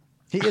brother.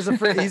 He's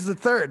the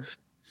third.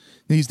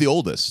 He's the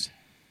oldest.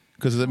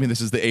 Because I mean,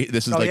 this is like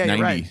yeah, 90.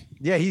 you're right.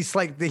 Yeah, he's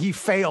like he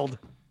failed.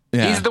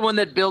 Yeah. He's the one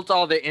that built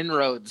all the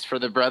inroads for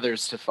the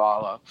brothers to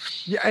follow.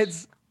 Yeah,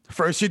 it's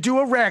first you do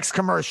a Rex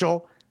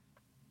commercial,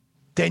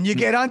 then you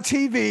get on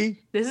TV.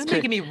 This is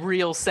making me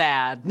real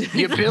sad.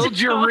 You build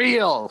your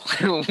reel.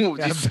 You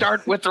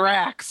start with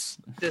racks.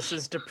 This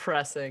is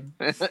depressing.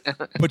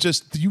 But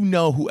just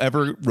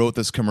whoever wrote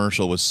this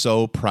commercial was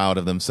so proud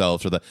of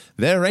themselves for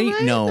there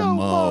ain't no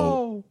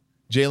mo.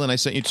 Jalen, I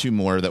sent you 2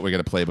 more that we're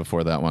gonna play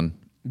before that one.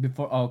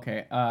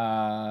 Okay.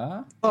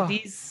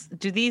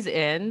 Do these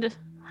end?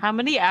 How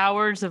many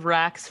hours of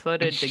Rax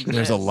footage exist?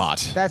 There's a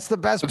lot. That's the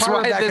best That's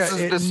part. why Rebecca. this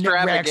is the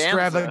Rex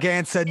extravaganza.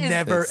 extravaganza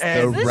never It's the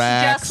ends. Is this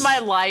Rax just my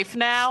life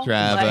now?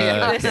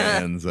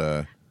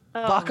 Extravaganza.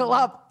 Buckle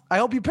up. I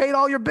hope you paid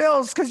all your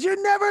bills because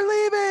you're never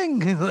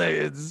leaving.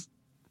 It's-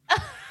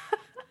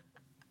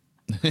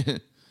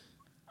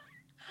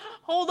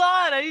 Hold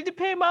on, I need to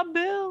pay my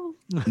bill.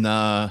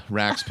 Nah,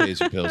 Rax pays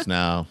your bills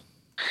now.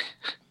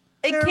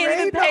 It There can't even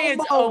ain't pay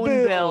no its more own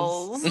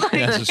bills. bills.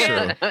 This is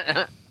true.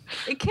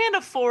 It can't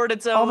afford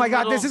its own. Oh my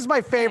God, little- this is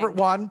my favorite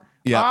one.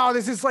 Yeah. Oh,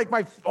 this is like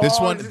my.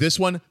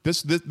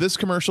 This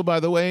commercial,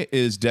 by the way,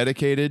 is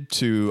dedicated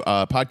to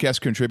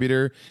podcast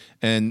contributor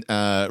and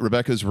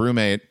Rebecca's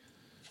roommate,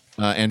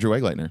 Andrew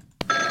Eggleitner.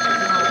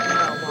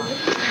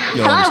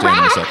 You'll understand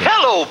in a second.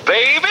 Hello,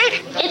 baby.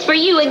 It's for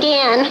you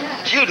again.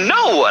 You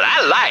know what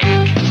I like.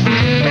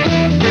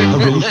 A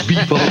roast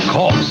beef, of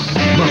course,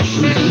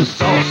 mushrooms and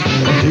sauce, a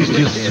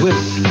tasty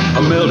Swiss,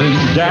 a melting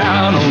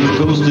down on the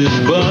toasted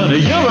bun.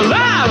 You're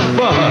alive,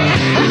 bun.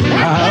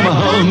 I'm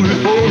hungry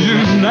for you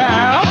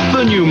now.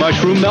 The new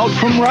mushroom melt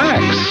from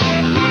Rax.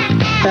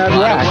 At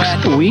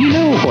Rax, we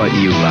know what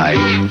you like.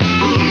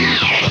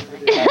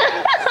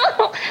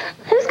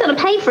 Who's going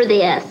to pay for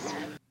this?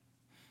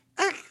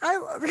 Okay,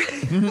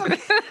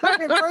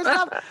 first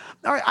off,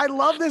 all right, I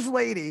love this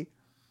lady.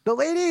 The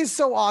lady is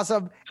so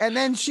awesome. And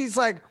then she's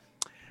like,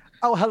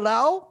 oh,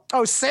 hello?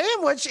 Oh,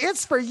 sandwich,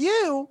 it's for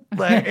you.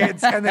 And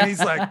then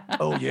he's like,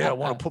 oh, yeah, I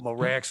want to put my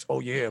Rex.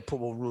 Oh, yeah, put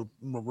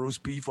my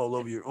roast beef all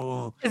over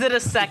you. Is it a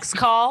sex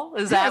call?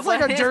 Is that It's like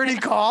what a it dirty is?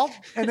 call.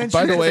 And then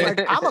By she's the way-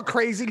 like, I'm a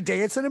crazy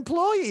dancing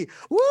employee.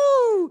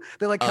 Woo!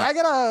 They're like, can I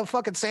get a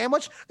fucking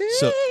sandwich?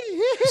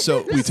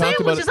 So we talked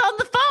about Sandwich is on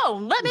the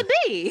phone. Let me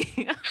be.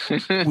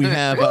 we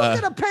have Who's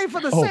going to pay for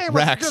the sandwich that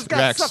Rax, just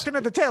got sucked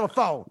into the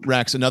telephone?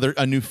 Rax,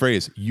 a new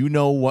phrase. We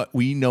know what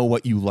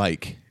you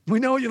like. We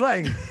know what you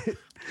like.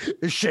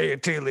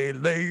 Chantilly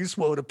lace,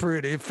 what a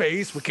pretty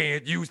face. We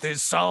can't use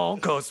this song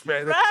because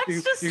Rax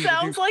just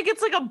sounds like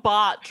it's like a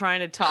bot trying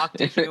to talk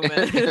to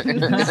humans.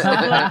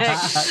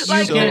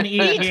 like can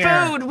eat eat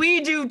here. food,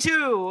 we do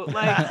too.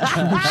 Like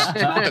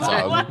That's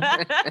awesome.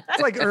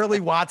 It's like early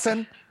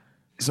Watson.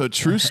 So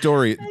true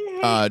story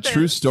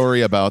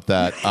about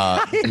that.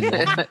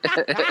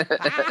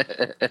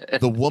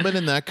 The woman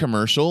in that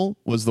commercial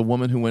was the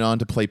woman who went on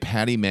to play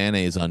Patty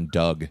Mayonnaise on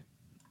Doug.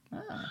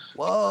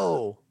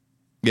 Whoa.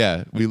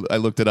 Yeah, I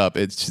looked it up.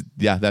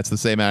 That's the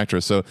same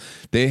actress. So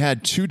they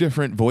had 2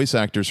 different voice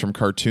actors from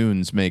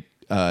cartoons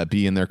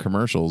be in their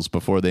commercials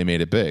before they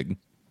made it big.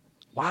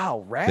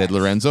 Wow, Rex. They had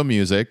Lorenzo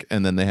Music,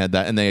 and then they had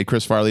that, and they had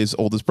Chris Farley's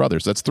oldest brother.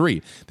 So that's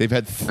 3. They've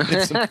had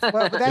Well,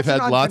 but that's they've had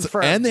not lots,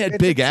 confirmed. and they had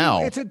It's a Big 2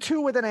 Al, It's a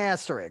 2 with an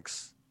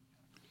asterisk.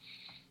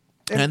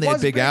 It and they had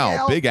was Big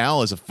Al. Big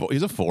Al is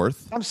he's a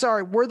 4th. I'm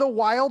sorry. Were the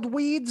Wild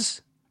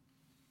Weeds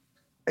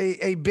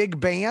a big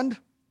band?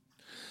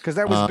 Because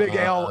that was Big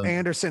Al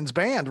Anderson's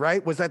band,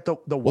 right? Was that the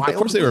Well, Wild of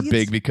course they were Weeds?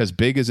 big because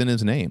Big is in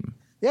his name.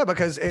 Yeah,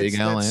 because Big it's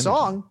Al that Anderson.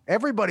 song.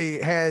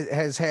 Everybody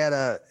has had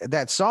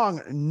that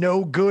song,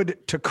 "No Good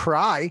to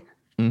Cry."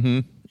 Mm-hmm.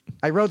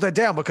 I wrote that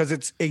down because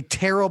it's a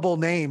terrible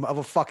name of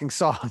a fucking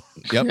song.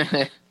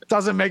 Yep.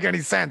 Doesn't make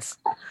any sense.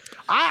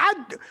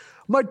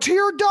 my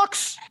tear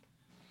ducts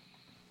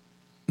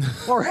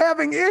are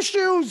having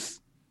issues.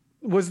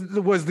 Was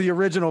the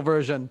original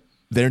version.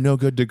 They're no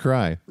good to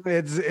cry.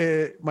 It's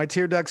my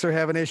tear ducts are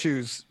having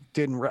issues.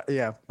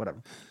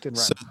 Whatever. Didn't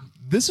rhyme. So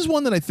this is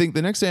one that I think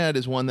the next ad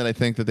is one that I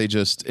think that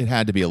it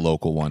had to be a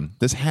local one.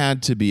 This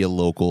had to be a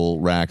local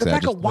Rax ad.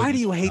 Rebecca, why do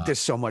you hate this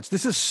so much?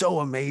 This is so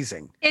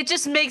amazing. It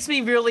just makes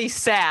me really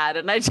sad,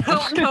 and I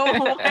don't know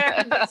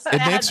where this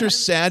It makes her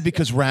sad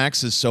because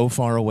Rax is so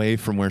far away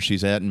from where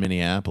she's at in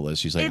Minneapolis.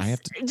 She's like, I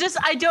have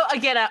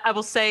to. I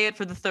will say it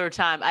for the third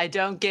time. I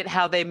don't get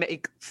how they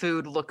make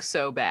food look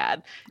so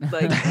bad.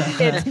 Like,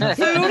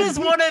 food is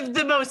one of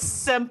the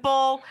most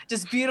simple,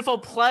 just beautiful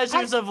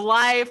pleasures of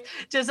life.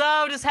 Just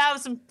have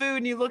some food,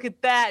 and you look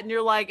at that, and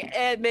you're like,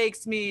 it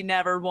makes me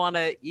never want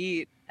to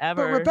eat.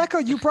 Ever. But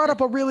Rebecca, you brought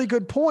up a really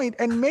good point,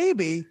 and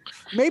maybe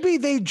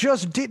they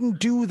just didn't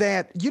do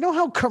that. You know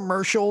how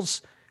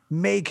commercials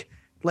make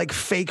like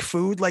fake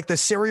food, like the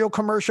cereal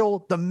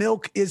commercial? The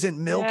milk isn't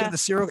milk in the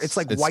cereal; it's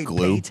like white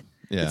glue. paint.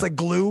 Yeah. It's like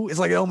glue. It's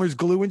like Elmer's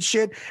glue and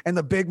shit. And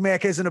the Big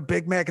Mac isn't a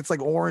Big Mac; it's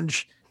like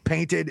orange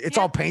painted. It's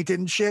all painted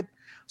and shit.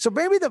 So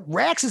maybe the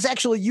Rax is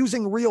actually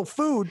using real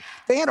food.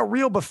 They had a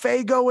real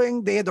buffet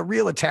going. They had the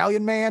real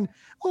Italian man.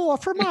 Oh,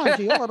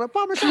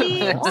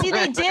 formaggi. See,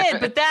 they did,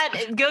 but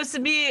that goes to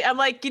me. I'm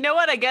like, you know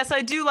what? I guess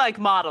I do like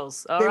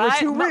models. All They were right,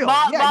 too real.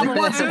 Model you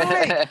want some food.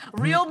 fake.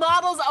 Real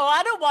models. Oh,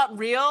 I don't want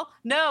real.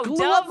 No,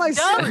 Glue up my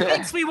Dove cereal.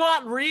 thinks we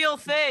want real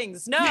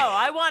things. No,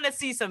 I want to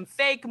see some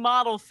fake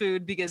model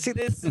food because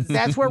this is.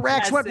 That's where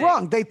Rax went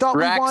wrong. They thought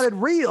Rax- we wanted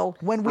real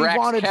when we Rax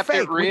wanted kept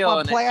fake. it real, we want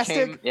and plastic.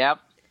 it came, yep.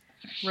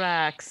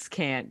 Rax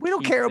can't. We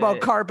don't keep care about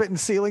it. carpet and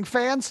ceiling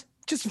fans.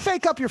 Just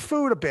fake up your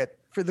food a bit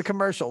for the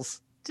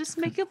commercials. Just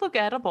make it look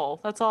edible.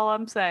 That's all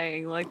I'm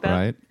saying. Like that.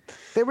 Right.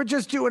 They were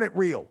just doing it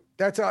real.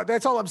 That's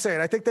all I'm saying.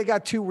 I think they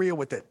got too real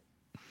with it.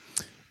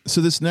 So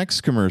this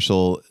next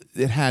commercial,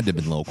 it had to have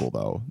been local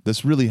though.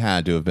 This really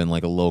had to have been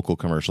like a local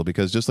commercial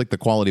because just like the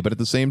quality, but at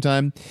the same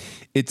time,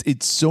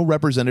 it's so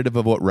representative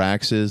of what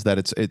Rax is that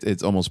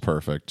it's almost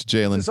perfect.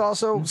 Jalen. This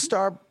also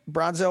star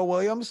Bronzel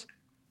Williams.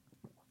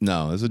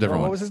 No, this is a different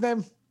What one. was his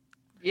name?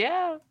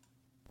 Yeah.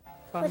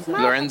 With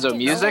my Lorenzo hectic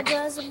Music?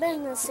 schedule as a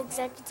business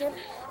executive,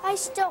 I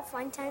still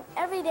find time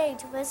every day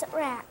to visit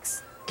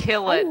Rax.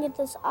 Kill I it. can get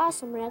this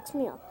awesome Rax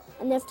meal,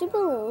 a nifty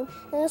balloon,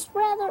 and this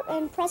rather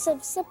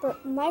impressive zipper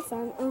from my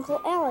friend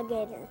Uncle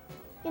Alligator.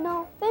 You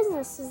know,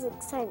 business is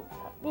exciting,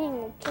 but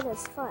being a kid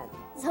is fun.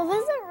 So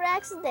visit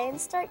Rax today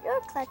and start your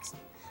collection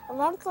of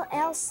Uncle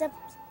Al's zippers.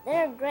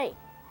 They're great.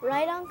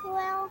 Right, Uncle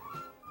Al?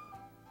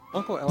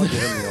 Uncle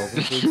Alligator meals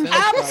include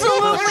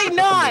Absolutely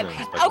not.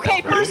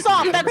 Okay, first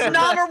off, that's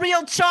not a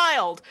real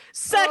child.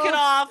 Second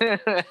off,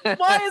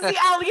 why is the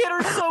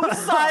alligator so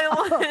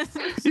silent?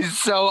 He's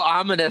so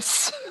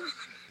ominous.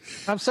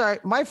 I'm sorry.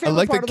 My favorite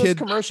like part the of this kid-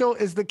 commercial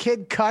is the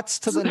kid cuts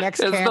to the next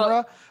It's the-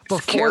 camera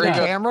before the carrying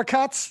a- camera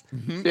cuts.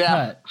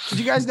 Yeah. Did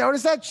you guys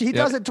notice that? He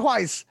does it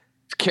twice.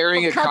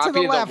 Carrying a Cut to copy the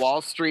of the left.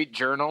 Wall Street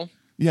Journal.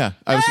 Yeah,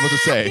 I was about to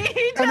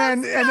say. And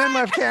then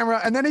left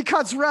camera, and then he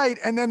cuts right,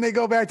 and then they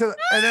go back to,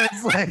 and then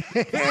it's like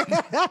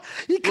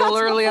he cuts little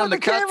early before on the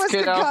cuts, cameras can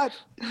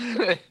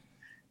kiddo. cut.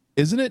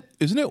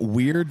 Isn't it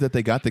weird that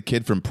they got the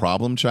kid from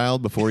Problem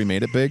Child before he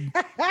made it big?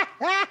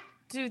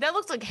 Dude, that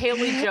looks like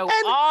Haley Joe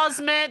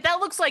Osment. That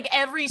looks like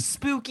every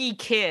spooky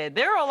kid.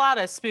 There are a lot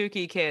of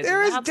spooky kids. There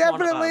and is that's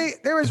one of them.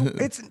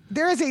 definitely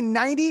there is a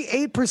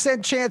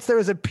 98% chance there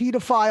is a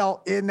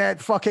pedophile in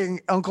that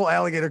fucking Uncle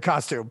Alligator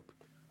costume.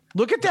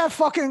 Look at that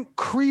fucking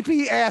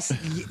creepy ass.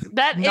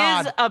 That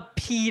nod. is a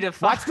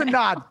pedophile. Watch the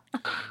nod.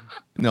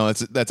 No,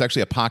 that's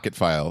actually a pocket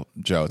file,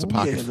 Joe. It's a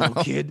pocket Yeah, file.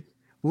 little kid.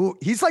 Ooh,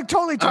 he's like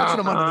totally touching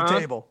him under the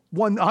table.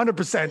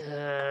 100%.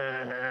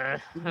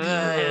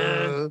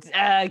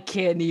 I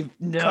can't even.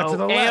 Cut to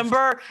the No.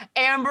 left.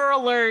 Amber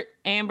alert.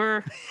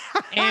 Amber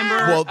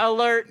Well,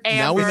 alert.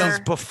 Amber. now we know-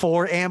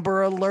 Before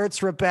Amber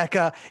Alerts,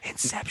 Rebecca.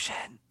 Inception.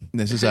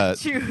 This is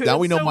Dude, now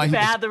we know so why.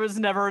 bad there was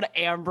never an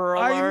Amber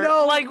I Alert.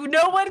 know. Like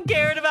no one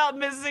cared about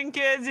missing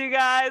kids, you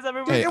guys.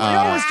 Everybody. Hey, It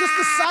was just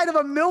the side of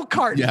a milk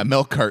carton. Yeah,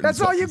 milk carton.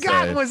 That's all you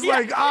got was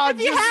like, if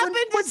you just happen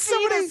to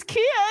see this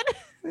kid.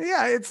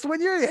 Yeah, it's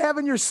when you're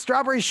having your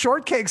strawberry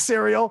shortcake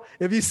cereal.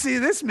 If you see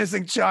this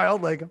missing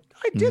child, like,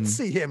 I did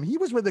see him. He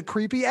was with a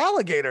creepy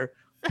alligator.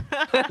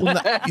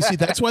 Well, you see,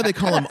 that's why they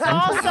call him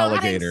Uncle Also,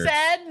 Alligator.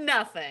 said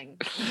nothing.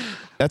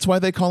 That's why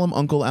they call him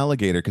Uncle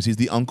Alligator, because he's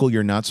the uncle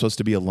you're not supposed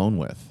to be alone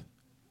with.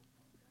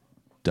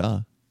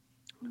 Duh.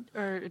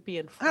 Or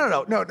being. I don't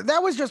know. No,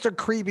 that was just a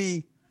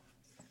creepy.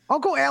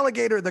 Uncle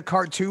Alligator, the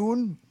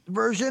cartoon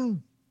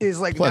version, is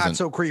like Pleasant. not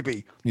so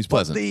creepy. He's But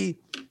pleasant. the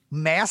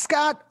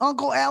mascot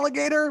Uncle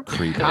Alligator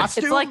Creepy.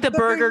 costume. It's like the that they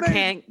Burger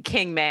made-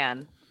 King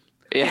man.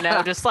 Yeah. You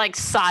know, just like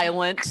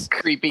silent.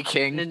 Creepy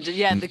King. And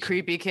yeah, the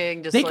creepy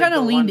king. Just They like kind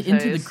of the leaned one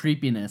into the face.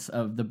 creepiness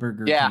of the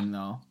Burger Yeah. King,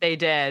 though. They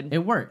did. It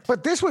worked.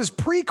 But this was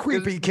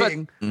pre-creepy But-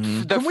 King.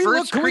 Mm-hmm. The Can we look-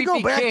 first can we go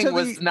Creepy back to King the-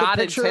 was the not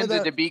picture of intended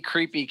the- to be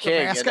Creepy King,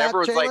 and mascot,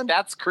 everyone's Jalen? like,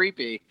 "That's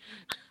creepy."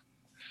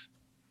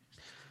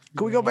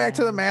 Can we go back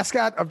to the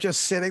mascot of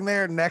just sitting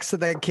there next to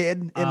that kid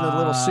in the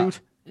little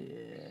suit?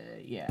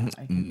 Yeah.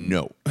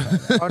 No.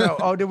 Oh no.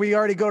 Oh, did we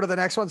already go to the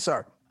next one?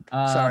 Sorry.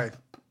 Sorry.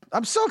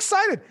 I'm so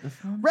excited.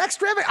 Rex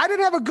Driven. I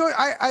didn't have a good.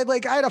 I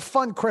had a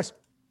fun Christmas.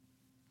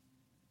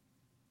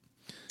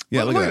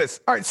 Yeah, look at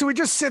this. All right, so he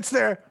just sits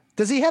there.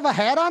 Does he have a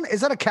hat on?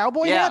 Is that a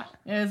cowboy hat?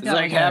 Yeah, It's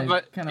like,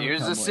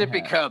 here's a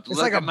sippy cup. It's Look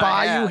like a at my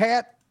Bayou hat.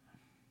 hat.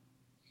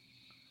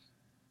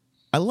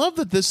 I love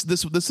that this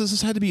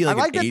had to be like I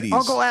like an that 80s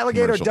Uncle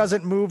Alligator commercial.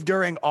 doesn't move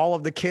during all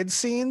of the kids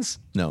scenes.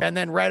 No. And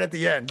then right at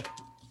the end.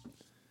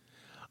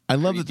 I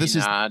love that this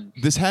Nod.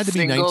 this had to be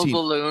Single 19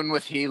 balloon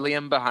with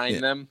helium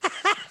behind them.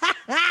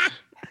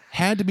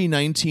 had to be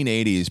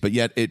 1980s, but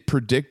yet it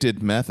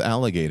predicted meth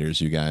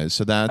alligators, you guys.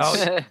 So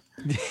that's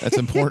that's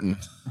important.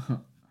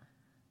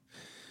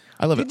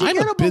 I love it. Did you I'm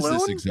get a a business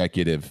balloon?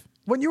 executive.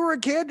 When you were a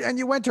kid and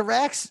you went to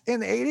Rax in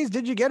the 80s,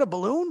 did you get a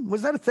balloon?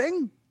 Was that a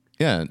thing?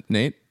 Yeah,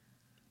 Nate.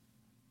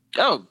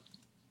 Oh,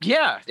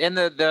 yeah, and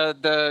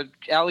the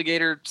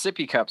alligator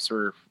sippy cups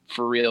were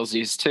for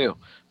realsies too.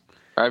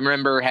 I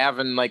remember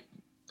having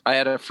I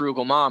had a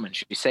frugal mom and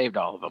she saved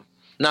all of them.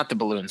 Not the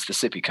balloons, the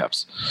sippy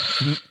cups.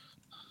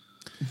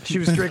 She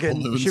was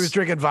drinking. She was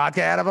drinking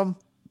vodka out of them.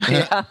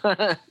 Yeah.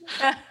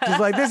 She's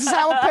like, this is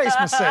how I pace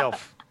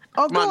myself.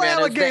 Uncle on, man,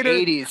 it's the Alligator.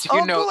 80s.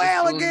 You know Uncle the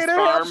Alligator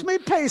Boone's helps Farm. me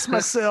pace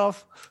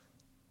myself.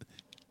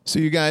 So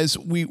you guys,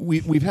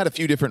 we've had a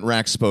few different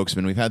Rack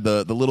spokesmen. We've had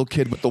the little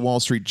kid with the Wall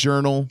Street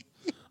Journal.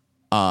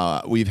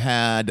 We've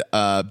had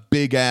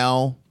Big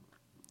Al,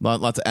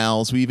 lots of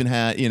Al's. We even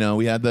had,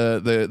 we had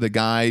the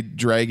guy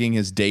dragging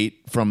his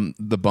date from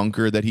the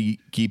bunker that he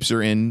keeps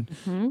her in.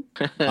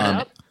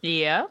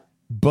 Yeah.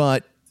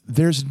 But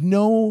there's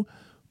no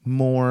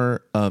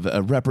more of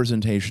a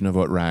representation of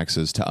what Rax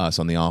is to us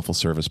on the Awful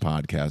Service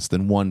podcast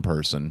than one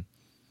person.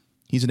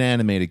 He's an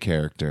animated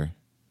character,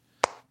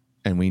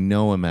 and we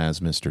know him as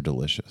Mr.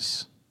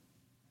 Delicious.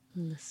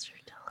 Mr.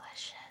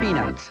 Delicious.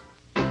 Peanuts.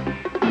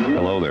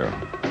 Hello there.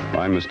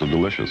 I'm Mr.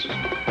 Delicious.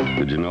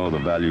 Did you know the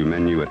value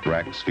menu at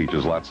Rax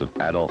features lots of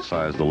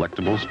adult-sized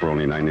delectables for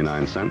only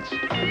 99 cents?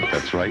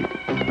 That's right,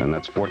 and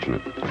that's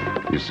fortunate.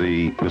 You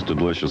see, Mr.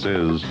 Delicious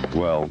is,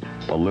 well,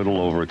 a little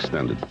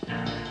overextended.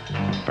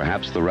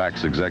 Perhaps the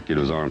Rax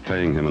executives aren't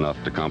paying him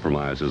enough to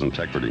compromise his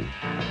integrity.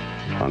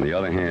 On the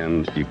other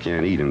hand, you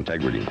can't eat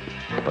integrity,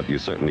 but you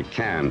certainly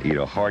can eat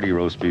a hearty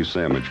roast beef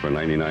sandwich for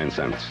 99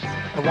 cents.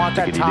 I want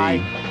that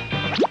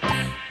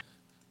tie.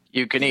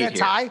 You can See eat that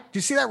tie? Do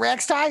you see that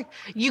Rax tie?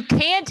 You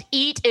can't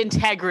eat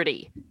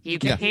integrity. You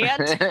Yeah.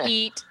 can't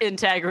eat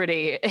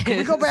integrity. Can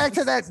we go back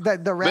to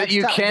the Rax But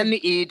you tie? can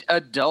eat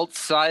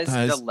adult-sized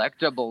Guys.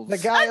 delectables. The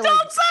guy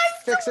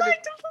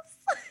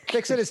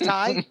fixing his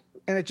tie,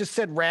 and it just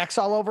said Rax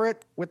all over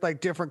it with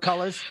different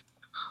colors.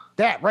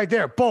 That right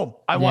there, boom!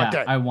 I want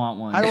that. I want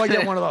one. I like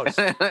that one of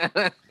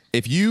those.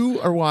 If you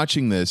are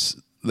watching this,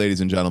 ladies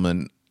and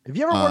gentlemen, If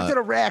you ever worked at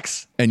a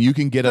Rax, and you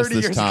can get us 30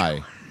 this years tie,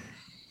 ago.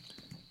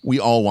 we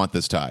all want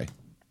this tie.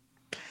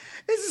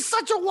 This is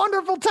such a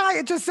wonderful tie.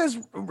 It just says,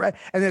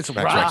 and it's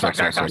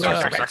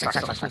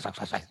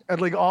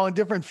and all in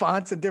different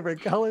fonts and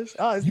different colors.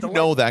 Oh, it's You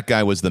know that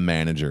guy was the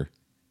manager.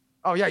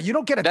 Oh yeah, you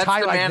don't get a That's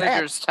tie the like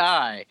manager's that.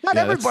 tie. Not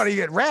Yeah, everybody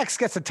at Rax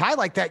gets a tie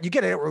like that. You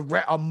get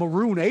a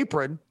maroon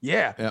apron,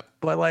 yeah, Yep.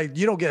 but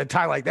you don't get a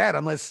tie like that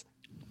unless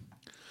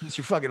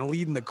you're fucking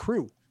leading the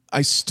crew.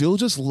 I still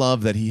just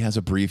love that he has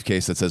a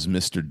briefcase that says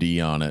Mr. D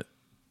on it.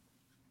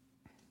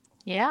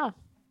 Yeah.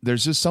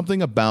 There's just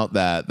something about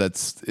that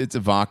it's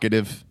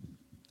evocative.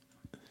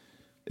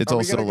 It's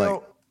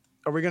also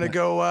Are we gonna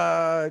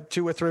go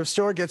to a thrift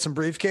store, get some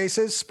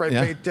briefcases, spray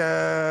Yeah. paint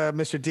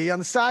Mr. D on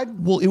the side?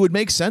 well, it would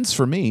make sense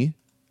for me.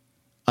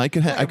 I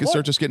could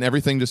start just getting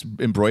everything just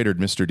embroidered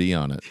Mr. D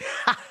on it.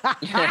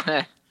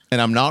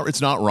 And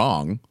it's not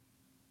wrong.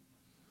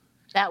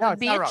 That No, would it's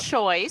be not a wrong.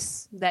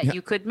 choice that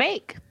you could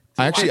make.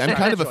 Actually, I'm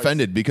kind of choice.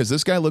 offended because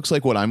this guy looks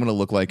like what I'm going to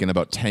look like in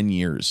about 10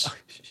 years.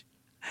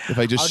 If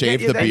I just I'll get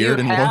shaved you the that. beard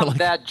You and wore have like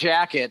that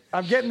jacket.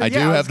 I'm getting. I do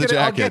have the jacket.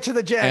 I'll get you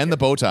the jacket and the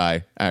bow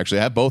tie. Actually,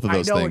 I have both of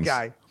those I know things. a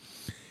guy.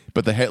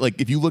 But the head,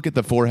 if you look at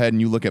the forehead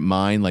and you look at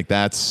mine,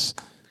 that's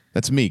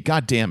me.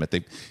 God damn it!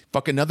 They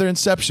fucking another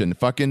Inception.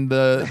 Fucking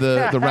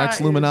the Rax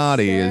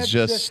Illuminati is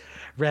just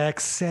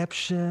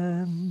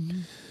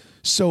Raxception.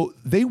 so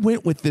they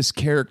went with this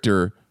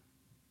character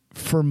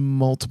for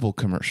multiple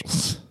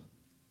commercials.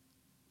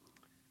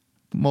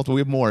 Multiple.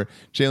 We have more.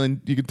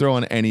 Jalen, you can throw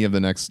on any of the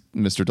next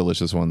Mr.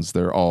 Delicious ones.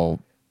 They're all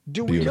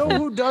Do we beautiful. know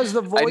who does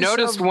the voice? I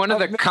noticed one of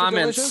the Mr.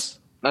 comments. Delicious?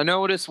 I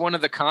noticed one of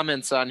the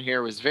comments on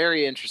here was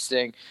very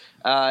interesting.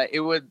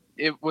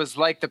 It was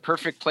like the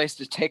perfect place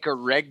to take a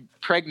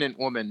pregnant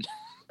woman.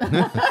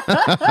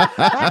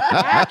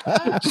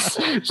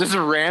 just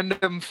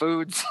random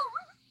foods.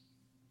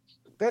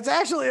 That's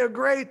actually a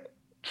great.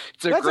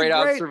 It's a That's great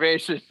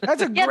observation.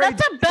 That's a Yeah, great.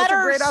 that's a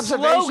better great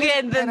observation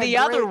slogan than and a the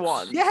other great-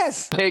 one.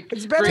 Yes, Take,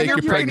 it's better bring than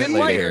your pregnant lady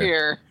wife here.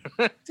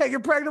 here. Take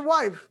your pregnant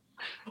wife.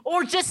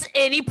 Or just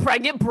any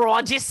pregnant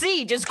broad you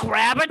see. Just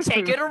grab her,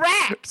 take her to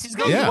Rax. She's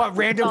gonna Yeah. You want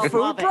random I'll food,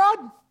 love it.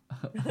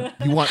 broad?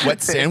 You want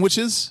wet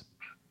sandwiches?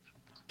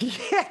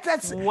 Yeah,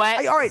 that's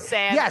Wet all right.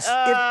 sand. Yes,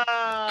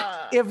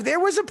 if there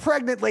was a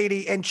pregnant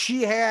lady and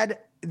she had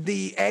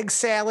the egg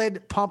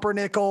salad,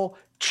 pumpernickel,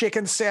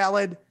 chicken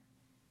salad,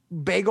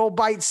 bagel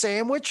bite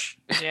sandwich,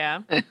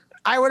 Yeah.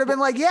 I would have been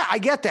like, yeah, I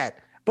get that.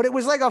 But it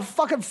was like a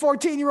fucking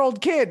 14-year-old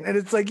kid, and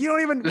it's like you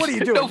don't even. What are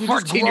you doing? No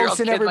You're just 14-year-old grossing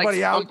kid everybody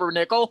likes out.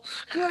 pumpernickel.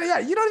 Yeah,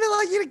 you don't even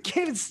like your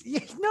kids.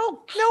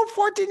 No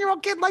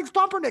 14-year-old kid likes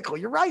pumpernickel.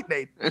 You're right,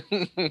 Nate.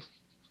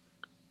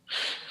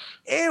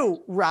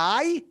 Ew,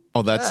 rye.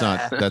 Oh, that's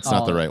not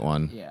the right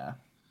one. Yeah.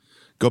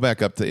 Go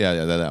back up to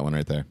that one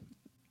right there.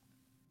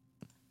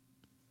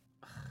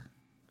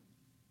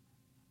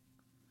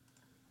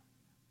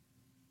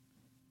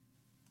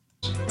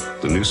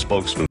 The new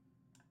spokesman.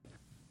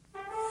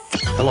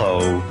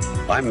 Hello,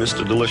 I'm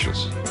Mr.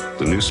 Delicious,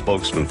 the new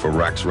spokesman for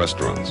Rax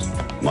Restaurants.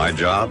 My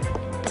job?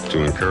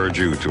 To encourage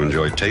you to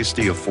enjoy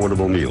tasty,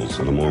 affordable meals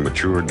in a more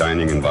mature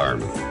dining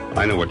environment.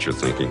 I know what you're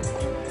thinking.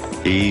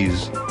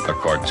 He's a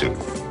cartoon.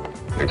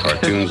 And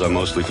cartoons are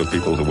mostly for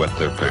people who wet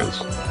their pants.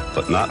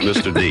 But not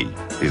Mr. D.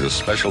 He's a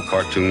special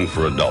cartoon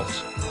for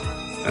adults.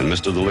 And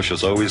Mr.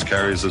 Delicious always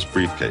carries this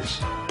briefcase.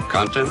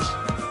 Contents?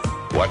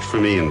 Watch for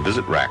me and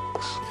visit Rax.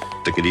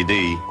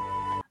 Tickety-dee.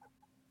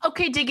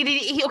 Okay, diggity.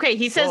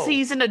 He says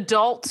he's an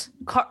adult,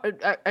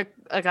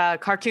 like a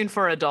cartoon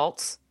for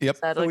adults. Yep.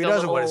 Is that So he like a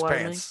doesn't little wet his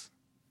alarming? pants.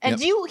 And Yep.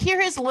 do you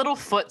hear his little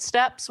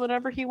footsteps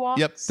whenever he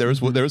walks? Yep, there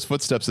was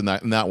footsteps in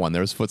that one.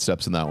 There was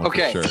footsteps in that one.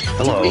 Okay. For sure.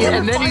 Hello.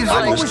 And then he's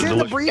What like, was in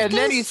the briefcase? and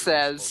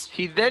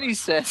then he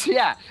says,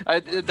 yeah,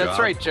 that's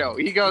right, Joe.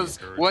 He goes,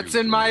 what's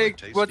in my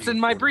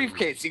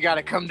briefcase? You got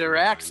to come to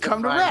Rax.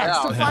 Come to find Rax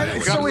to out. find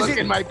it. Come So is look it-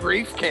 in my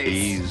briefcase.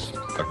 He's a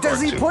cartoon.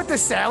 Does he put the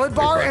salad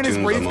bar in his cartoons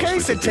are briefcase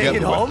mostly and for take it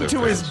people who home wet to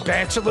their his pants.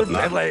 bachelor, But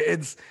not- like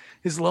it's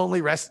his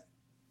lonely rest?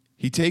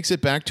 He takes it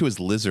back to his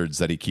lizards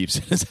that he keeps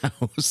in his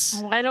house.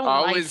 Oh, I don't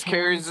Always like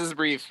carries his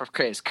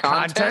briefcase.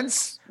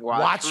 Contents.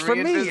 Watch for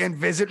me and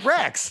visit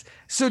Rex.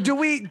 So do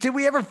we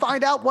ever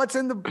find out what's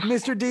in the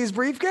Mr. D's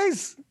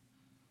briefcase?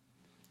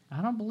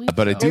 I don't believe.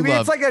 But I do Maybe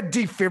love. it's like a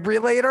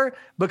defibrillator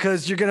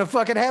because you're gonna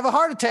fucking have a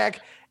heart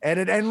attack and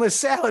an endless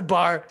salad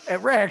bar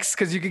at Rex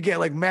because you could get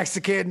like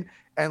Mexican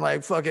and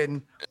like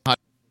fucking. all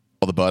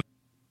the butt.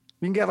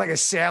 You can get like a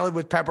salad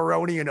with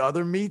pepperoni and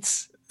other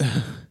meats.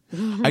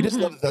 I just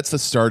love that's the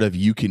start of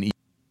you can eat.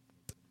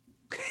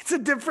 It's a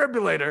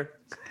defibrillator.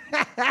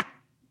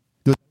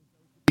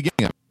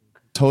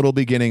 Total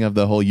beginning of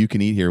the whole you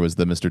can eat here was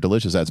the Mr.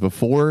 Delicious ads.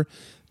 Before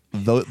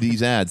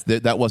these ads,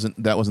 that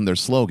wasn't their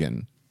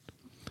slogan.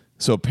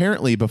 So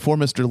apparently, before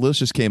Mr.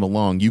 Delicious came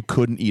along, you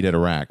couldn't eat at a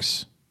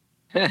Rax.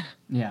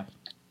 Yeah.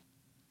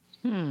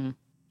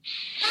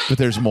 But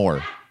there's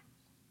more.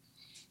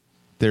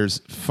 There's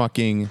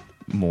fucking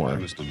more. Hi,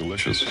 Mr.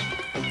 Delicious.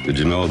 Did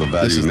you know the This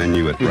value is-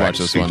 menu at we watched Rax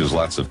this one. features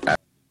lots of...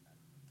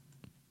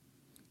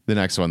 The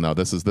next one though,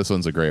 this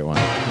one's a great one.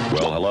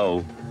 Well,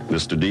 hello,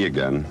 Mr. D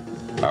again.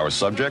 Our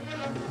subject,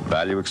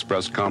 Value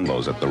Express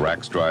combos at the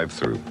Rax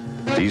drive-thru.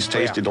 These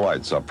tasty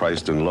delights are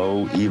priced in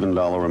low, even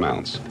dollar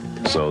amounts.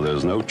 So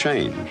there's no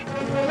change.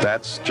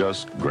 That's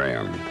just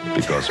grand.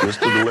 Because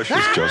Mr.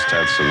 Delicious just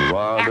had some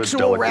rather Actual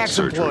delicate Rax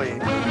surgery.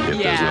 employee.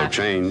 If there's no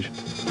change,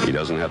 he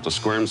doesn't have to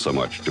squirm so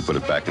much to put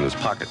it back in his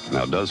pocket,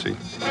 now does he?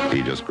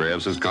 He just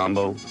grabs his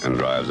combo and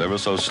drives ever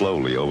so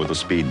slowly over the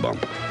speed bump.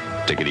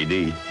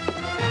 Tickety-dee.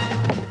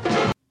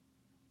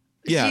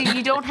 Yeah.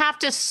 You don't have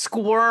to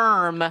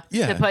squirm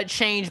Yeah. to put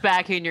change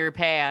back in your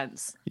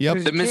pants.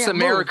 Yep. The Miss can't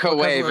move America because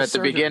wave of at the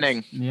surgery.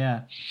 beginning.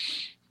 Yeah.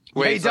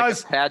 Where he he's like a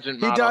does. pageant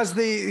He model. does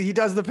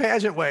the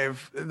pageant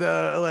wave.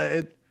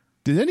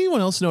 Did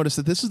anyone else notice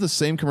that this is the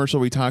same commercial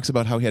where he talks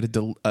about how he had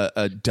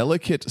a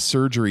delicate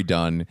surgery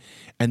done,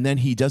 and then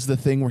he does the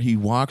thing where he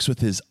walks with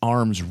his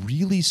arms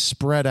really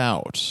spread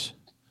out?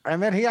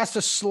 And then he has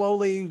to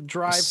slowly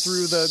drive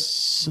through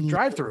the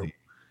drive-through,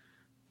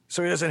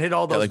 so he doesn't hit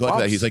all Yeah, those like bumps.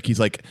 that. He's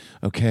like,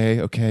 okay,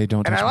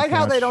 don't. And touch I my like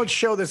how they crotch. don't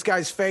show this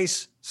guy's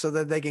face so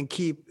that they can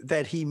keep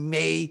that he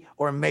may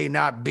or may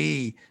not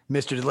be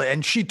Mr. Delay.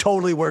 And she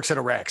totally works at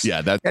a Rex.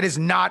 Yeah, that is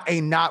not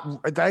an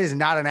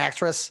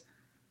actress.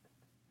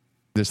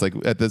 Just like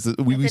at this,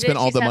 we spent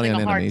all the money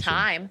on animation.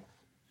 Time.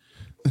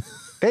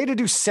 They had to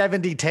do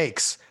 70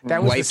 takes.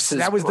 That was Wipes the,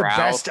 his that was the brow.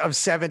 best of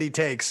 70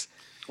 takes.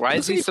 Why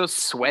is he so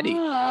sweaty?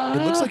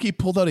 It looks like he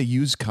pulled out a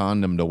used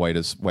condom to wipe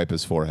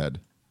his forehead.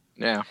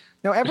 Yeah.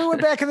 No, everyone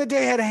back in the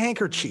day had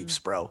handkerchiefs,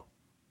 bro.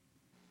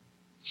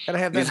 Gotta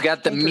have that. He's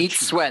got the meat handkerchief.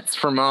 sweats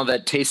from all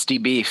that tasty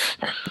beef.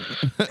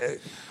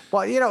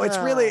 Well, it's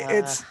really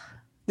it's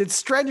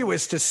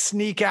strenuous to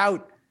sneak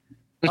out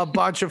a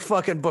bunch of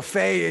fucking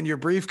buffet in your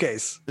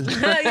briefcase.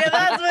 Yeah,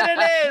 that's what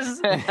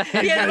it is.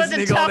 He has a gotta bunch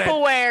of sneak all that.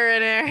 Tupperware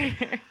in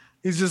there.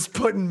 He's just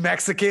putting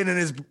Mexican in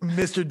his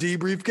Mr. D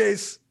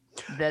briefcase.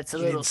 That's a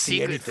You little didn't see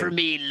secret for anything.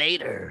 me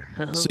later.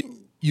 So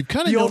you've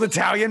kind of The old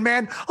Italian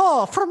man.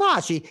 Oh,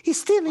 formaggi. He's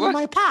stealing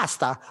my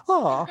pasta.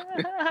 Oh.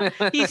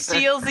 He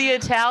steals the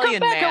Italian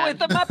man. with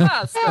my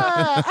pasta.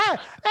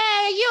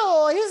 Hey,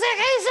 you.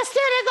 He's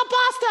stealing the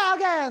pasta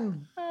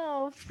again.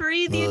 Oh,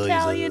 free the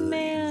Italian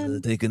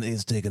man.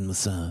 He's taking my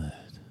side.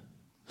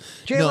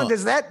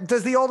 Jalen,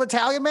 does the old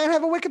Italian man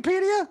have a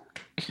Wikipedia?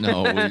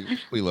 No,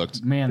 we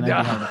looked. Man,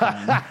 that'd be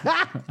hard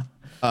to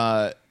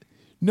find.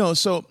 No,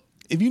 so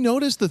if you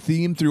notice the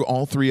theme through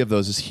all three of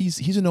those is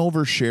he's an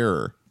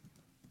oversharer.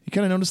 You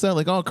kind of notice that?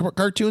 Like, oh,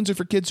 cartoons are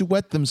for kids who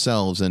wet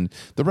themselves, and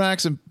the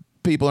racks and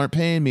people aren't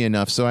paying me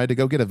enough, so I had to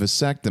go get a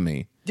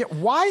vasectomy. Yeah,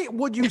 why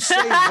would you say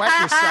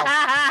wet yourself?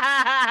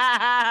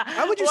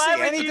 Why would you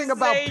say anything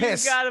about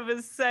piss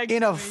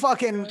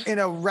in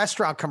a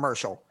restaurant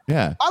commercial?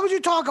 Yeah. Why would you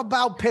talk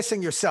about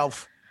pissing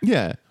yourself?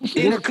 Yeah.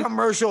 In a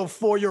commercial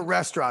for your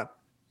restaurant?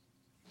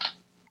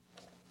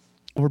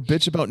 Or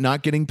bitch about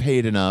not getting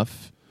paid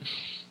enough,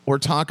 or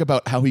talk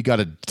about how he got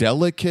a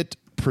delicate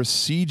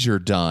procedure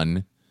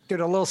done. Did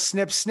a little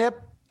snip.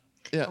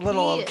 Yeah. A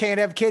little can't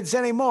have kids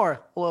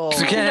anymore. A little,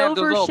 you can't have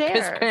the little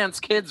piss pants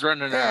kids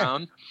running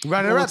around.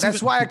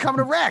 That's why I come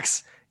to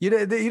Rex. You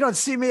don't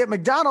see me at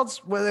McDonald's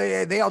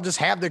where they all just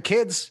have their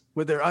kids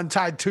with their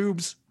untied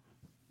tubes.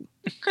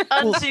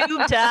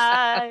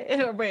 Untied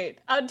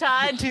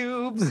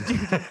tubes.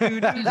 You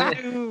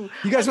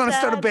guys want to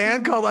start a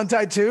band called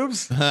Untied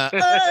Tubes?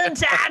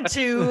 Untied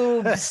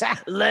tubes.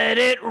 Let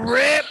it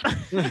rip.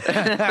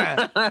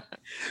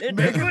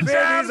 Making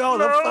babies all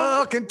the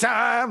fucking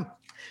time.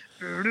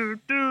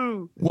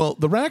 Well,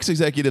 the Rax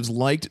executives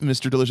liked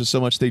Mr. Delicious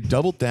so much they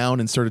doubled down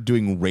and started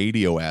doing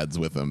radio ads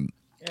with him.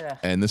 Yeah.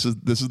 And this is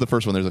the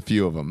first one. There's a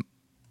few of them.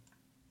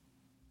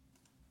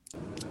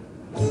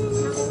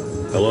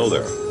 Hello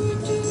there.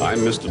 I'm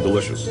Mr.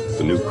 Delicious,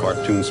 the new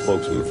cartoon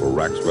spokesman for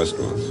Rax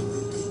Restaurants.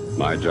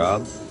 My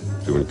job?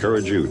 To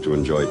encourage you to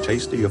enjoy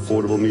tasty,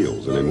 affordable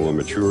meals in a more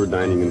mature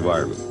dining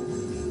environment.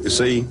 You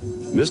see,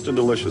 Mr.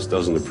 Delicious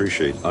doesn't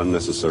appreciate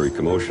unnecessary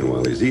commotion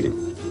while he's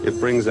eating. It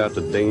brings out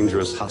the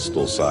dangerous,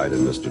 hostile side in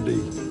Mr.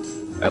 D.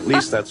 At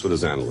least that's what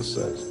his analyst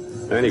says.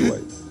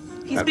 Anyway,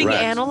 He's at being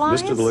Rax,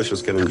 analyzed? Mr.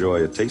 Delicious can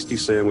enjoy a tasty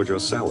sandwich or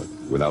salad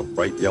without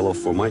bright yellow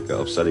formica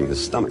upsetting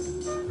his stomach.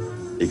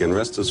 He can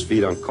rest his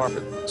feet on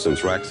carpet,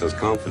 since Rax has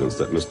confidence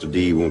that Mr.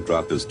 D won't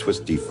drop his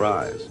twisty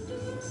fries.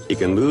 He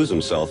can lose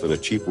himself in a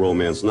cheap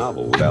romance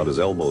novel without his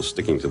elbows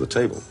sticking to the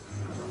table.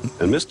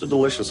 And Mr.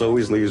 Delicious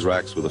always leaves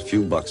Rax with a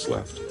few bucks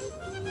left.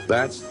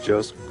 That's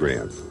just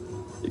grand,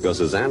 because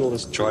his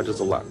analyst charges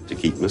a lot to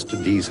keep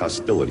Mr. D's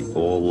hostility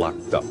all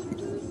locked up.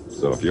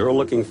 So if you're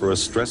looking for a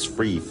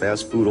stress-free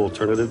fast food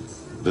alternative,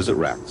 visit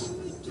Rax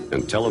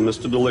and tell him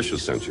Mr.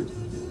 Delicious sent you.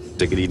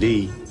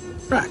 Dickety-dee.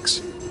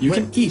 Rax, you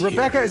can eat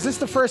Rebecca, here. Is this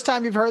the first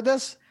time you've heard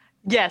this?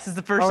 Yes, it's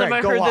the first All time right,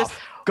 I've go heard off. this.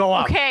 Go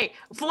off.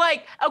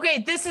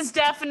 Okay, this is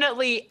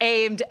definitely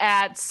aimed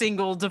at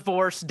single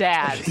divorced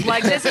dads.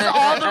 Like, this is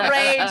all the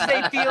rage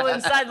they feel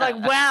inside. Like,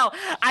 well,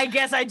 I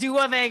guess I do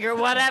have anger,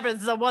 whatever.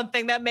 This is the one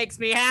thing that makes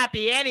me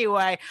happy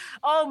anyway.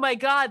 Oh my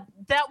God,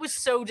 that was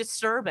so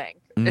disturbing.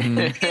 Mm-hmm.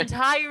 The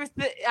entire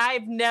thing,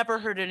 I've never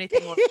heard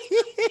anything like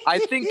I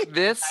think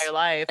this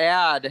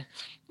ad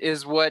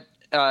is what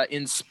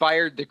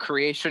inspired the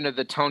creation of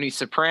the Tony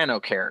Soprano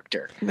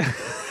character.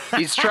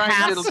 He's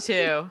trying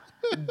to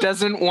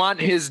doesn't want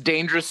his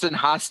dangerous and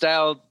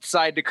hostile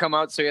side to come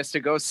out, so he has to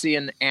go see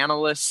an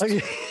analyst.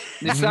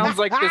 It sounds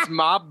like this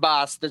mob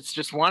boss that's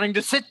just wanting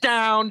to sit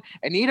down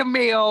and eat a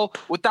meal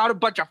without a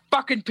bunch of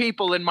fucking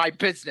people in my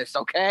business,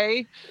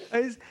 okay?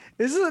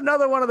 This is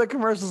another one of the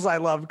commercials I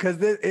love because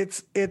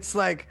it's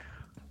like,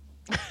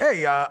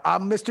 hey,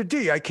 I'm Mr.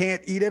 D. I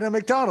can't eat at a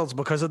McDonald's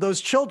because of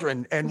those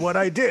children and what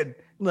I did.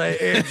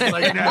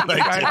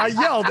 I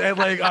yelled and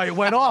I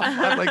went off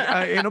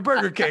in a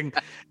Burger King,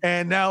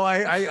 and now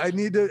I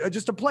need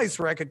just a place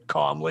where I could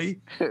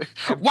calmly.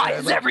 Why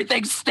is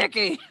everything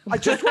sticky? I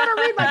just want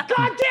to read my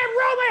goddamn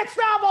romance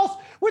novels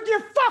with your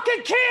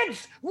fucking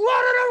kids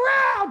running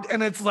around,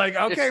 and it's like,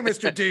 okay,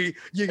 Mr. D,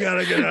 you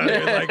gotta get out of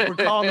here. Like, we're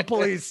calling the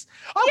police.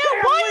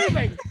 Okay, I'm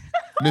leaving.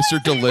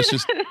 Mr.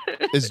 Delicious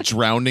is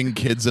drowning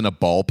kids in a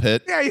ball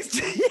pit. Yeah, he's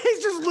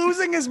just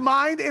losing his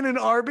mind in an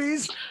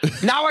Arby's.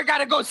 Now I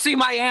gotta go see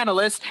my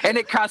analyst, and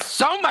it costs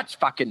so much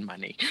fucking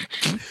money.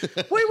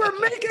 We were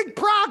making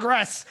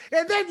progress,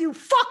 and then you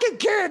fucking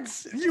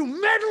kids, you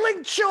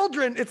meddling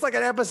children. It's like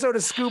an episode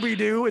of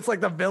Scooby-Doo. It's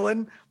like the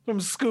villain from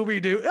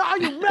Scooby-Doo. Oh,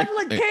 you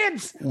meddling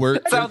kids!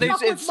 So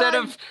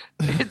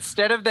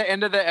instead of the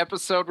end of the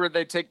episode where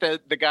they take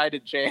the guy to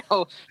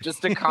jail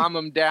just to calm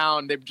him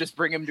down, they just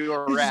bring him to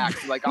a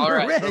rack. Like, all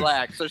right,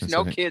 relax. There's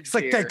no kids It's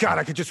like, here. thank God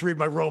I could just read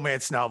my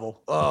romance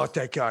novel. Oh,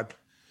 thank God.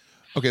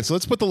 Okay, so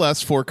let's put the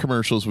last 4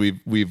 commercials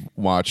we've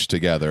watched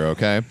together,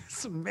 okay?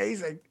 It's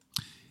amazing.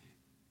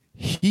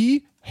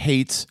 He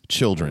hates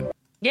children.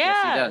 Yeah.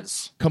 Yes, he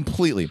does.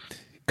 Completely.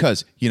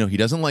 Because, he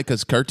doesn't like,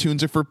 because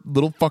cartoons are for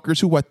little fuckers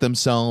who wet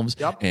themselves.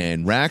 Yep.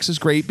 And Rax is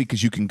great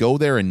because you can go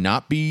there and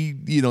not be,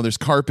 there's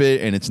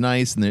carpet and it's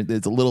nice and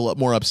it's a little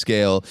more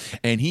upscale.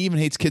 And he even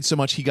hates kids so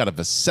much he got a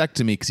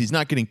vasectomy because he's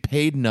not getting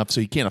paid enough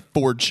so he can't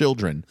afford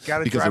children.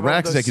 Gotta because drive the one of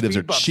Rax those executives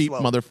are speed bumps cheap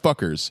slow.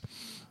 motherfuckers.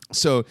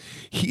 So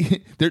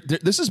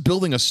this is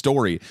building a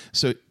story.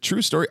 So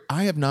true story.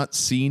 I have not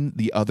seen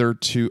the other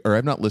 2, or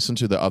I've not listened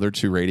to the other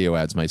 2 radio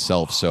ads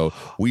myself. So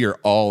we are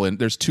all in.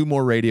 There's 2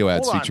 more radio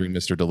ads Hold on. featuring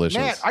Mr. Delicious.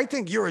 Man, I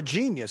think you're a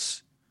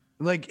genius.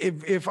 Like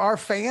if our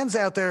fans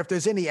out there, if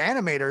there's any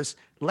animators,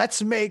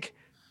 let's make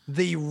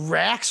the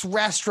Rax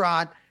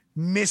Restaurant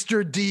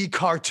Mr. D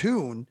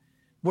cartoon,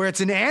 where it's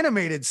an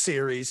animated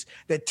series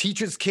that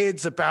teaches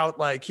kids about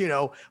like, you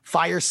know,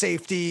 fire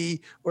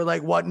safety or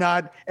like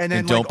whatnot. And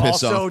then don't like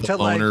piss also off the to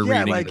like, owner yeah,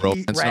 reading like the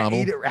romance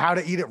novel. how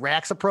to eat at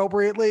Rax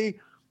appropriately.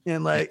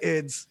 And like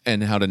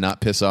and how to not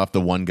piss off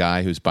the one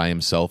guy who's by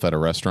himself at a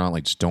restaurant.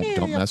 Like just don't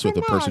mess with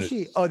the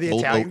person. Oh, the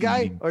Italian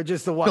guy, or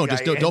just the one? No, guy?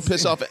 just don't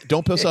piss off.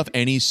 Don't piss off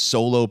any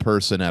solo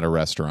person at a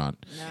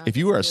restaurant. If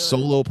you are a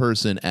solo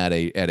person at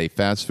a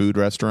fast food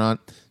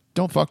restaurant,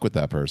 don't fuck with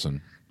that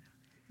person.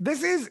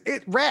 This is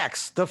it.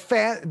 Rax,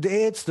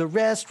 it's the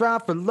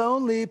restaurant for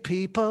lonely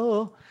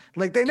people.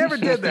 Like they never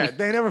did that.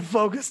 They never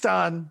focused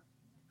on.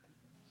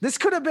 This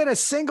could have been a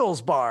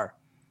singles bar.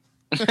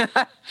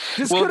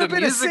 This could have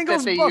been a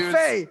singles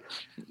buffet.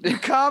 You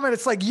come and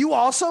it's like, you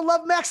also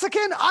love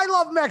Mexican? I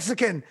love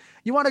Mexican.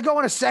 You want to go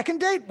on a second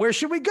date? Where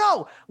should we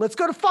go? Let's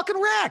go to fucking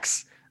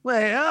Rax.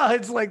 Like,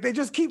 it's like they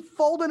just keep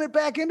folding it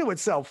back into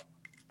itself.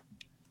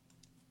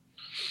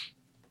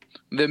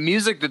 The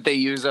music that they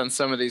use on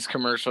some of these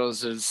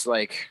commercials is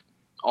like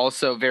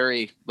also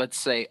very, let's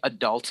say,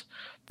 adult.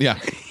 Yeah.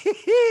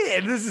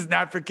 And this is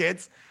not for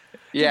kids.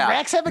 Yeah. Did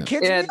Rax have a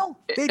kids meal?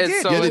 They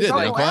did. So yeah, they did.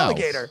 Uncle Wow.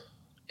 Alligator.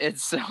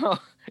 It's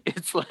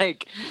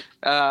like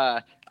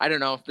I don't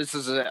know. This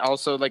is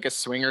also like a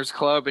swingers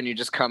club, and you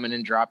just come in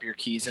and drop your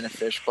keys in a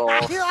fishbowl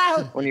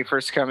when you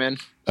first come in.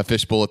 A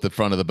fishbowl at the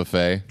front of the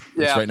buffet.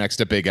 Yeah. It's right next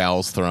to Big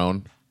Al's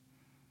throne.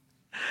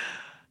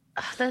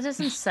 That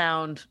doesn't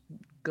sound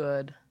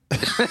good.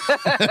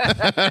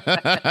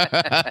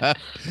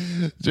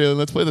 Jalen,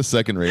 let's play the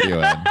second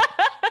radio ad.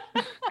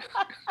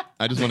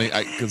 I just want to,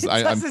 because It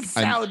doesn't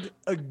sound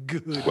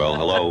good. Well,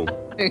 hello.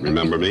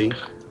 Remember me?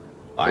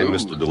 I'm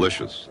Mr.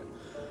 Delicious.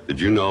 Did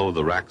you know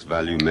the Rax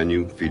Value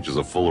menu features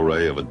a full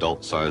array of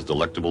adult-sized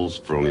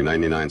delectables for only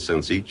 99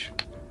 cents each?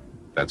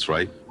 That's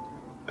right.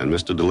 And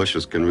Mr.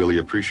 Delicious can really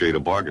appreciate a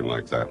bargain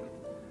like that.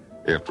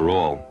 After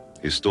all,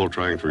 he's still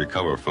trying to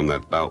recover from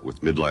that bout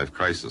with midlife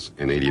crisis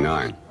in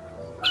 '89.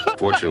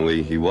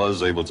 Fortunately, he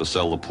was able to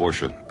sell the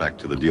Porsche back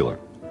to the dealer.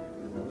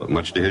 But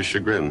much to his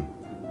chagrin,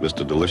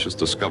 Mr. Delicious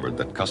discovered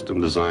that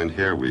custom-designed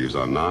hair weaves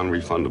are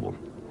non-refundable.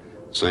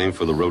 Same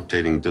for the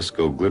rotating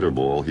disco glitter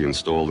ball he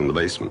installed in the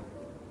basement.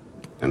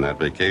 And that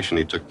vacation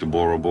he took to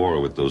Bora Bora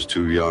with those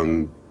two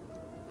young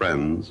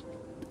friends,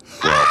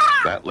 well,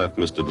 that left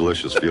Mr.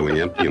 Delicious feeling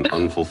empty and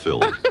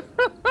unfulfilled.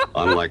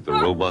 Unlike the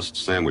robust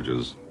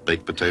sandwiches,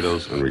 baked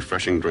potatoes, and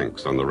refreshing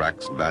drinks on the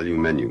Rax Value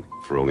menu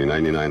for only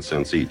 99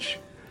 cents each.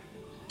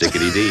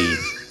 Dickety-dee.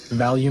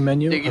 Value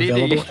menu Diggity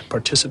available dee. at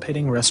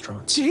participating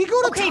restaurants. Did he go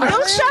to Okay, Thailand?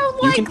 those sound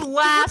You like can-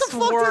 last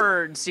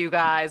words, you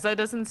guys. That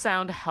doesn't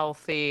sound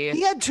healthy.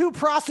 He had two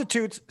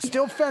prostitutes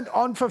still fent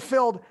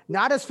unfulfilled,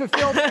 not as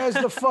fulfilled as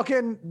the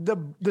fucking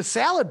the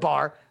salad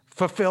bar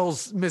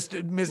fulfills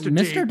Mr.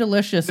 Mr.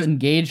 Delicious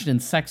engaged in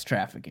sex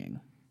trafficking.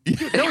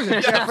 There was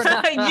a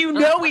definite. You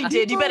know he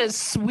did. You bet his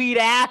sweet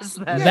ass.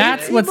 That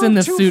That's did. what's in the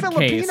moved two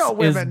suitcase. Filipino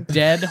Is women.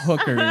 dead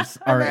hookers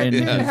are that in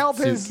didn't his help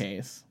his-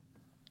 suitcase.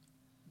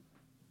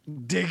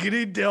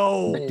 Diggity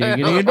dough.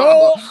 Diggity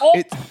dog.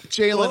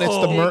 Jalen,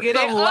 it's the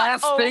The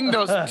last thing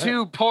those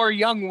two poor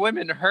young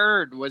women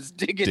heard was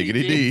diggity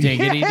Diggity-dee.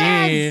 Diggity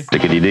Yes. dee.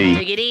 Diggity-dee.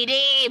 Diggity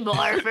dee,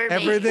 more for me.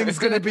 Everything's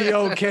gonna be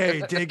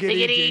okay. Diggity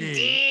Diggity dee.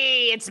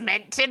 dee, it's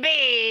meant to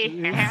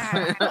be.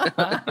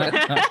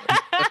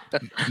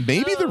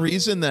 Maybe the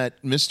reason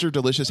that Mr.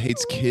 Delicious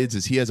hates kids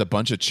is he has a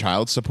bunch of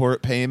child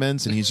support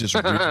payments and he's just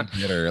really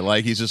bitter.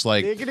 Like he's just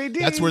like, Diggity-dee.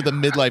 that's where the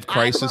midlife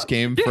crisis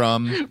came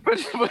from.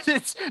 But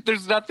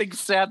there's nothing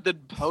sad than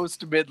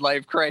post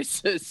midlife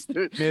crisis.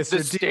 The Mr.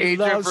 D stage of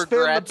loves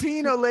regret.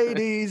 Filipino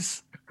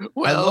ladies.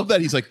 I love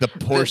that he's like the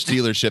Porsche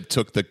dealership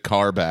took the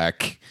car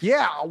back.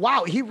 Yeah,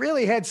 wow. He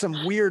really had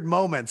some weird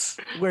moments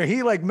where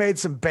he like made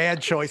some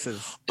bad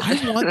choices.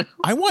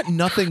 I want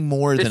nothing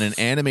more than an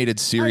animated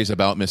series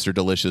about Mr.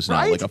 Delicious now,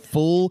 Right? like a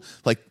full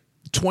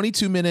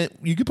 22-minute.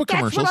 You could put That's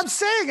commercials. what I'm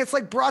saying. It's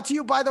like brought to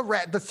you by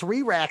the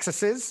three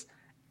Raxuses.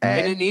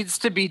 And it needs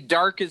to be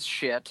dark as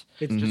shit.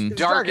 It's Mm-hmm. just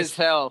Dark as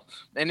hell.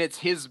 And it's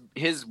his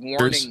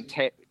warning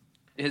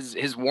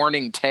his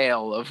warning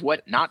tale of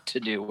what not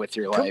to do with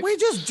your life. Can we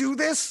just do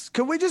this?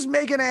 Can we just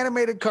make an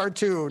animated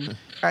cartoon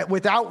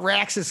without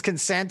Rax's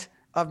consent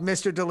of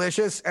Mr.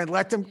 Delicious and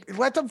let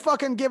them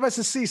fucking give us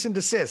a cease and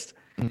desist?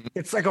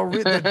 It's like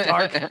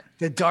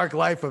the dark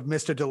life of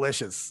Mr.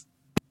 Delicious.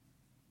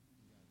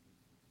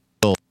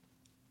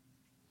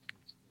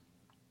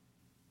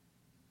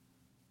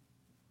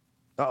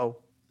 Uh-oh.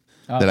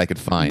 that I could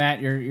find.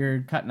 Matt,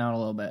 you're cutting out a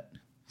little bit.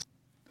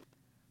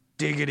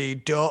 Diggity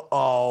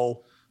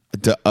duh-oh.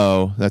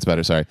 Oh, that's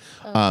better. Sorry.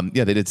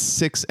 Yeah, they did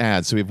 6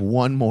 ads, so we have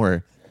one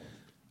more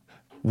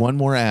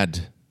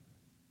ad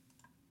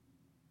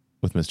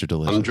with Mr.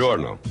 Delicious.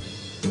 Buongiorno.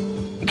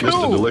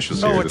 Mr.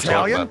 Delicious here to talk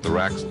Italian? about the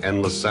Rax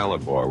Endless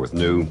Salad Bar with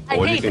new I hate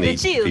all-you-can-eat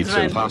the children. pizza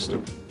and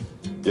pasta.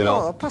 You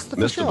know, pasta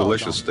for Mr. sure.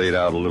 Delicious stayed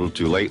out a little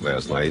too late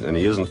last night, and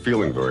he isn't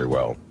feeling very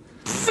well.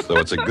 So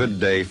it's a good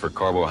day for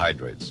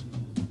carbohydrates.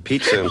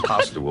 pizza and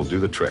pasta will do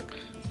the trick.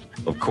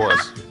 Of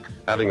course,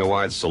 having a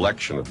wide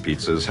selection of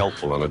pizza is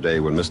helpful on a day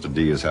when Mr.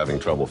 D is having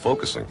trouble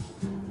focusing.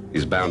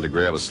 He's bound to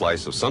grab a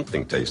slice of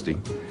something tasty,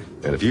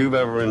 and if you've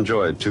ever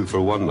enjoyed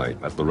 2-for-1 night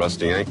at the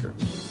Rusty Anchor,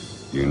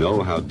 you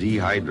know how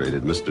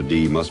dehydrated Mr.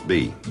 D must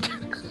be.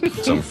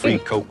 Some free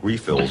Coke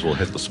refills will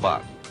hit the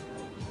spot.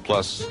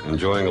 Plus,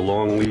 enjoying a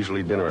long,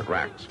 leisurely dinner at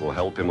Rack's will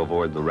help him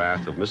avoid the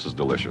wrath of Mrs.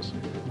 Delicious,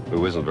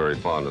 who isn't very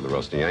fond of the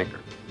Rusty Anchor.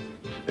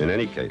 In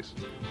any case,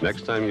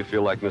 next time you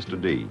feel like Mr.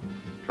 D,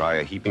 try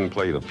a heaping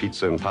plate of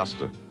pizza and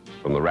pasta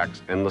from the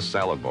Rack's Endless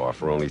Salad Bar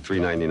for only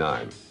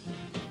 $3.99.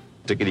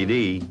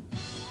 Tickety-dee.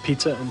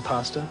 Pizza and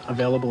pasta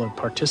available at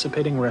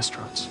participating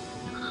restaurants.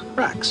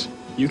 Rax,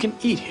 you can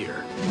eat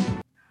here.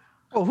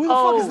 Oh, who the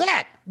fuck is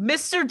that?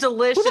 Mr.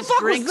 Delicious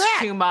drinks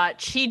too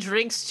much. He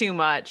drinks too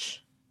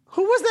much.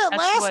 Who was that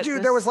That's last what dude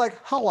this- that was like,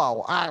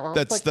 hello?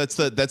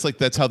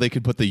 That's how they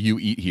could put the "you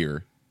eat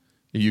here,"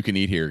 "you can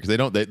eat here," because they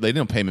don't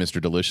pay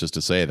Mr. Delicious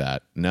to say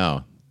that.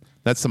 No,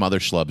 that's some other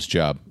schlub's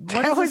job.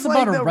 What is this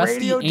about a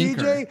radio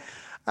DJ?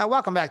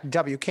 Welcome back to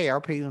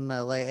WKRP in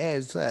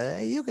LA.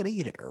 You can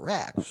eat it,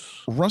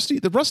 Rax.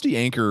 The Rusty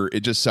Anchor.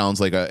 It just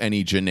sounds like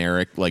any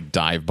generic like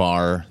dive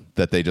bar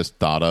that they just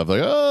thought of. Like,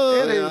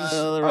 It is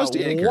the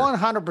Rusty Anchor.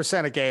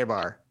 100% a gay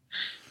bar.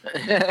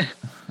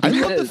 I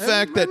love the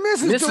fact that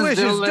Mrs.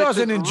 Delicious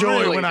doesn't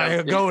enjoy when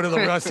I go to the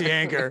Rusty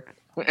Anchor.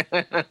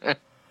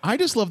 I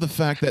just love the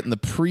fact that in the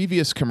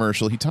previous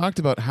commercial, he talked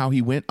about how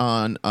he went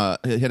on,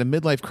 he had a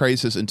midlife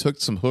crisis and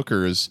took some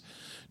hookers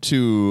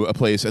to a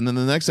place. And then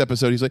the next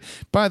episode, he's like,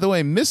 by the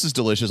way, Mrs.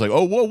 Delicious, like,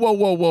 oh,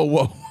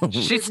 whoa.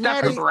 She's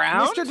stuck Maddie,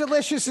 around? Mr.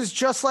 Delicious is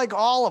just like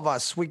all of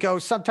us.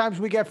 Sometimes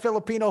we get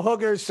Filipino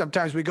hookers.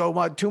 Sometimes we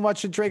go too much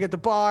to drink at the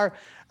bar.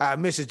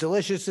 Mrs.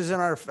 Delicious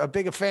isn't a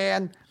big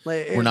fan.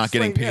 We're not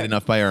getting paid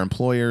enough by our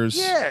employers.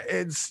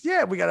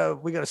 Yeah, we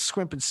gotta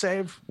scrimp and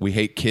save. We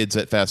hate kids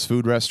at fast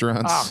food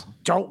restaurants.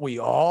 Don't we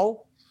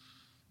all?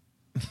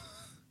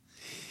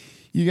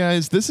 You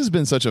guys, this has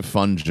been such a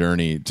fun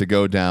journey to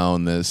go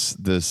down this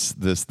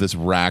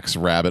Rax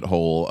rabbit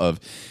hole of.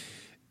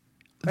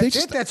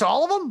 That's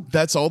all of them.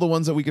 That's all the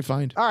ones that we could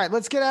find. All right,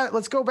 let's get at it.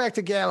 Let's go back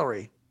to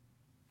gallery.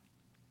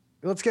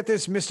 Let's get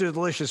this Mr.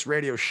 Delicious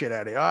radio shit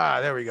out of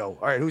here. There we go.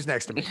 All right, who's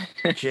next to me?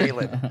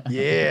 Jalen.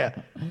 Yeah.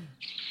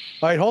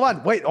 All right, hold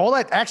on. Wait, hold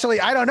on. Actually,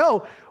 I don't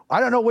know. I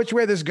don't know which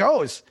way this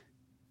goes.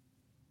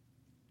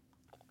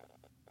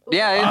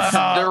 Yeah, it's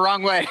the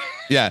wrong way.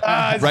 Yeah,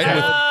 right.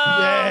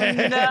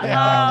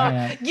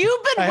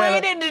 You've been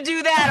waiting to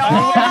do that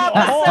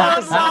all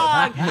episode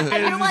long,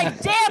 and you're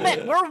like, "Damn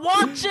it, we're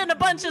watching a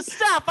bunch of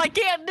stuff. I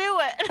can't do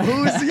it."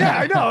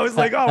 I know. I was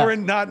like, "Oh, we're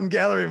not in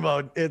gallery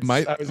mode."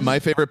 My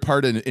favorite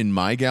part in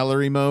my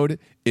gallery mode,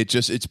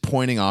 it's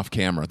pointing off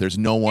camera. There's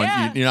no one.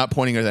 You're not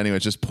pointing at anyone.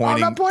 It's just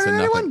pointing. I'm not pointing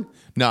to at nothing. anyone?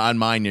 No, on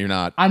mine you're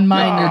not. On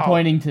mine, you're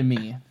pointing to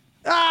me.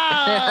 Sorry,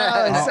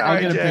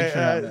 I'll get a Jay. picture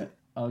of it.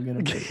 I'll get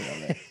a picture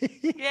of it.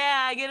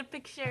 Yeah, I get a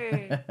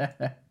picture.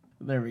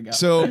 There we go.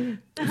 So,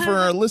 for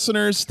our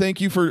listeners,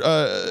 thank you for.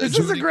 This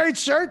is a great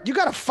shirt. You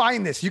got to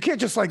find this. You can't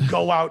just like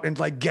go out and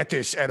like get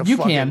this at a. You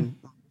fucking...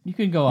 You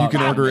can go out. You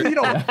can order it.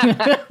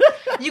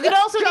 You can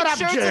also Shut get up,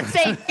 shirts Jay. that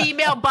say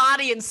 "female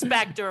body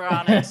inspector"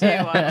 on it too.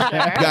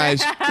 I'm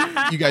sure.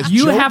 You guys,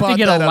 You Joe have to bought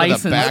get that a out of the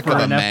license back for of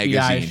a an FBI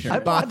magazine. shirt. I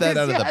bought that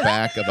out of the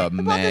back of a I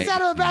bought this mag.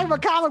 out of the back of a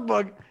comic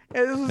book,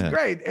 and this is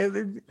great.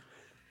 And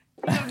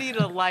You don't need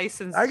a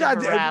license I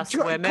got to harass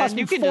women. cost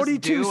me You can 42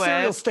 just do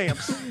cereal it.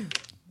 stamps.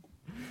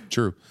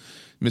 True.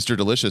 Mr.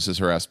 Delicious has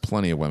harassed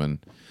plenty of women.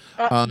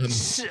 He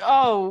That's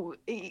how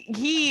needs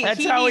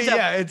he-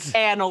 an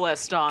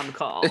analyst on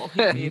call.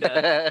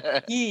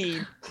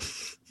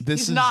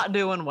 He's not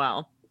doing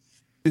well.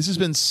 This has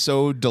been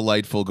so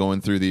delightful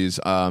going through these.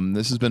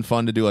 This has been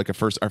fun to do, like our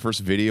first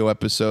video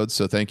episode.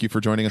 So thank you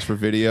for joining us for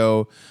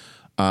video,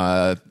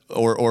 or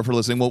for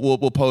listening.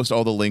 We'll post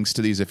all the links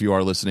to these if you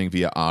are listening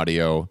via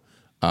audio.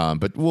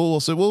 But we'll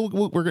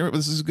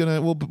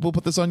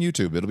put this on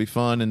YouTube. It'll be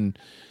fun and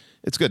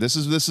it's good. This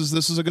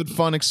is a good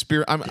fun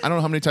experience. I don't know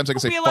how many times I can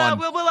say fun.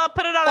 We'll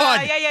put it on.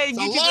 Fun. Yeah. It's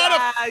a YouTube. lot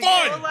of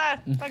fun.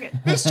 Fuck it.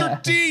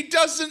 Mr. D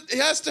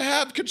has to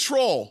have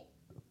control.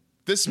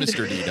 This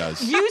Mr. D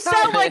does. You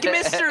sound like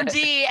Mr.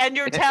 D, and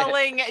you're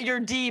telling your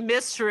D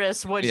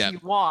mistress what you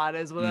want.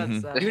 Is what that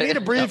says. You need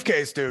a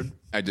briefcase, dude.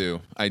 I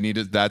do. I need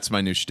it. That's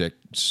my new shtick.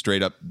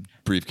 Straight up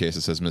briefcase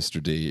that says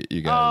Mr. D.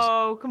 You guys.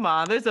 Oh, come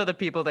on. There's other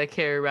people that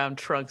carry around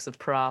trunks of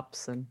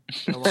props and.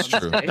 That's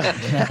true.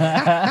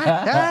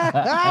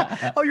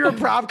 Oh, you're a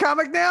prop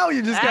comic now?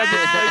 You just got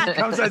this like,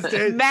 comes on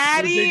stage.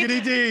 Maddie, Diggity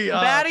D.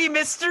 Maddie,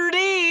 Mr.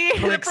 D.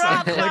 Clicks the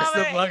prop the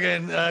comic.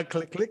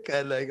 fucking click.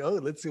 And like, oh,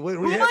 let's see what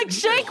we Who have. likes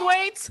shake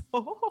weights?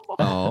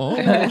 Oh.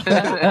 See,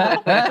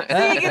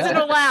 he gets in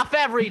a laugh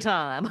every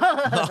time.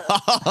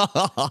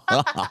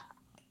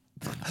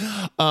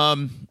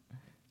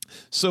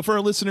 So for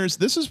our listeners,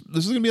 this is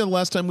gonna be the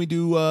last time we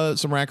do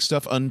some rack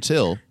stuff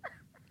until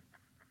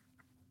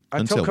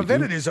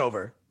Convidity is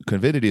over.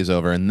 Convidity is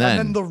over, and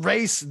then the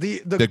race, the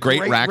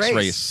great Rax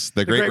race.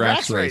 The great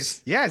Rax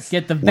race. Yes.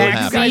 Get the What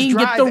vaccine.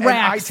 Get the I take the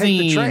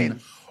vaccine. train.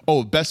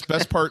 Oh, best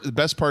part. The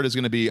best part is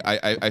going to be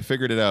I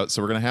figured it out.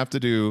 So we're going to have to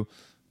do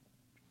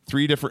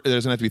three different.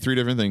 There's going to have to be three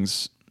different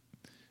things.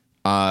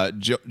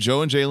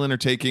 Joe and Jalen are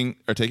taking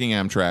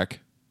Amtrak.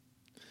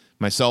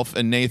 Myself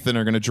and Nathan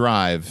are going to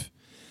drive,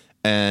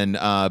 and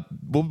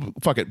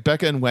fuck it.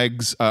 Becca and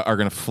Wegs are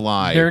going to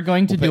fly. They're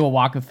going to do a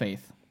walk of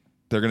faith.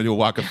 They're going to do a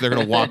walk of. They're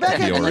going to walk to Becca,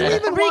 do you Peoria.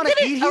 even want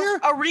to eat here?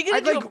 Are we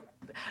going to do?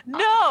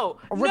 No,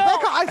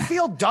 Rebecca, I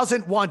feel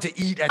doesn't want to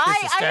eat at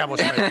this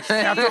establishment.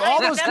 After all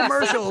those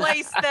commercials, the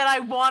place that I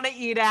want to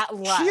eat at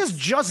less. She is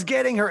just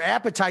getting her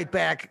appetite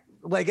back,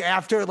 like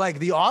after like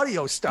the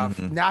audio stuff,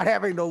 not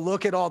having to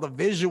look at all the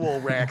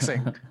visual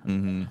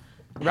raxing.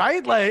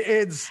 Right? Like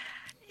it's.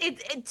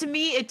 It to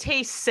me, it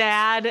tastes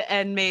sad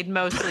and made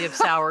mostly of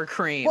sour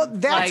cream. Well,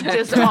 that's like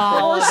just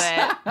all of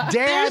it. Dad's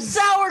There's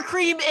sour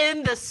cream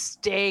in the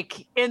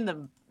steak, in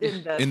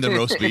the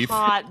roast beef.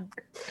 pot.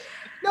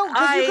 No,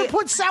 because you can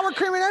put sour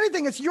cream in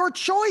anything. It's your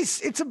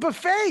choice. It's a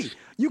buffet.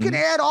 You can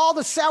add all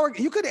the sour.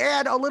 You could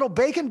add a little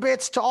bacon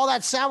bits to all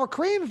that sour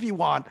cream if you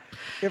want.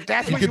 If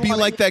that's You what could you be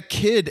want. like that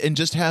kid and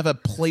just have a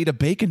plate of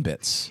bacon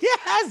bits.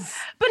 Yes.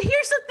 But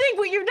here's the thing: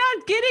 what you're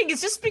not getting is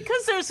just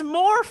because there's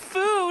more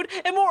food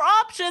and more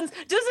options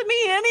doesn't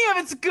mean any of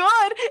it's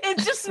good. It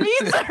just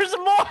means there's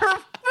more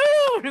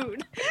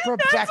food.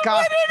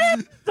 Rebecca,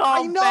 So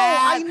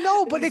I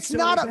know, but it's so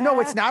not. No,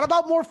 it's bad. not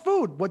about more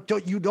food. What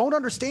you don't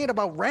understand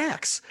about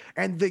Rax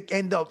and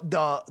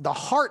the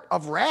heart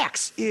of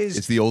Rax is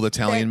It's the old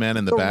Italian man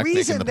in the back making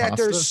reason the that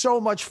pasta. there's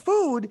so much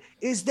food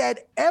is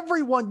that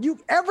everyone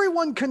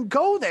can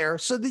go there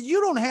so that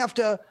you don't have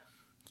to.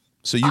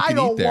 So you I can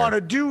don't eat there. want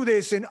to do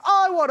this, and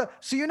I want to.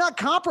 So you're not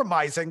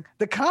compromising.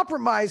 The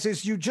compromise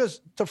is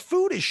the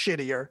food is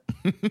shittier.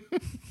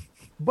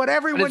 But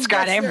everyone It's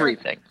got gets there.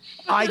 everything.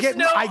 I get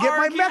no my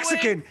arguing.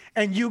 Mexican,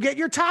 and you get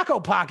your taco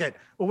pocket,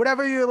 or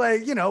whatever you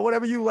like. You know,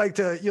 whatever you like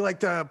to. You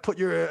like to put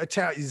your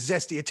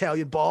zesty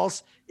Italian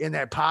balls in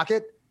that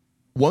pocket.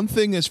 One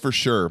thing is for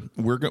sure,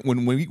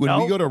 when we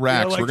go to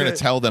Rax, we're going to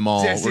tell them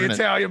all. Zesty We're gonna,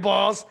 Italian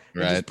balls.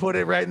 And Right. just put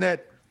it right in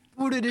that.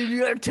 Put it in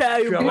your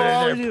Italian Shove it in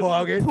balls. their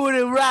pocket. Put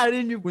it right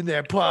in your In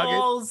their pocket.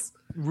 balls.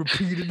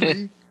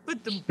 Repeatedly.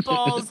 Put the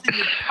balls in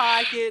your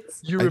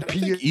pockets. You I don't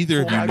repeat. think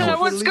either of you know.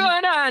 What's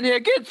going on here?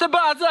 Get the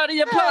balls out of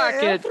your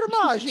pocket.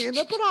 Fromage in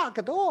the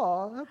pocket.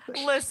 Oh.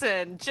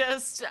 Listen,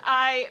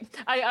 I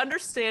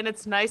understand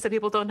it's nice that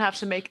people don't have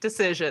to make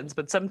decisions,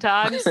 but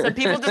sometimes some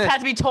people just have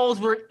to be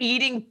told we're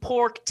eating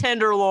pork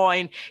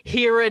tenderloin.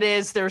 Here it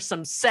is. There's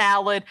some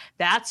salad.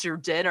 That's your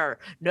dinner.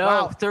 No,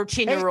 Wow.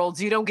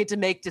 13-year-olds, you don't get to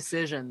make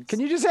decisions. Can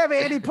you just have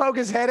Andy poke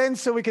his head in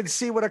so we can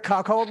see what a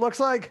cuckold looks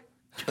like?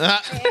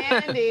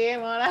 Andy,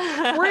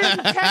 We're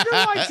eating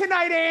tenderloin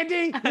tonight,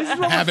 Andy. This is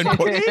what Having we're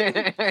pork-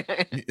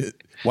 fucking eating.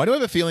 Why do I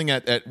have a feeling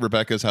at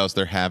Rebecca's house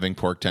they're having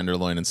pork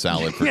tenderloin and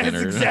salad for Yeah, dinner?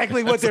 that's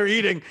exactly what they're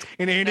eating.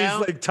 And Andy's No.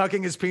 like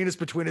tucking his penis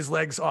between his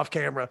legs off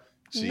camera.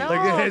 No,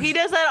 Like, he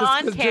does that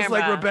on camera. Just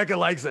like Rebecca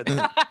likes it.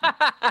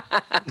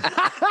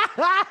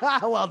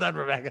 Well done,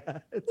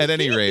 Rebecca. At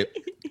any rate,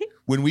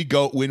 when we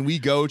go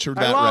to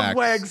that I love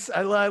Rax, Wegs.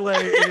 I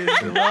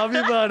love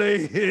you,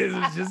 buddy.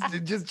 It's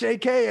just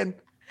JKing.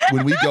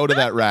 when we go to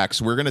that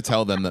Rax, we're going to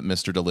tell them that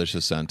Mr.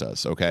 Delicious sent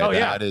us. Okay, Oh,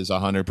 yeah. that is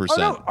 100%. Oh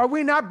no, are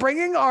we not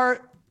bringing our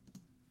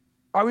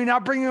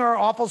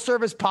Awful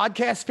Service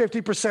podcast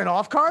 50%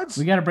 off cards?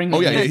 We got to bring. Oh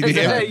yeah, the- we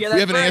Yeah,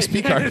 have an that's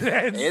ASP card.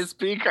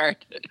 ASP card.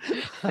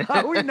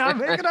 Are we not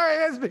making our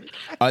ASP?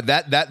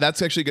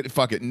 That's actually good.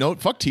 Fuck it. No,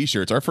 fuck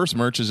t-shirts. Our first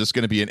merch is just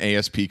going to be an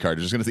ASP card.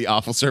 It's just going to be the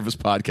Awful Service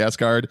podcast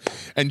card,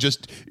 and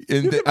just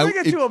You can bring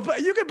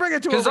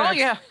it to a 'Cause all Rax.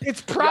 you-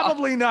 It's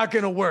probably not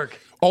going to work.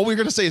 all we're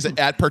going to say is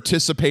at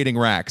participating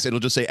Racks.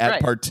 It'll just say at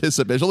Right.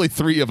 participate. There's only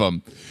 3 of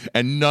them,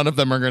 and none of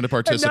them are going to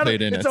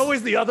participate in It's it.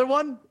 always the other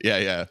one.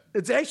 Yeah.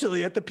 It's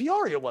actually at the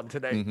Peoria one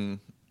today. Mm-hmm.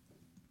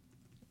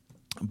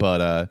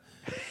 But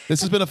this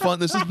has been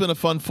a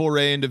fun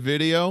foray into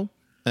video,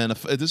 and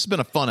this has been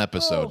a fun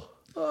episode.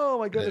 Oh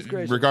my goodness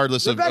gracious!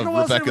 Regardless of Rebecca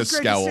Wilson, it was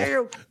Rebecca's great to scowl. see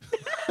you.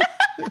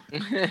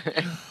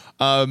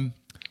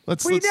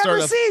 Let's We start never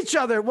off- see each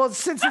other. Well,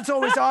 since it's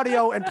always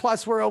audio, and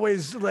plus we're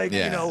always like,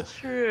 Yeah.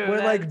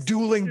 we're like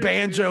dueling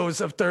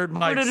banjos of third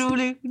mics.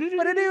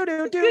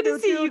 Good to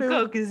see you,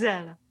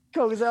 Cocozella.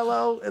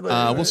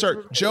 Cocozello. We'll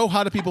start. Joe,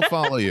 how do people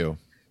follow you?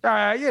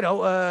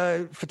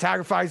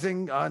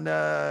 Photographizing on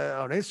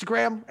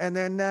Instagram, and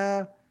then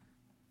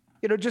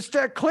just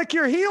click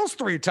your heels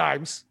 3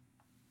 times,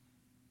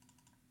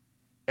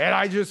 and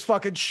I just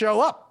fucking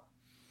show up.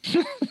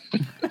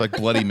 Like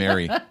Bloody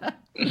Mary.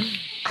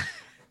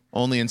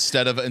 Only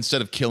instead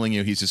of killing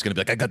you, he's just gonna be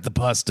like, "I got the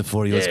pasta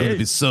for you. It's gonna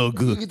be so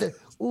good."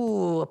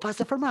 Ooh,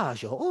 pasta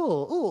formaggio.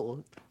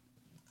 Ooh,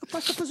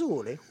 pasta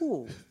fagioli.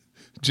 Ooh.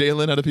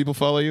 Jalen, how do people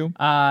follow you?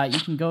 You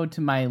can go to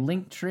my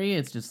link tree.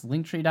 It's just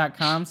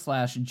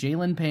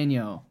linktree.com/Jalen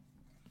Peno.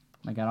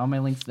 I got all my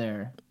links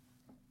there.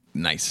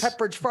 Nice.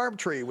 Pepperidge Farm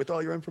Tree with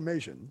all your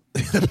information.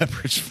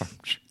 Pepperidge Farm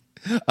Tree.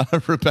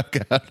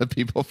 Rebecca, how do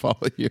people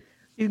follow you?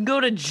 You can go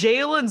to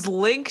Jalen's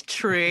link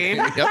tree.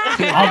 Oh,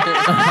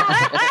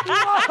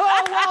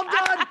 well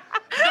done.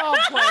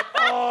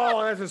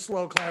 Oh, that's a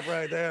slow clap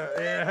right there.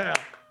 Yeah.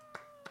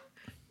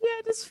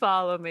 Yeah, just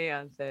follow me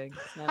on things.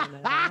 No.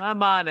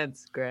 I'm on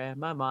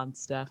Instagram. I'm on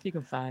stuff. You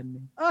can find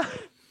me.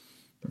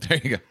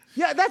 There you go.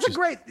 Yeah, that's a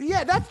great.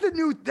 Yeah, that's the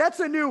new.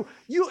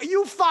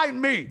 You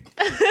find me.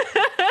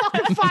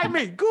 Fucking find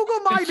me. Google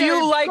my If name.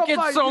 you like go it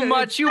find so me.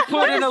 much, you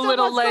put in a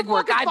little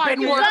legwork. I've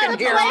been working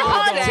here Play all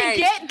hard day. to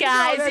get,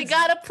 guys. No, You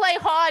gotta play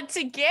hard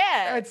to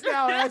get.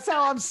 That's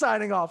how I'm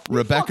signing off. You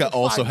Rebecca fucking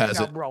also find me has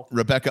now, it. bro.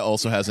 Rebecca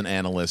also has an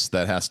analyst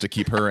that has to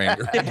keep her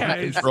anger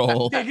under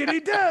control. Diggity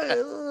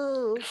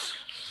do.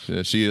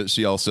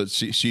 She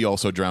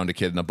also drowned a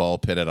kid in a ball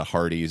pit at a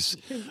Hardee's.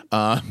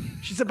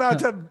 She's about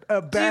to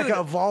back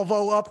a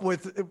Volvo up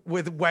with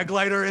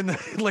Weglighter in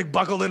the, like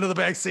buckled into the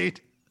back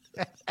seat.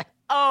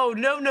 Oh,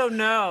 no.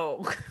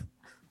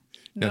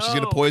 No, she's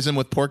gonna poison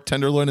with pork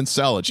tenderloin and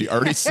salad. She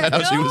already said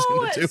how she was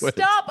gonna do it.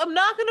 Stop. I'm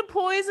not going to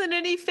poison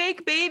any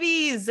fake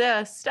babies.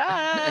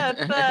 Stop.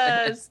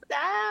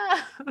 Stop.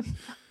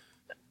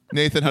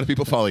 Nathan, how do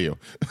people follow you?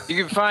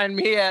 You can find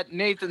me at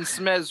Nathan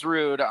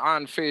Smezrud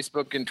on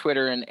Facebook and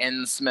Twitter, and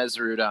N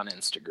Smezrud on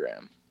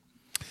Instagram.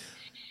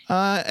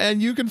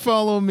 And you can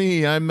follow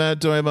me. I'm Matt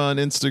Doima on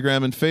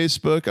Instagram and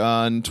Facebook.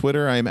 On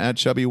Twitter, I'm at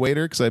Chubby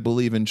Waiter because I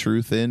believe in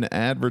truth in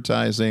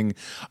advertising.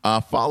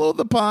 Follow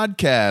the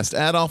podcast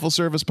at Awful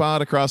Service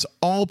Pod across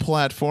all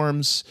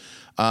platforms.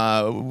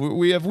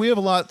 We have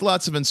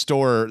lots of in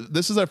store.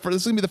 This is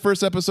gonna be the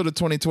first episode of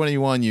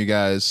 2021, you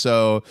guys.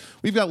 So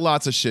we've got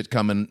lots of shit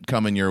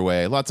coming your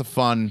way. Lots of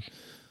fun,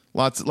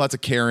 lots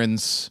of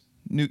Karens,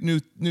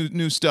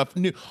 new stuff,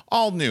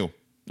 all new.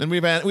 And we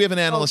have an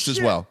analyst as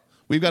well.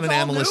 We've got an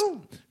analyst,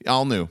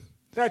 all new.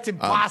 That's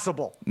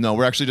impossible. No,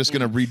 we're actually just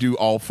gonna redo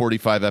all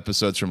 45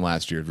 episodes from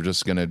last year. We're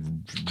just gonna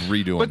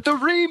redo them. With the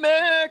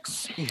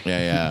remix.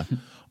 Yeah.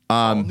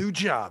 All new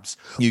jobs.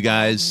 You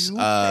guys,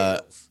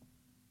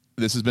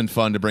 this has been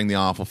fun to bring the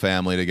Awful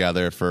family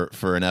together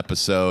for an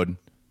episode,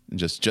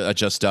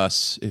 just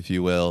us, if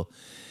you will.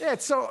 Yeah,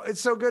 it's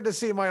so good to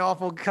see my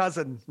awful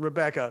cousin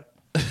Rebecca.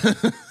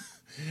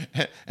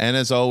 And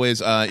as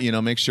always,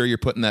 make sure you're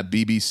putting that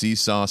BBC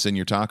sauce in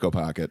your taco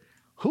pocket.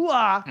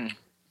 Hooah!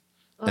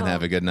 And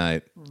have a good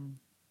night.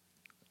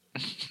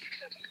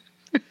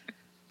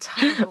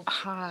 Taco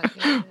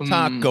pocket.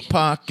 Taco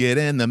pocket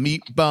and the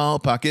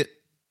meatball pocket.